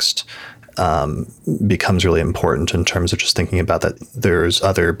context, becomes really important in terms of just thinking about that there's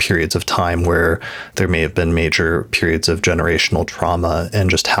other periods of time where there may have been major periods of generational trauma, and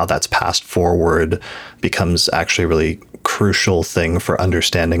just how that's passed forward becomes actually a really crucial thing for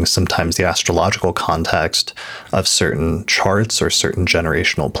understanding sometimes the astrological context of certain charts or certain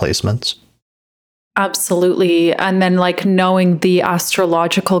generational placements. Absolutely. And then like knowing the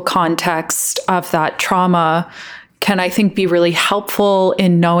astrological context of that trauma can, I think, be really helpful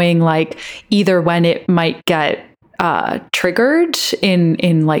in knowing like either when it might get triggered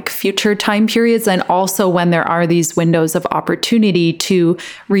in like future time periods, and also when there are these windows of opportunity to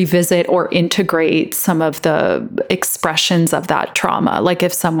revisit or integrate some of the expressions of that trauma. Like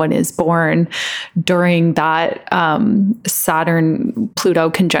if someone is born during that Saturn-Pluto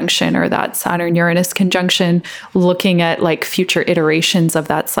conjunction or that Saturn-Uranus conjunction, looking at like future iterations of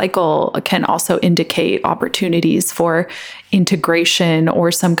that cycle can also indicate opportunities for integration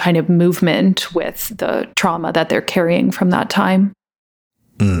or some kind of movement with the trauma that they're carrying from that time.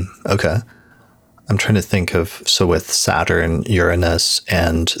 Okay. I'm trying to think of, so with Saturn, Uranus,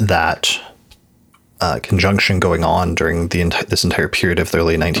 and that conjunction going on during this entire period of the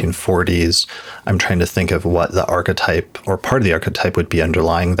early 1940s, I'm trying to think of what the archetype or part of the archetype would be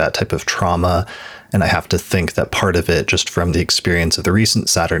underlying that type of trauma. And I have to think that part of it, just from the experience of the recent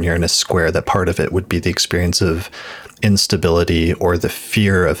Saturn-Uranus square, that part of it would be the experience of instability or the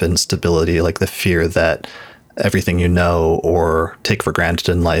fear of instability, like the fear that everything you know or take for granted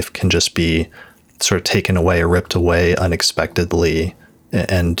in life can just be sort of taken away or ripped away unexpectedly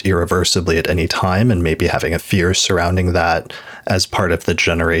and irreversibly at any time, and maybe having a fear surrounding that as part of the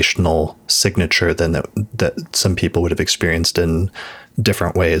generational signature than that some people would have experienced in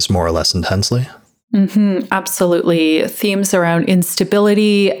different ways, more or less intensely. Mm-hmm, absolutely. Themes around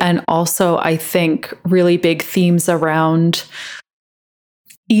instability, and also I think really big themes around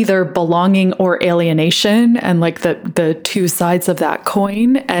either belonging or alienation, and like the two sides of that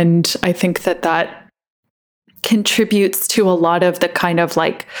coin. And I think that contributes to a lot of the kind of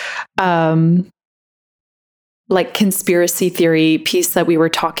like conspiracy theory piece that we were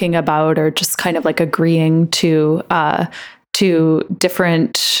talking about, or just kind of like agreeing to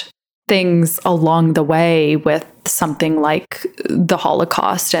different things along the way with something like the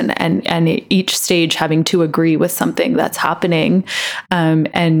Holocaust, and each stage having to agree with something that's happening.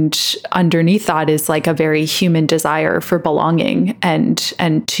 And underneath that is like a very human desire for belonging and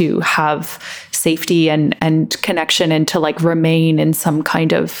to have safety and connection, and to like remain in some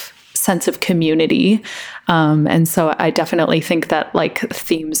kind of sense of community. And so I definitely think that like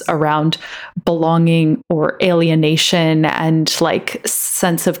themes around belonging or alienation and like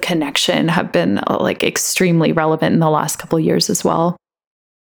sense of connection have been like extremely relevant in the last couple of years as well.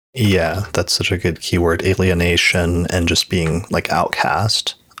 Yeah, that's such a good keyword, alienation and just being like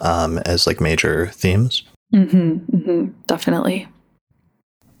outcast as like major themes. Definitely.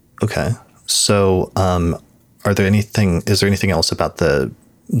 Okay. So is there anything else about the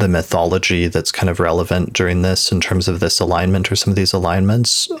mythology that's kind of relevant during this in terms of this alignment or some of these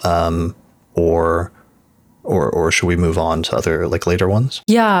alignments, or should we move on to other like later ones?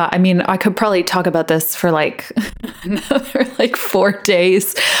 Yeah, I mean, I could probably talk about this for like another like 4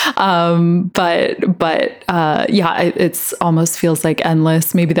 days, but it's almost feels like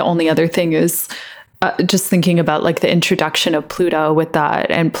endless. Maybe the only other thing is just thinking about like the introduction of Pluto with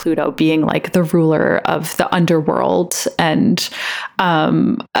that, and Pluto being like the ruler of the underworld, and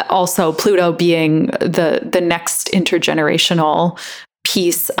also Pluto being the next intergenerational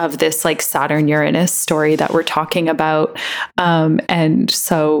piece of this like Saturn Uranus story that we're talking about. And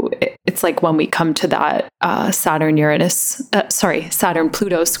so it's like when we come to that Saturn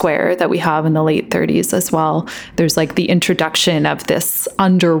Pluto square that we have in the late 30s as well, there's like the introduction of this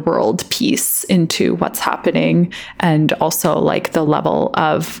underworld piece into what's happening, and also like the level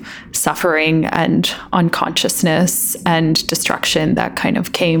of suffering and unconsciousness and destruction that kind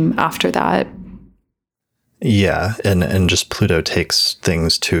of came after that. Yeah, and just Pluto takes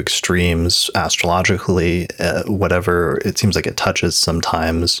things to extremes astrologically, whatever it seems like it touches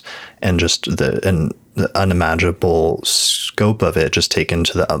sometimes, and just the unimaginable scope of it just taken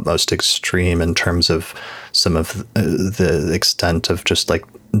to the utmost extreme in terms of some of the extent of just like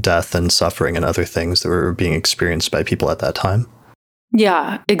death and suffering and other things that were being experienced by people at that time.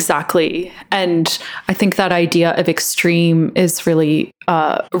 Yeah, exactly. And I think that idea of extreme is really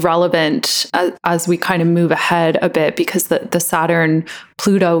relevant as we kind of move ahead a bit, because the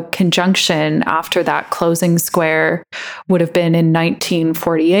Saturn-Pluto conjunction after that closing square would have been in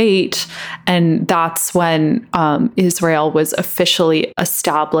 1948. And that's when Israel was officially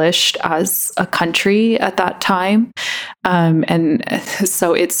established as a country at that time. And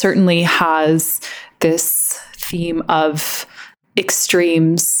so it certainly has this theme of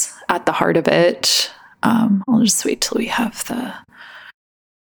extremes at the heart of it. I'll just wait till we have the.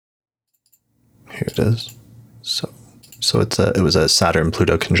 Here it is. So it was a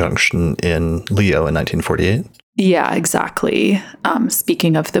Saturn-Pluto conjunction in Leo in 1948. Yeah, exactly.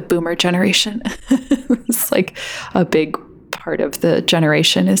 Speaking of the boomer generation, it's like a big part of the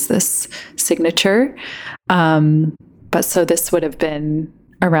generation is this signature. But so this would have been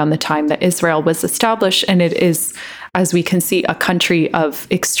around the time that Israel was established. And it is, as we can see, a country of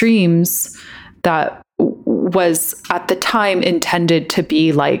extremes that was at the time intended to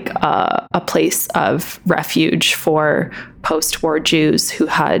be like a place of refuge for post-war Jews who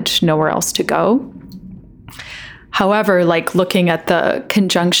had nowhere else to go. However, like looking at the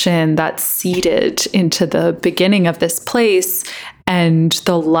conjunction that's seeded into the beginning of this place and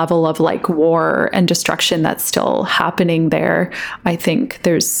the level of like war and destruction that's still happening there, I think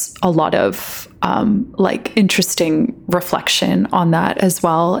there's a lot of like interesting reflection on that as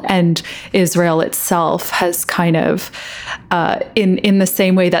well. And Israel itself has kind of, in the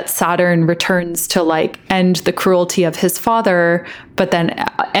same way that Saturn returns to like end the cruelty of his father, but then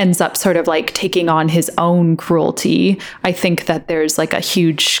ends up sort of like taking on his own cruelty. I think that there's like a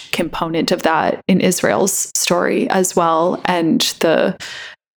huge component of that in Israel's story as well. And the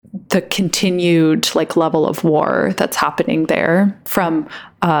continued like level of war that's happening there from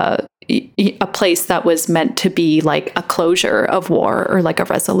a place that was meant to be like a closure of war or like a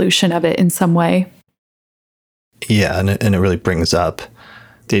resolution of it in some way. Yeah, and it really brings up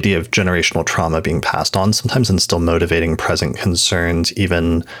the idea of generational trauma being passed on sometimes and still motivating present concerns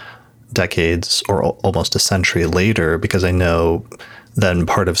even decades or almost a century later, because I know then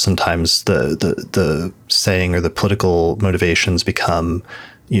part of sometimes the saying or the political motivations become,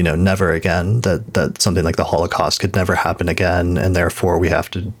 you know, never again, that something like the Holocaust could never happen again, and therefore we have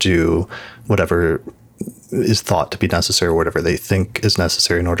to do whatever is thought to be necessary or whatever they think is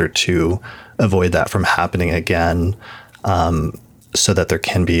necessary in order to avoid that from happening again, so that there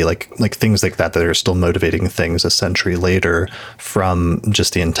can be like things like that are still motivating things a century later from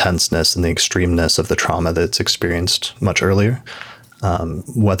just the intenseness and the extremeness of the trauma that's experienced much earlier.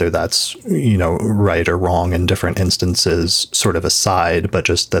 Whether that's, you know, right or wrong in different instances sort of aside, but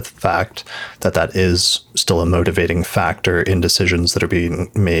just the fact that that is still a motivating factor in decisions that are being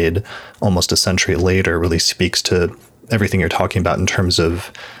made almost a century later really speaks to everything you're talking about in terms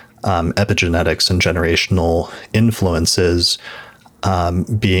of epigenetics and generational influences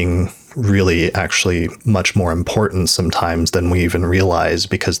being really actually much more important sometimes than we even realize,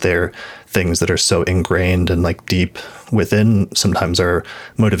 because they're things that are so ingrained and like deep within sometimes our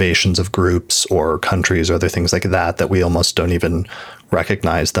motivations of groups or countries or other things like that we almost don't even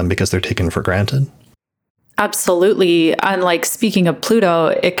recognize them because they're taken for granted. Absolutely. And like speaking of Pluto,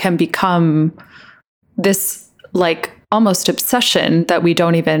 it can become this like almost obsession that we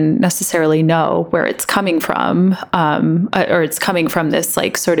don't even necessarily know where it's coming from, or it's coming from this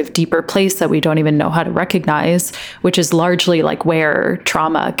like sort of deeper place that we don't even know how to recognize, which is largely like where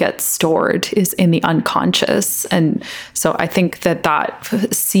trauma gets stored, is in the unconscious. And so I think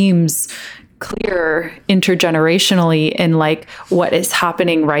that seems clear intergenerationally in like what is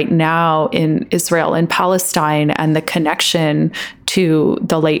happening right now in Israel and Palestine, and the connection to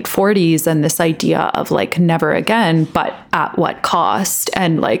the late 40s and this idea of like never again, but at what cost?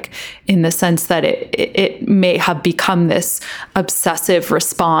 And like in the sense that it may have become this obsessive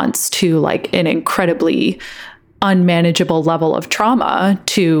response to like an incredibly unmanageable level of trauma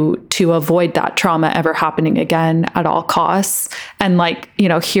to avoid that trauma ever happening again at all costs. And like, you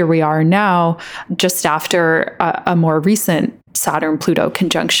know, here we are now, just after a more recent Saturn-Pluto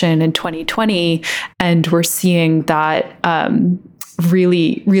conjunction in 2020, and we're seeing that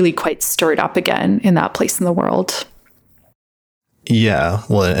really, really quite stirred up again in that place in the world. Yeah,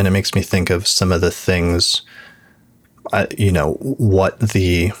 well, and it makes me think of some of the things, you know,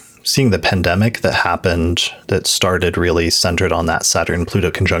 seeing the pandemic that happened that started really centered on that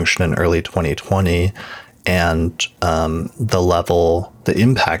Saturn-Pluto conjunction in early 2020, and the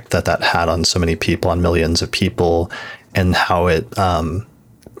impact that had on so many people, on millions of people, and how it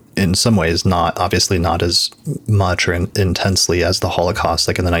in some ways obviously not as much or intensely as the Holocaust,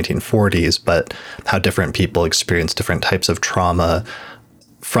 like in the 1940s, but how different people experience different types of trauma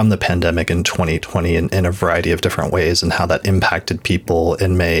from the pandemic in 2020 in a variety of different ways, and how that impacted people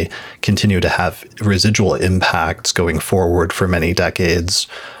and may continue to have residual impacts going forward for many decades,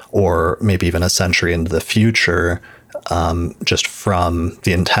 or maybe even a century into the future, just from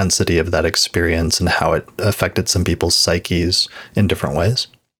the intensity of that experience and how it affected some people's psyches in different ways.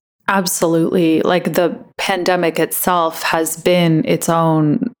 Absolutely. Like the pandemic itself has been its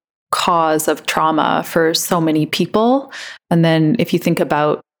own cause of trauma for so many people. And then if you think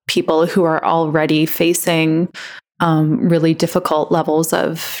about people who are already facing really difficult levels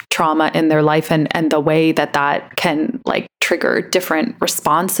of trauma in their life, and the way that can like trigger different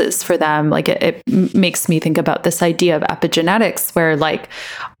responses for them, like it makes me think about this idea of epigenetics, where like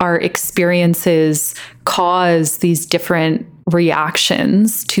our experiences cause these different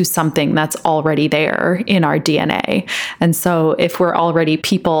reactions to something that's already there in our DNA. And so if we're already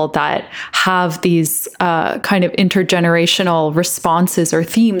people that have these kind of intergenerational responses or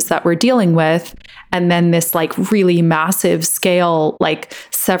themes that we're dealing with, and then this like really massive scale, like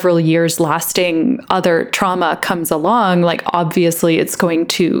several years lasting other trauma comes along, like obviously it's going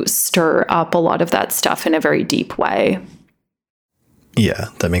to stir up a lot of that stuff in a very deep way. Yeah,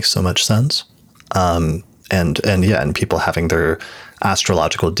 that makes so much sense. And people having their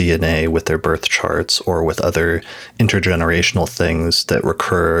astrological DNA with their birth charts or with other intergenerational things that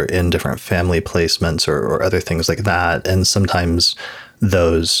recur in different family placements or other things like that. And sometimes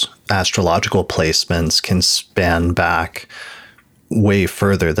those astrological placements can span back way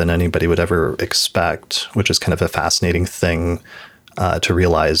further than anybody would ever expect, which is kind of a fascinating thing to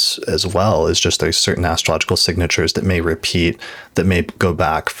realize as well. Is just there's certain astrological signatures that may repeat, that may go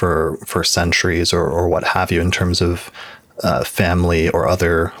back for centuries or what have you, in terms of family or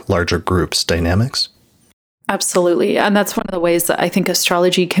other larger groups dynamics. Absolutely. And that's one of the ways that I think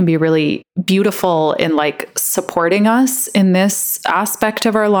astrology can be really beautiful in like supporting us in this aspect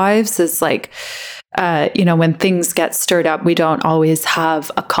of our lives, is like, when things get stirred up, we don't always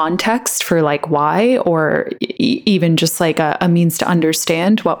have a context for like why, or even just like a means to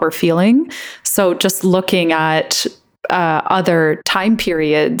understand what we're feeling. So just looking at other time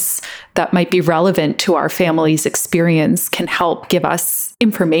periods that might be relevant to our family's experience can help give us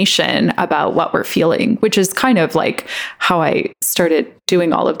information about what we're feeling, which is kind of like how I started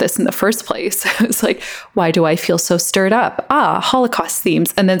doing all of this in the first place. It's like, why do I feel so stirred up? Holocaust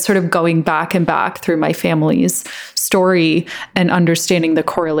themes. And then sort of going back and back through my family's story and understanding the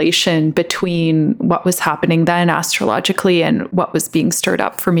correlation between what was happening then astrologically and what was being stirred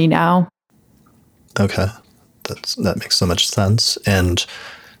up for me now. Okay. That makes so much sense. And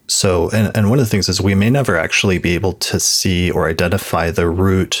so, and one of the things is we may never actually be able to see or identify the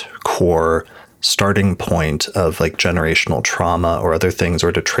root core starting point of like generational trauma or other things,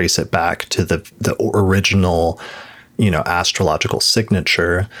 or to trace it back to the original, astrological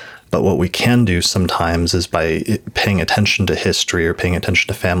signature. But what we can do sometimes is by paying attention to history or paying attention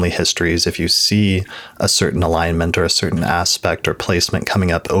to family histories, if you see a certain alignment or a certain aspect or placement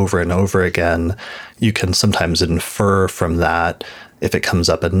coming up over and over again, you can sometimes infer from that, if it comes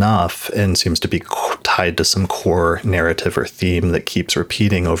up enough and seems to be tied to some core narrative or theme that keeps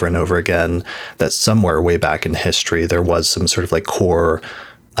repeating over and over again, that somewhere way back in history, there was some sort of like core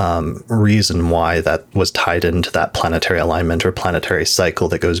reason why that was tied into that planetary alignment or planetary cycle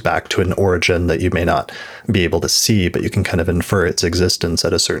that goes back to an origin that you may not be able to see, but you can kind of infer its existence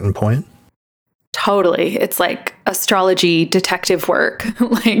at a certain point. Totally. It's like astrology detective work.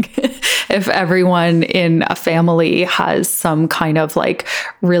 Like if everyone in a family has some kind of like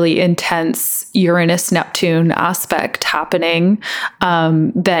really intense Uranus-Neptune aspect happening,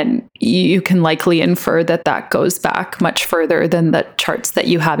 then you can likely infer that goes back much further than the charts that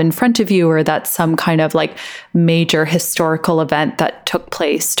you have in front of you, or that some kind of like major historical event that took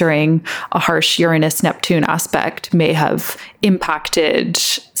place during a harsh Uranus-Neptune aspect may have impacted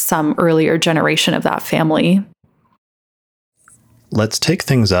some earlier generation of that family. Let's take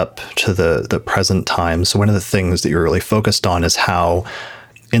things up to the present time. So one of the things that you're really focused on is how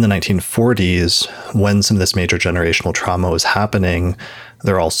in the 1940s, when some of this major generational trauma was happening,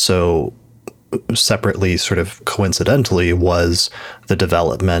 there also separately, sort of coincidentally, was the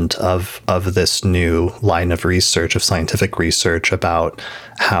development of this new line of research, of scientific research about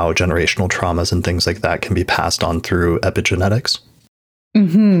how generational traumas and things like that can be passed on through epigenetics.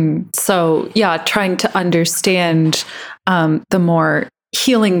 Mm-hmm. So, yeah, trying to understand the more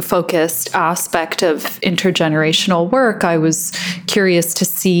healing-focused aspect of intergenerational work, I was curious to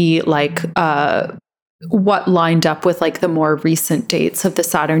see, like, what lined up with like the more recent dates of the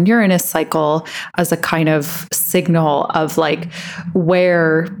Saturn-Uranus cycle as a kind of signal of like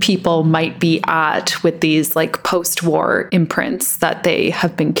where people might be at with these like post-war imprints that they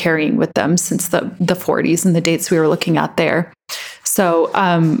have been carrying with them since the 40s and the dates we were looking at there. So,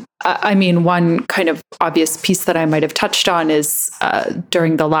 I mean, one kind of obvious piece that I might have touched on is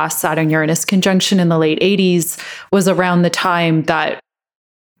during the last Saturn-Uranus conjunction in the late 80s was around the time that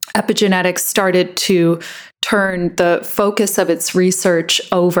epigenetics started to turn the focus of its research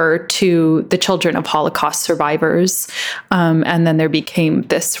over to the children of Holocaust survivors. And then there became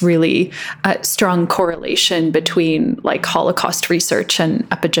this really strong correlation between like Holocaust research and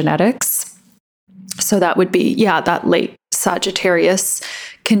epigenetics. So that would be, that late Sagittarius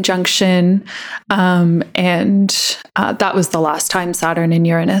conjunction. And that was the last time Saturn and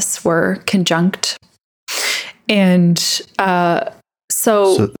Uranus were conjunct. And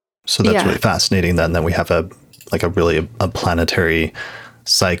So that's really fascinating then that we have a planetary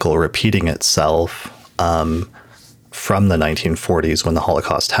cycle repeating itself from the 1940s when the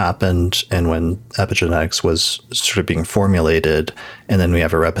Holocaust happened and when epigenetics was sort of being formulated. And then we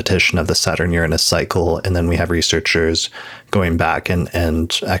have a repetition of the Saturn-Uranus cycle. And then we have researchers going back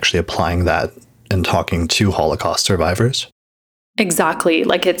and actually applying that and talking to Holocaust survivors. Exactly.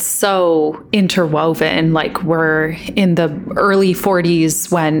 Like it's so interwoven. Like we're in the early 40s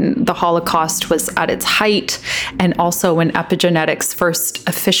when the Holocaust was at its height and also when epigenetics first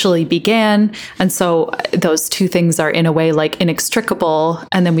officially began. And so those two things are in a way like inextricable.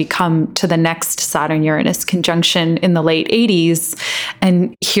 And then we come to the next Saturn-Uranus conjunction in the late 80s.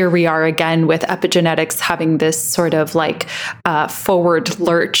 And here we are again with epigenetics having this sort of like forward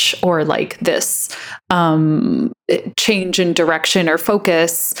lurch or like this change in direction or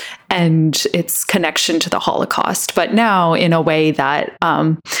focus and its connection to the Holocaust, but now in a way that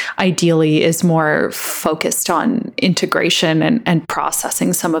ideally is more focused on integration and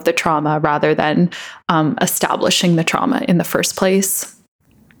processing some of the trauma rather than establishing the trauma in the first place.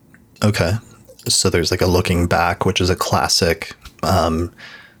 Okay. So there's like a looking back, which is a classic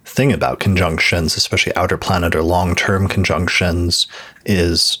thing about conjunctions, especially outer planet or long-term conjunctions,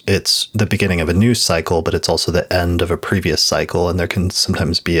 is it's the beginning of a new cycle, but it's also the end of a previous cycle. And there can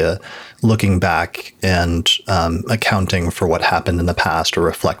sometimes be a looking back and accounting for what happened in the past or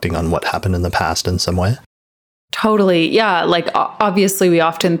reflecting on what happened in the past in some way. Totally. Yeah. Like obviously we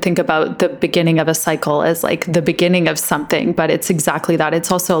often think about the beginning of a cycle as like the beginning of something, but it's exactly that.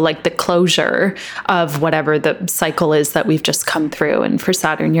 It's also like the closure of whatever the cycle is that we've just come through. And for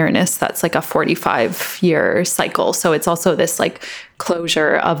Saturn Uranus, that's like a 45-year cycle. So it's also this like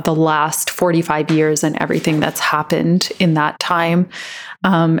closure of the last 45 years and everything that's happened in that time.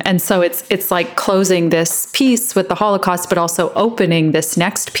 And so it's like closing this piece with the Holocaust, but also opening this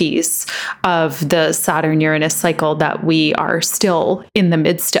next piece of the Saturn-Uranus cycle that we are still in the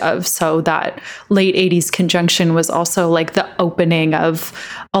midst of. So that late 80s conjunction was also like the opening of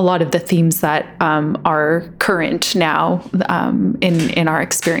a lot of the themes that are current now in our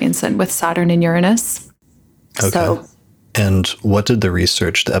experience and with Saturn and Uranus. Okay. And what did the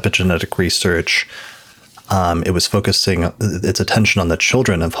epigenetic research, it was focusing its attention on the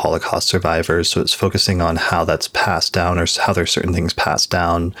children of Holocaust survivors. So it's focusing on how that's passed down or how there's certain things passed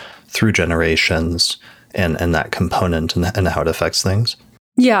down through generations and that component and how it affects things.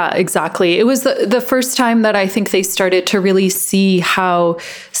 Yeah, exactly. It was the first time that I think they started to really see how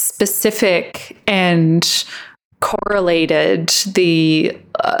specific and correlated the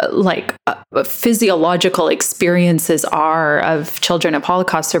physiological experiences are of children of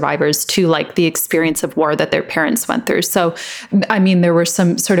Holocaust survivors to like the experience of war that their parents went through. So, I mean, there were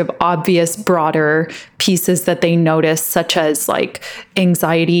some sort of obvious broader pieces that they noticed, such as like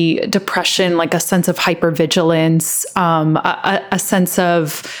anxiety, depression, like a sense of hypervigilance, a sense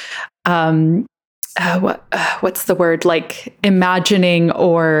of what's the word, like imagining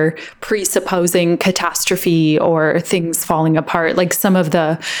or presupposing catastrophe or things falling apart, like some of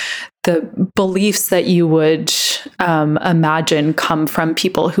the beliefs that you would imagine come from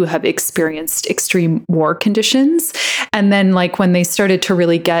people who have experienced extreme war conditions. And then like when they started to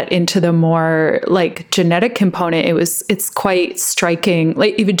really get into the more like genetic component, it's quite striking.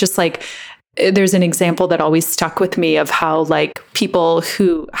 Like even just like there's an example that always stuck with me of how like people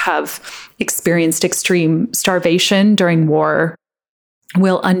who have experienced extreme starvation during war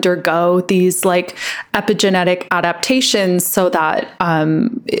will undergo these like epigenetic adaptations so that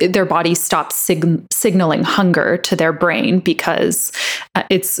their body stops signaling hunger to their brain, because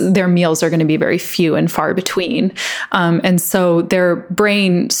their meals are going to be very few and far between. And so their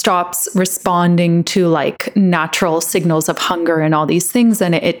brain stops responding to like natural signals of hunger and all these things.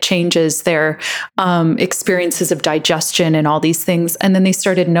 And it changes their experiences of digestion and all these things. And then they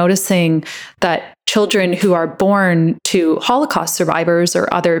started noticing that children who are born to Holocaust survivors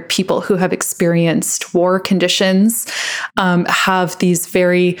or other people who have experienced war conditions have these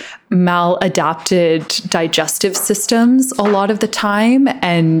very maladapted digestive systems a lot of the time.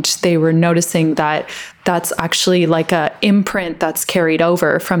 And they were noticing that that's actually like a imprint that's carried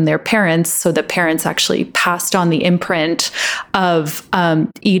over from their parents. So the parents actually passed on the imprint of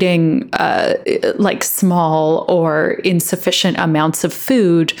eating like small or insufficient amounts of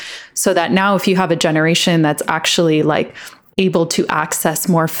food, so that now if you have a generation that's actually like able to access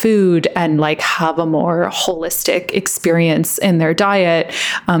more food and like have a more holistic experience in their diet,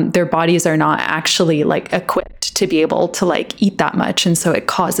 their bodies are not actually like equipped to be able to like eat that much. And so it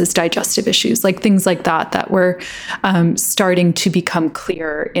causes digestive issues, like things like that were starting to become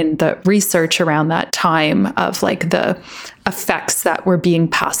clear in the research around that time of like the effects that were being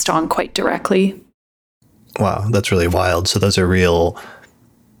passed on quite directly. Wow, that's really wild. So those are real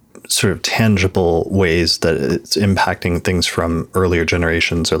sort of tangible ways that it's impacting things from earlier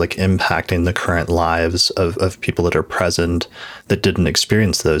generations, or like impacting the current lives of people that are present that didn't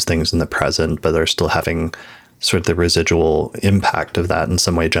experience those things in the present, but are still having sort of the residual impact of that in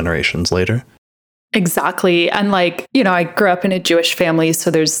some way generations later. Exactly. And like, you know, I grew up in a Jewish family, so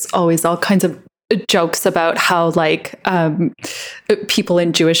there's always all kinds of jokes about how like people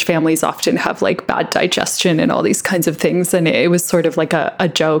in Jewish families often have like bad digestion and all these kinds of things. And it was sort of like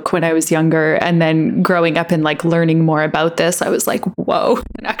a joke when I was younger. And then growing up and like learning more about this, I was like, whoa,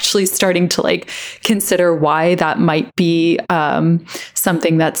 and actually starting to like consider why that might be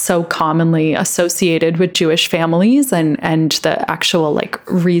something that's so commonly associated with Jewish families, and the actual like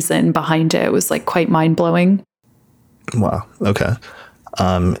reason behind it was like quite mind blowing. Wow. Okay.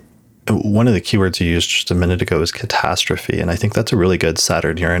 One of the keywords you used just a minute ago is catastrophe. And I think that's a really good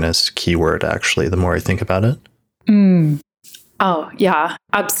Saturn-Uranus keyword, actually, the more I think about it. Oh, yeah,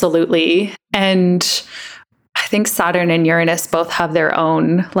 absolutely. And I think Saturn and Uranus both have their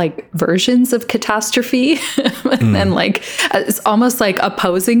own like versions of catastrophe and like it's almost like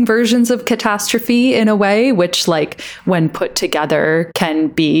opposing versions of catastrophe in a way, which like when put together can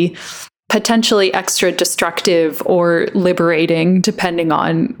be potentially extra destructive or liberating, depending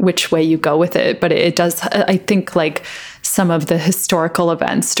on which way you go with it. But it does, I think, like some of the historical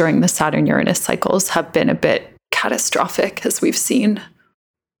events during the Saturn-Uranus cycles have been a bit catastrophic, as we've seen.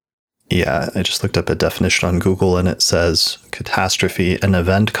 Yeah, I just looked up a definition on Google, and it says catastrophe, an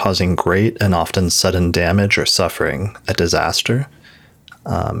event causing great and often sudden damage or suffering, a disaster.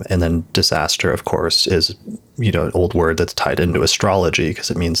 And then disaster, of course, is, you know, an old word that's tied into astrology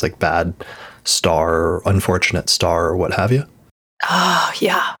because it means like bad star or unfortunate star or what have you. Oh,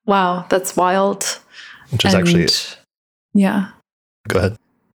 yeah. Wow. That's wild. Which is actually... Yeah. Go ahead.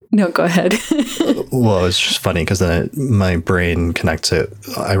 No, go ahead. Well, it's just funny because then my brain connects it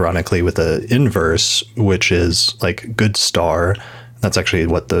ironically with the inverse, which is like good star. That's actually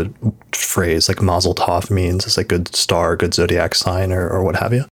what the phrase like Mazel Tov means. It's like good star, good zodiac sign, or what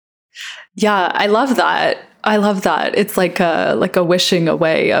have you. Yeah, I love that. It's like a wishing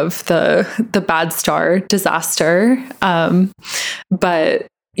away of the bad star disaster. But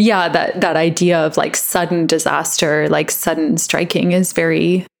yeah, that idea of like sudden disaster, like sudden striking is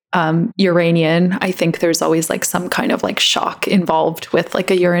very Uranian. I think there's always like some kind of like shock involved with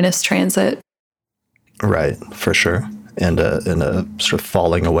like a Uranus transit. Right, for sure. And a sort of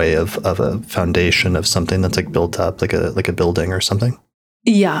falling away of a foundation of something that's like built up, like a building or something.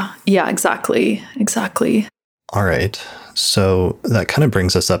 Yeah, exactly. All right. So that kind of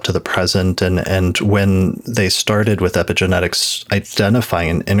brings us up to the present, and when they started with epigenetics, identifying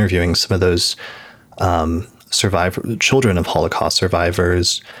and interviewing some of those children of Holocaust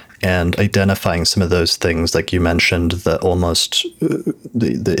survivors, and identifying some of those things, like you mentioned, the almost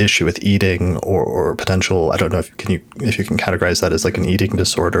the issue with eating or potential, I don't know if you can categorize that as like an eating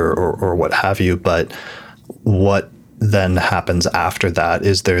disorder or what have you, but what then happens after that?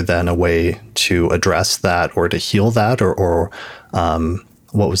 Is there then a way to address that or to heal that, or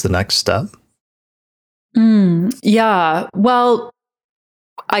what was the next step? Yeah, well,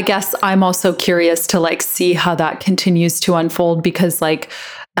 I guess I'm also curious to like see how that continues to unfold, because like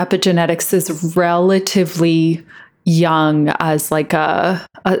epigenetics is relatively young as like a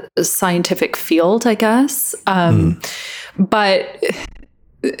scientific field, I guess. But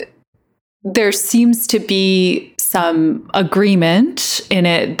there seems to be some agreement in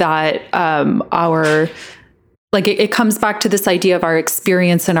it that it comes back to this idea of our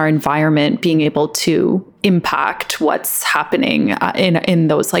experience and our environment being able to impact what's happening in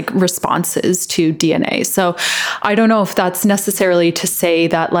those like responses to DNA. So I don't know if that's necessarily to say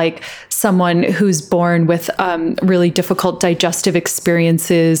that like someone who's born with really difficult digestive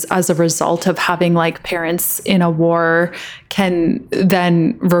experiences as a result of having like parents in a war can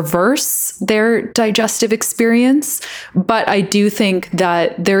then reverse their digestive experience. But I do think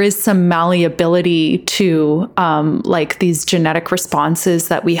that there is some malleability to like these genetic responses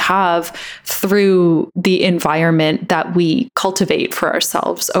that we have through the environment that we cultivate for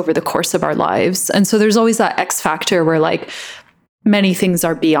ourselves over the course of our lives. And so there's always that X factor where like many things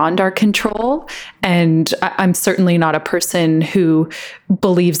are beyond our control. And I'm certainly not a person who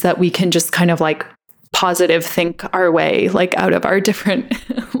believes that we can just kind of like positive think our way like out of our different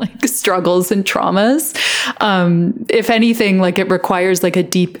like struggles and traumas. If anything, like it requires like a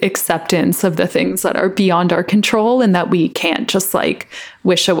deep acceptance of the things that are beyond our control and that we can't just like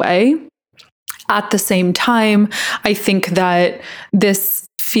wish away. At the same time, I think that this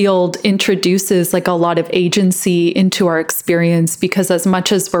field introduces like a lot of agency into our experience, because as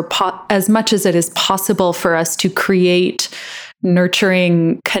much as it is possible for us to create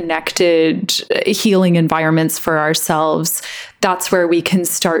nurturing, connected, healing environments for ourselves, that's where we can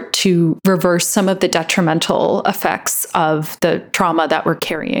start to reverse some of the detrimental effects of the trauma that we're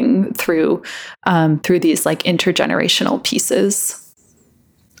carrying through these like intergenerational pieces.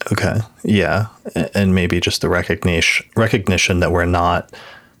 Okay. Yeah. And maybe just the recognition that we're not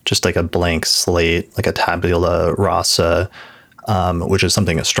just like a blank slate, like a tabula rasa, which is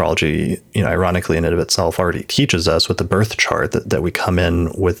something astrology, ironically in and of itself already teaches us with the birth chart, that we come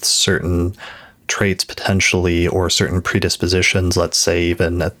in with certain traits potentially, or certain predispositions, let's say,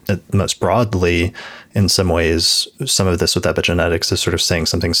 even at most broadly. In some ways, some of this with epigenetics is sort of saying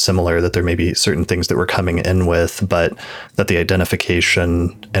something similar, that there may be certain things that we're coming in with, but that the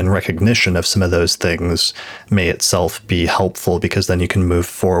identification and recognition of some of those things may itself be helpful, because then you can move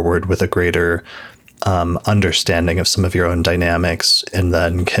forward with a greater understanding of some of your own dynamics, and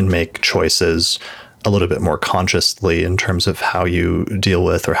then can make choices a little bit more consciously in terms of how you deal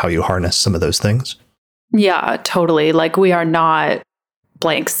with or how you harness some of those things. Yeah, totally. Like we are not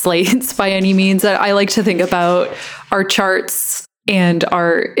blank slates by any means. I like to think about our charts and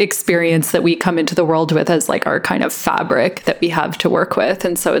our experience that we come into the world with as like our kind of fabric that we have to work with.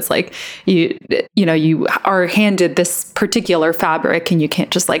 And so it's like you are handed this particular fabric, and you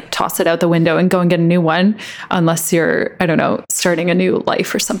can't just like toss it out the window and go and get a new one unless you're, I don't know, starting a new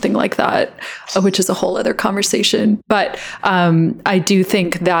life or something like that, which is a whole other conversation. But I do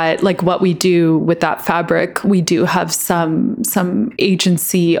think that like what we do with that fabric, we do have some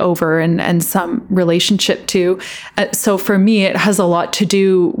agency over and some relationship to. So for me, it has a lot to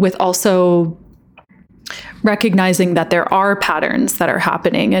do with also recognizing that there are patterns that are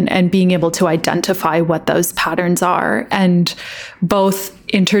happening, and being able to identify what those patterns are. And both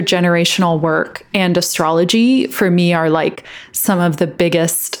intergenerational work and astrology for me are like some of the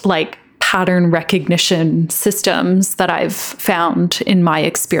biggest like pattern recognition systems that I've found in my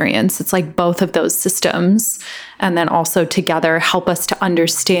experience. It's like both of those systems, and then also together help us to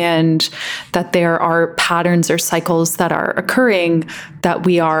understand that there are patterns or cycles that are occurring that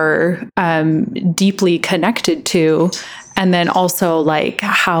we are deeply connected to. And then also like,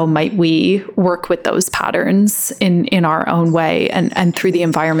 how might we work with those patterns in our own way, and through the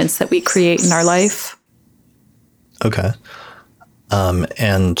environments that we create in our life. Okay.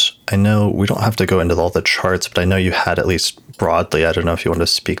 And I know we don't have to go into all the charts, but I know you had, at least broadly, I don't know if you want to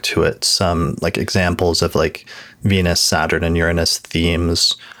speak to it, some like examples of like Venus, Saturn, and Uranus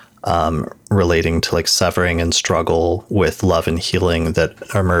themes relating to like severing and struggle with love and healing that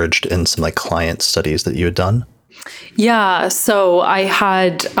emerged in some like client studies that you had done. Yeah, so I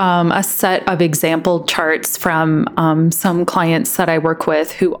had a set of example charts from some clients that I work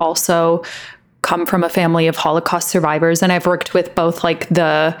with who also come from a family of Holocaust survivors. And I've worked with both like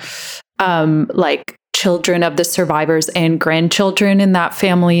the like children of the survivors and grandchildren in that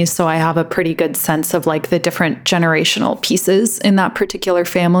family. So I have a pretty good sense of like the different generational pieces in that particular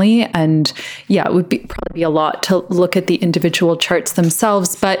family. And yeah, it would probably be a lot to look at the individual charts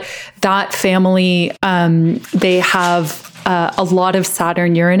themselves. But that family, they have a lot of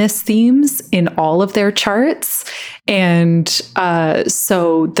Saturn Uranus themes in all of their charts. And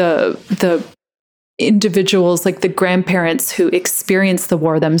so the individuals, like the grandparents who experienced the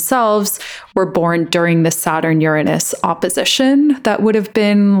war themselves, were born during the Saturn-Uranus opposition. That would have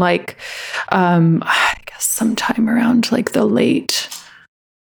been like, I guess sometime around like the late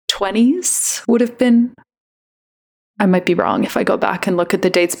 20s would have been. I might be wrong if I go back and look at the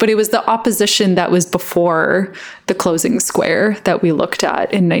dates, but it was the opposition that was before the closing square that we looked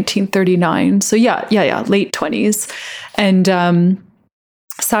at in 1939. So yeah, late 20s. And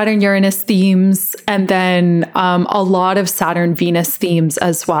Saturn-Uranus themes, and then a lot of Saturn-Venus themes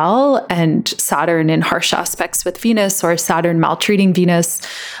as well, and Saturn in harsh aspects with Venus, or Saturn maltreating Venus.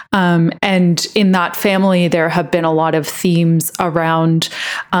 And in that family, there have been a lot of themes around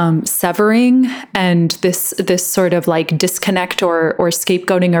severing and this sort of like disconnect or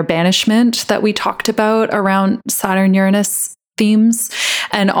scapegoating or banishment that we talked about around Saturn-Uranus themes,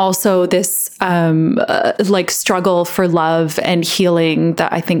 and also this like struggle for love and healing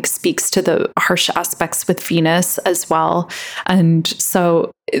that I think speaks to the harsh aspects with Venus as well. And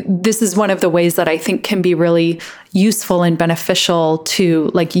so this is one of the ways that I think can be really useful and beneficial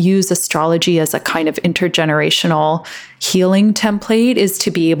to like use astrology as a kind of intergenerational healing template, is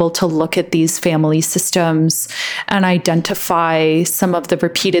to be able to look at these family systems and identify some of the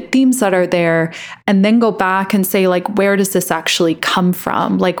repeated themes that are there, and then go back and say, like, where does this actually come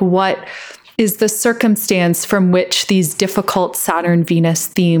from? Like, what is the circumstance from which these difficult Saturn-Venus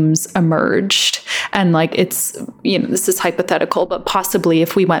themes emerged? And like, it's, this is hypothetical, but possibly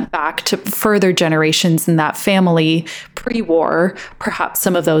if we went back to further generations in that family pre-war, perhaps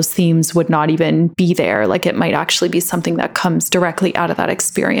some of those themes would not even be there. Like, it might actually be something that comes directly out of that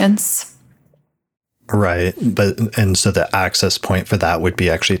experience. Right. And so the access point for that would be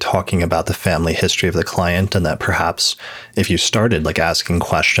actually talking about the family history of the client, and that perhaps if you started like asking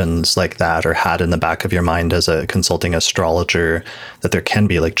questions like that, or had in the back of your mind as a consulting astrologer, that there can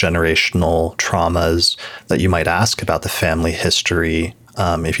be like generational traumas that you might ask about the family history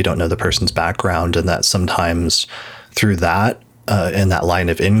if you don't know the person's background, and that sometimes through that in that line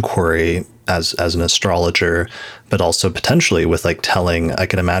of inquiry as an astrologer, but also potentially with like telling, I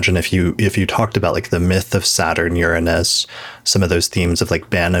can imagine if you talked about like the myth of Saturn Uranus, some of those themes of like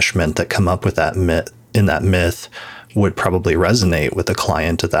banishment that come up with that myth would probably resonate with the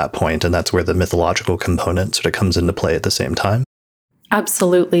client at that point, and that's where the mythological component sort of comes into play at the same time.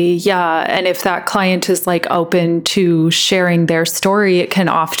 Absolutely. Yeah. And if that client is like open to sharing their story, it can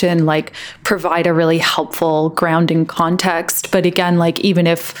often like provide a really helpful grounding context. But again, like, even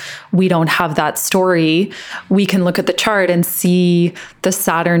if we don't have that story, we can look at the chart and see the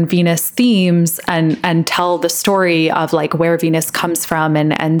Saturn Venus themes and tell the story of like where Venus comes from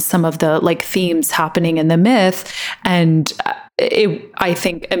and some of the like themes happening in the myth. And it, I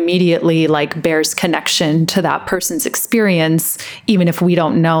think, immediately like bears connection to that person's experience, even if we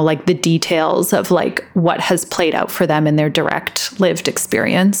don't know like the details of like what has played out for them in their direct lived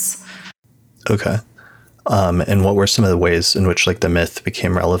experience. Okay. And what were some of the ways in which like the myth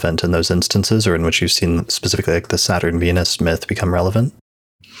became relevant in those instances, or in which you've seen specifically like the Saturn Venus myth become relevant?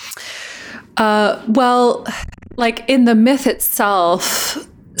 Well, like in the myth itself,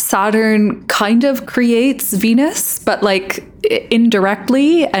 Saturn kind of creates Venus, but like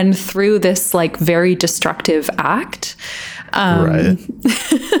indirectly and through this like very destructive act. Right.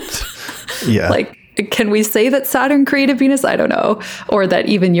 Yeah. Like, can we say that Saturn created Venus? I don't know. Or that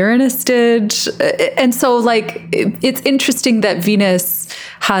even Uranus did. And so like, it's interesting that Venus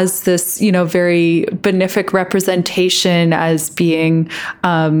has this, very benefic representation as being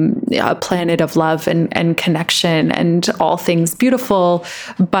a planet of love and connection and all things beautiful.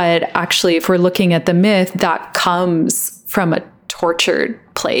 But actually, if we're looking at the myth, that comes from a tortured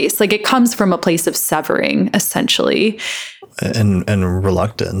place. Like, it comes from a place of severing, essentially. And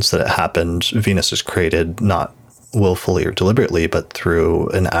reluctance that it happened. Venus was created not willfully or deliberately, but through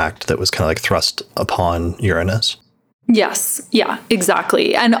an act that was kind of like thrust upon Uranus. Yes. Yeah,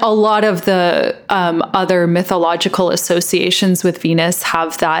 exactly. And a lot of the other mythological associations with Venus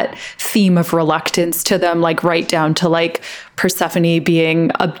have that theme of reluctance to them, like right down to like Persephone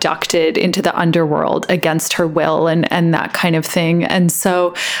being abducted into the underworld against her will and that kind of thing. And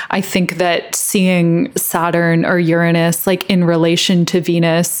so I think that seeing Saturn or Uranus like in relation to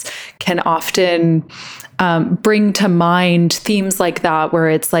Venus can often bring to mind themes like that, where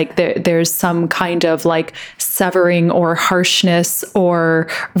it's like there's some kind of like severing or harshness or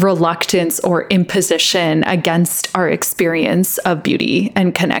reluctance or imposition against our experience of beauty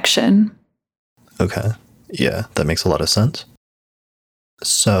and connection. Okay. Yeah, that makes a lot of sense.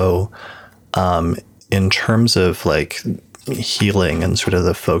 So, in terms of like healing and sort of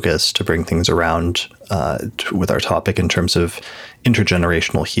the focus to bring things around with our topic in terms of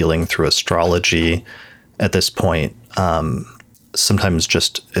intergenerational healing through astrology, at this point, sometimes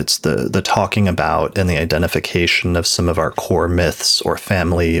just it's the talking about and the identification of some of our core myths or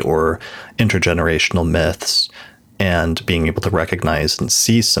family or intergenerational myths and being able to recognize and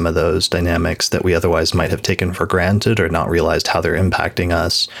see some of those dynamics that we otherwise might have taken for granted or not realized how they're impacting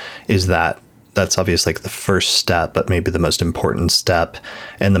us, that's obviously like the first step, but maybe the most important step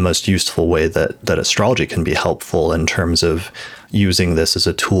and the most useful way that astrology can be helpful in terms of using this as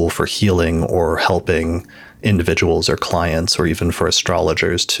a tool for healing or helping individuals or clients, or even for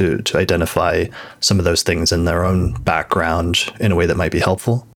astrologers to identify some of those things in their own background in a way that might be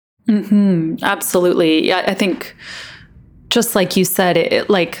helpful. Absolutely. Yeah, I think just like you said,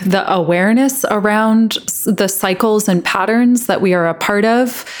 like the awareness around the cycles and patterns that we are a part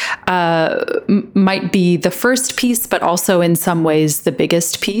of might be the first piece, but also in some ways the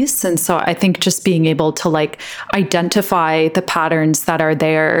biggest piece. And so I think just being able to like identify the patterns that are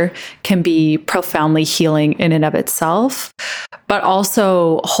there can be profoundly healing in and of itself, but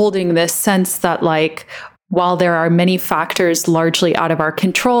also holding this sense that like, while there are many factors largely out of our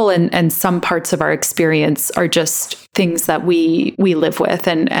control and some parts of our experience are just things that we live with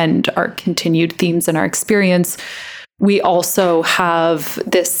and are continued themes in our experience, we also have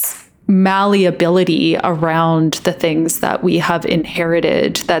this malleability around the things that we have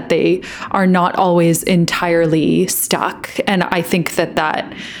inherited, that they are not always entirely stuck. And I think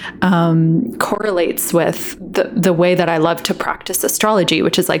that correlates with the way that I love to practice astrology,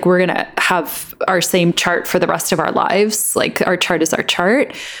 which is like we're going to have our same chart for the rest of our lives. Like our chart is our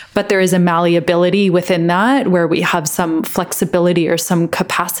chart, but there is a malleability within that where we have some flexibility or some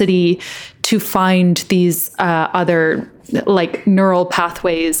capacity to find these other like neural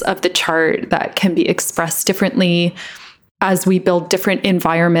pathways of the chart that can be expressed differently as we build different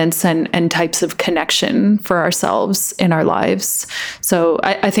environments and types of connection for ourselves in our lives. So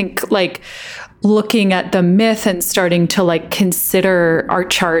I think like looking at the myth and starting to like consider our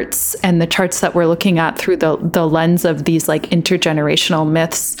charts and the charts that we're looking at through the lens of these like intergenerational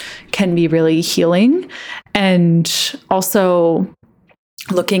myths can be really healing. And also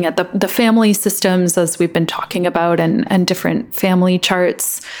looking at the family systems, as we've been talking about, and different family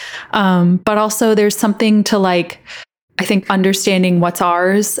charts. But also there's something to like, I think, understanding what's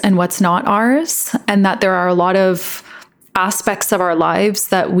ours and what's not ours, and that there are a lot of aspects of our lives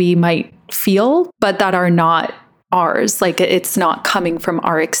that we might feel, but that are not ours. Like it's not coming from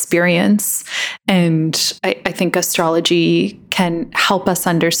our experience. And I think astrology can help us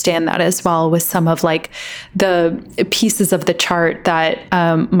understand that as well, with some of like the pieces of the chart that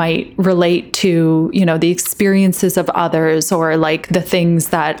might relate to, you know, the experiences of others, or like the things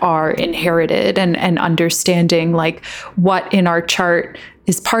that are inherited, and understanding like what in our chart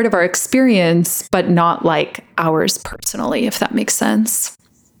is part of our experience, but not like ours personally, if that makes sense.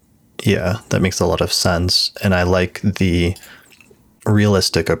 Yeah, that makes a lot of sense. And I like the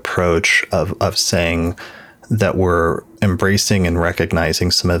realistic approach of saying that we're embracing and recognizing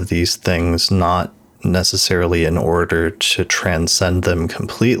some of these things, not necessarily in order to transcend them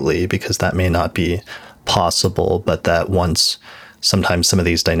completely, because that may not be possible, but that once sometimes some of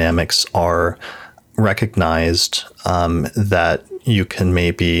these dynamics are recognized, that you can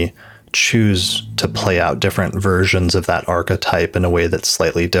maybe choose to play out different versions of that archetype in a way that's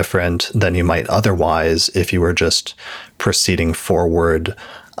slightly different than you might otherwise if you were just proceeding forward,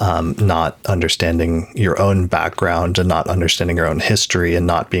 not understanding your own background and not understanding your own history, and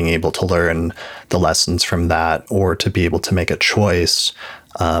not being able to learn the lessons from that, or to be able to make a choice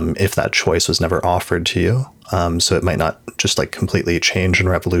if that choice was never offered to you. So it might not just like completely change and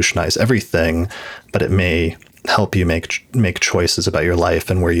revolutionize everything, but it may help you make choices about your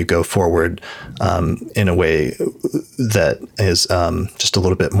life and where you go forward in a way that is just a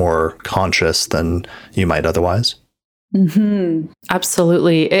little bit more conscious than you might otherwise.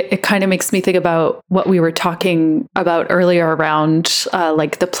 Absolutely. It kind of makes me think about what we were talking about earlier around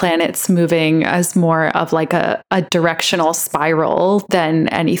like the planets moving as more of like a directional spiral than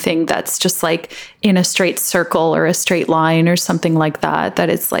anything that's just like in a straight circle or a straight line or something like that. That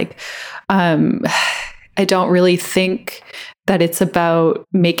it's like, I don't really think that it's about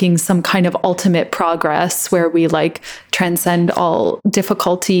making some kind of ultimate progress where we like transcend all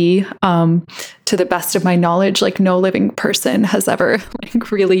difficulty. To the best of my knowledge, like no living person has ever like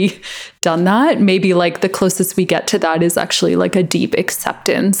really done that. Maybe like the closest we get to that is actually like a deep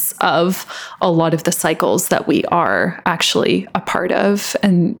acceptance of a lot of the cycles that we are actually a part of.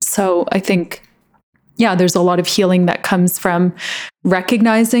 And so I think, yeah, there's a lot of healing that comes from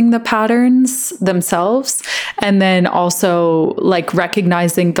recognizing the patterns themselves, and then also like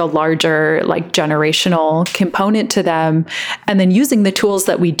recognizing the larger like generational component to them, and then using the tools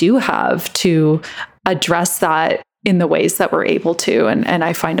that we do have to address that in the ways that we're able to. And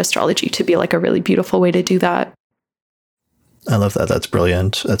I find astrology to be like a really beautiful way to do that. I love that. That's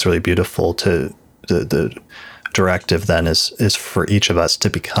brilliant. That's really beautiful to directive then is for each of us to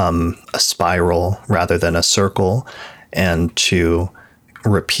become a spiral rather than a circle, and to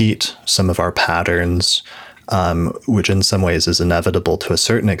repeat some of our patterns, which in some ways is inevitable to a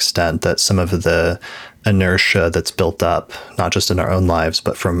certain extent, that some of the inertia that's built up, not just in our own lives,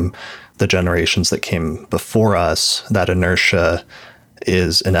 but from the generations that came before us, that inertia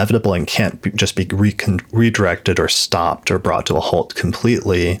is inevitable and can't just be redirected or stopped or brought to a halt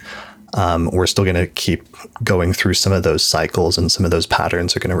completely. We're still going to keep going through some of those cycles, and some of those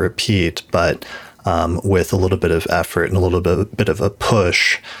patterns are going to repeat, but with a little bit of effort and a little bit of a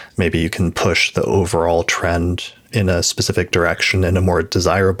push, maybe you can push the overall trend in a specific direction, in a more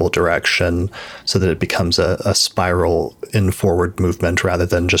desirable direction, so that it becomes a spiral in forward movement rather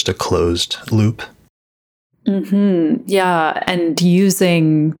than just a closed loop. Mm-hmm. Yeah. And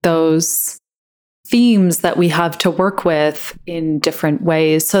using those themes that we have to work with in different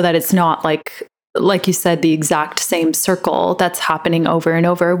ways, so that it's not like you said, the exact same circle that's happening over and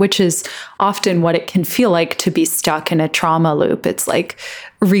over, which is often what it can feel like to be stuck in a trauma loop. It's like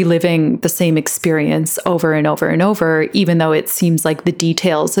reliving the same experience over and over and over, even though it seems like the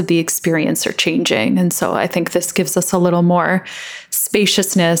details of the experience are changing. And so I think this gives us a little more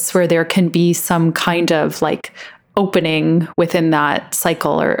spaciousness, where there can be some kind of like opening within that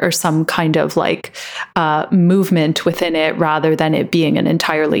cycle, or some kind of like movement within it, rather than it being an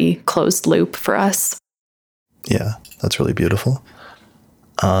entirely closed loop for us. Yeah, that's really beautiful.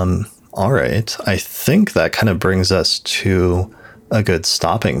 All right. I think that kind of brings us to a good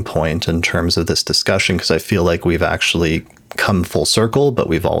stopping point in terms of this discussion, because I feel like we've actually come full circle, but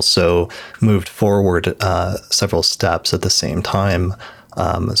we've also moved forward several steps at the same time.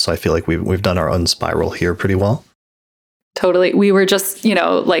 So I feel like we've done our own spiral here pretty well. Totally. We were just,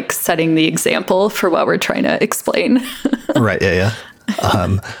 like setting the example for what we're trying to explain. Right. Yeah.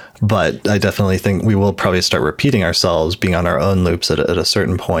 But I definitely think we will probably start repeating ourselves, being on our own loops at a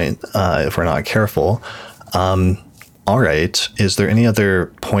certain point, if we're not careful. All right. Is there any other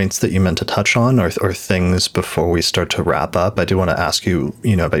points that you meant to touch on, or things before we start to wrap up? I do want to ask you,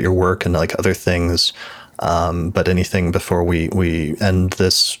 about your work and like other things. But anything before we end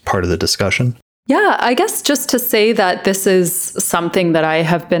this part of the discussion? Yeah, I guess just to say that this is something that I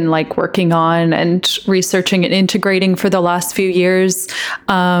have been like working on and researching and integrating for the last few years.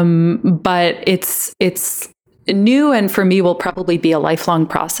 But it's new, and for me will probably be a lifelong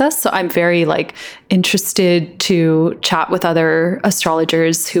process. So I'm very interested to chat with other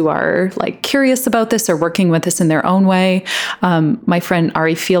astrologers who are curious about this or working with this in their own way. My friend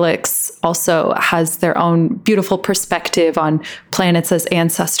Aerin Fogel also has their own beautiful perspective on planets as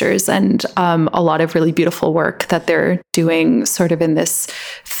ancestors, and a lot of really beautiful work that they're doing sort of in this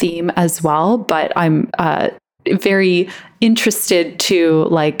theme as well. But I'm very interested to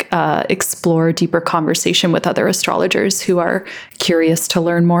explore deeper conversation with other astrologers who are curious to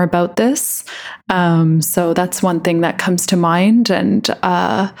learn more about this. So that's one thing that comes to mind. And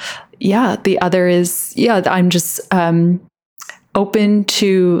the other is, I'm just open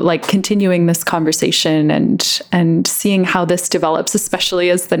to continuing this conversation and seeing how this develops,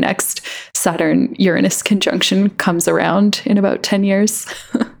 especially as the next Saturn-Uranus conjunction comes around in about 10 years.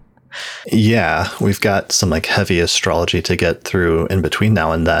 Yeah, we've got some heavy astrology to get through in between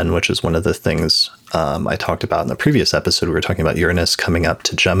now and then, which is one of the things I talked about in the previous episode. We were talking about Uranus coming up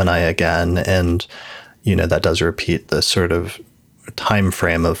to Gemini again, and that does repeat the sort of time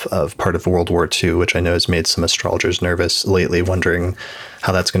frame of part of World War II, which I know has made some astrologers nervous lately, wondering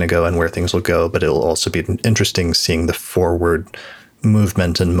how that's going to go and where things will go. But it'll also be interesting seeing the forward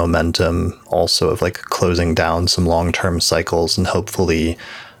movement and momentum also of closing down some long-term cycles, and hopefully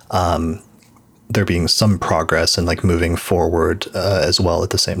there being some progress and moving forward as well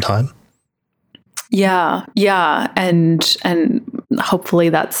at the same time. Yeah. And hopefully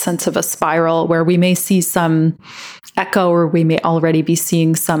that sense of a spiral where we may see some echo, or we may already be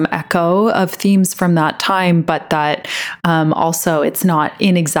seeing some echo of themes from that time, but that also it's not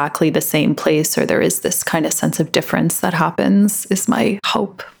in exactly the same place, or there is this kind of sense of difference that happens, is my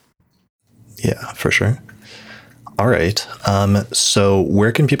hope. Yeah, for sure. All right. So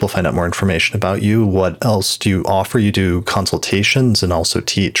where can people find out more information about you? What else do you offer? You do consultations and also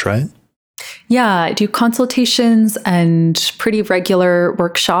teach, right? Yeah, I do consultations and pretty regular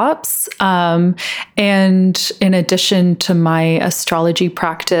workshops. And in addition to my astrology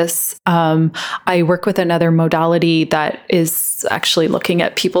practice, I work with another modality that is actually looking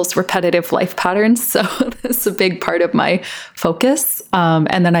at people's repetitive life patterns. So that's a big part of my focus.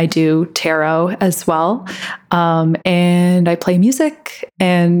 And then I do tarot as well. And I play music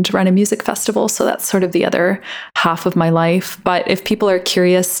and run a music festival. So that's sort of the other half of my life. But if people are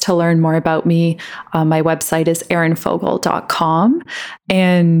curious to learn more about me, my website is aerinfogel.com.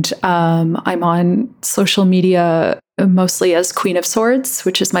 And I'm on social media mostly as Queen of Swords,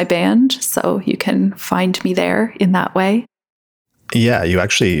 which is my band. So you can find me there in that way. Yeah,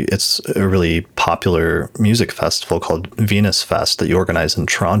 it's a really popular music festival called Venus Fest that you organize in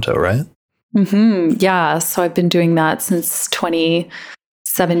Toronto, right? Mm-hmm. Yeah. So I've been doing that since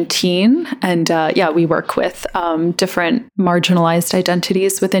 2017. And we work with different marginalized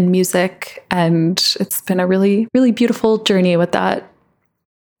identities within music. And it's been a really, really beautiful journey with that.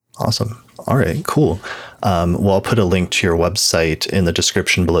 Awesome. All right, cool. Well, I'll put a link to your website in the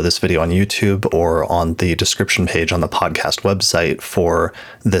description below this video on YouTube or on the description page on the podcast website for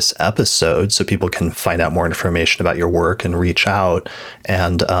this episode so people can find out more information about your work and reach out.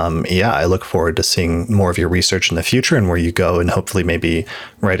 And I look forward to seeing more of your research in the future and where you go and hopefully maybe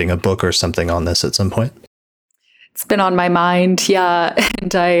writing a book or something on this at some point. It's been on my mind, yeah.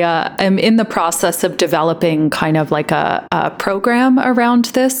 And I am in the process of developing kind of like a program around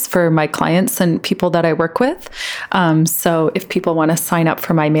this for my clients and people that I work with. So if people want to sign up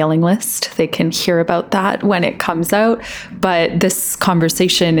for my mailing list, they can hear about that when it comes out. But this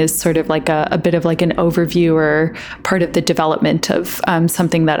conversation is sort of like a bit of like an overview or part of the development of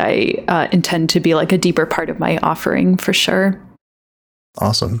something that I intend to be like a deeper part of my offering for sure.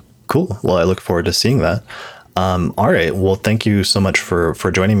 Awesome. Cool. Well, I look forward to seeing that. All right. Well, thank you so much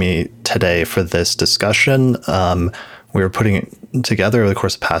for joining me today for this discussion. We were putting it together over the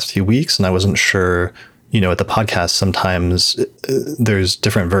course of the past few weeks, and I wasn't sure, at the podcast, sometimes there's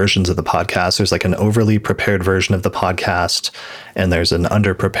different versions of the podcast. There's like an overly prepared version of the podcast, and there's an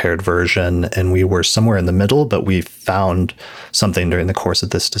underprepared version, and we were somewhere in the middle, but we found something during the course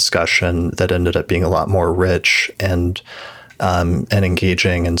of this discussion that ended up being a lot more rich and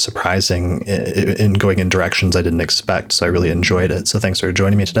engaging and surprising in going in directions I didn't expect. So I really enjoyed it. So thanks for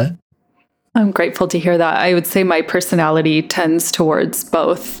joining me today. I'm grateful to hear that. I would say my personality tends towards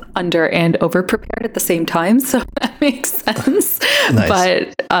both under and over prepared at the same time. So that makes sense. Nice.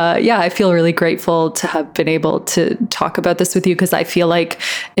 But I feel really grateful to have been able to talk about this with you because I feel like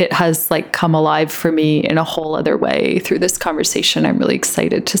it has like come alive for me in a whole other way through this conversation. I'm really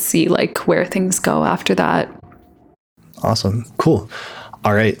excited to see like where things go after that. Awesome. Cool.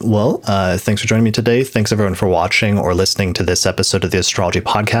 All right. Well, thanks for joining me today. Thanks everyone for watching or listening to this episode of the Astrology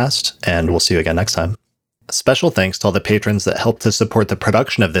Podcast, and we'll see you again next time. Special thanks to all the patrons that helped to support the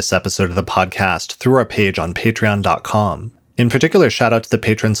production of this episode of the podcast through our page on patreon.com. In particular, shout out to the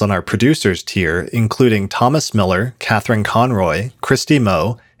patrons on our producers tier, including Thomas Miller, Catherine Conroy, Christy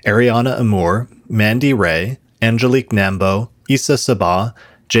Moe, Ariana Amour, Mandy Ray, Angelique Nambo, Issa Sabah,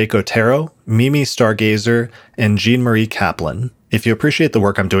 Jake Otero, Mimi Stargazer, and Jean-Marie Kaplan. If you appreciate the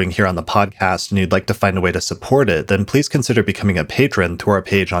work I'm doing here on the podcast and you'd like to find a way to support it, then please consider becoming a patron through our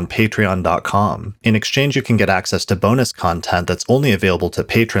page on patreon.com. In exchange, you can get access to bonus content that's only available to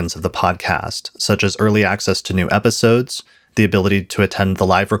patrons of the podcast, such as early access to new episodes, the ability to attend the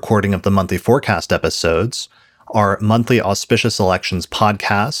live recording of the monthly forecast episodes, our monthly auspicious elections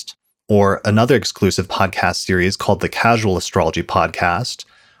podcast, or another exclusive podcast series called the Casual Astrology Podcast,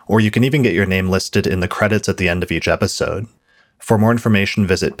 or you can even get your name listed in the credits at the end of each episode. For more information,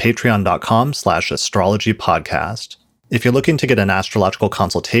 visit patreon.com/astrologypodcast. If you're looking to get an astrological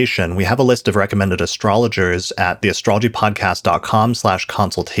consultation, we have a list of recommended astrologers at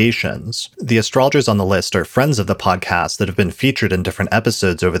theastrologypodcast.com/consultations. The astrologers on the list are friends of the podcast that have been featured in different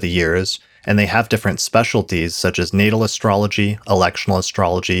episodes over the years, and they have different specialties such as natal astrology, electional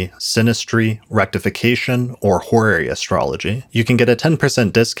astrology, synastry, rectification, or horary astrology. You can get a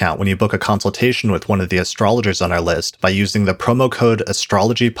 10% discount when you book a consultation with one of the astrologers on our list by using the promo code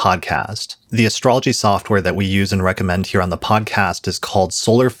AstrologyPodcast. The astrology software that we use and recommend here on the podcast is called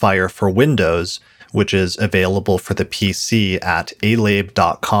SolarFire for Windows, which is available for the PC at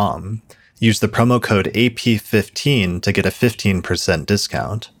alabe.com. Use the promo code AP15 to get a 15%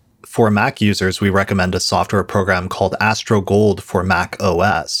 discount. For Mac users, we recommend a software program called AstroGold for Mac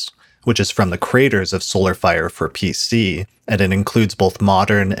OS, which is from the creators of SolarFire for PC, and it includes both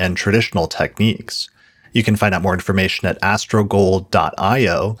modern and traditional techniques. You can find out more information at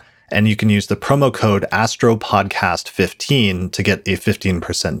astrogold.io, and you can use the promo code AstroPodcast15 to get a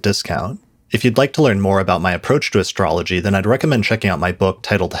 15% discount. If you'd like to learn more about my approach to astrology, then I'd recommend checking out my book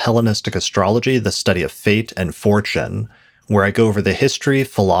titled Hellenistic Astrology, The Study of Fate and Fortune, where I go over the history,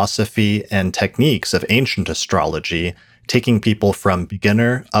 philosophy, and techniques of ancient astrology, taking people from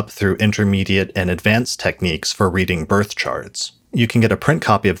beginner up through intermediate and advanced techniques for reading birth charts. You can get a print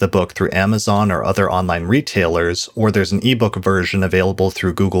copy of the book through Amazon or other online retailers, or there's an ebook version available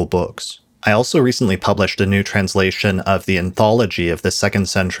through Google Books. I also recently published a new translation of the anthology of the 2nd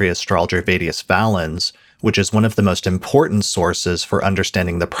century astrologer Vedius Valens, which is one of the most important sources for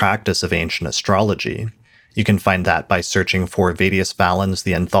understanding the practice of ancient astrology. You can find that by searching for Vedius Valens,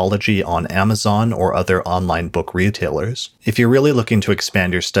 the anthology, on Amazon or other online book retailers. If you're really looking to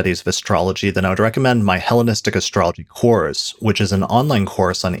expand your studies of astrology, then I would recommend my Hellenistic Astrology course, which is an online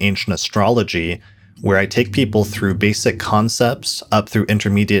course on ancient astrology where I take people through basic concepts up through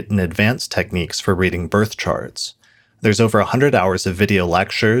intermediate and advanced techniques for reading birth charts. There's over 100 hours of video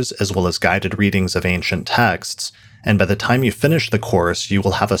lectures as well as guided readings of ancient texts, and by the time you finish the course, you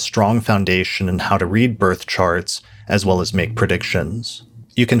will have a strong foundation in how to read birth charts, as well as make predictions.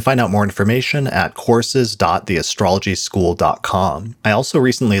 You can find out more information at courses.theastrologyschool.com. I also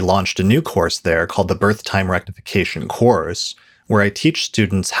recently launched a new course there called the Birth Time Rectification course, where I teach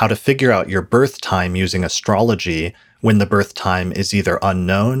students how to figure out your birth time using astrology when the birth time is either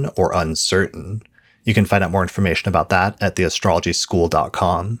unknown or uncertain. You can find out more information about that at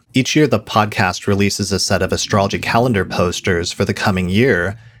theastrologyschool.com. Each year, the podcast releases a set of astrology calendar posters for the coming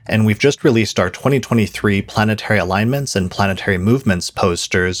year, and we've just released our 2023 planetary alignments and planetary movements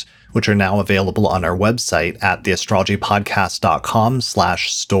posters, which are now available on our website at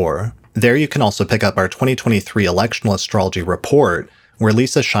theastrologypodcast.com/store. There you can also pick up our 2023 electional astrology report, where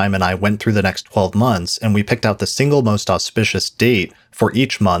Lisa Scheim and I went through the next 12 months and we picked out the single most auspicious date for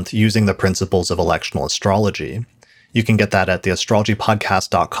each month using the principles of electional astrology. You can get that at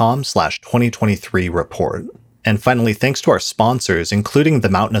theastrologypodcast.com/2023 report. And finally, thanks to our sponsors, including the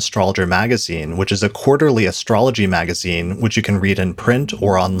Mountain Astrologer magazine, which is a quarterly astrology magazine, which you can read in print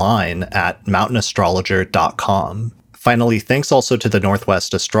or online at mountainastrologer.com. Finally, thanks also to the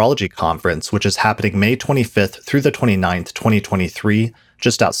Northwest Astrology Conference, which is happening May 25th through the 29th, 2023,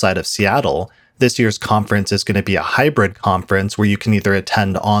 just outside of Seattle. This year's conference is going to be a hybrid conference where you can either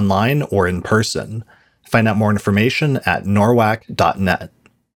attend online or in person. Find out more information at norwac.net.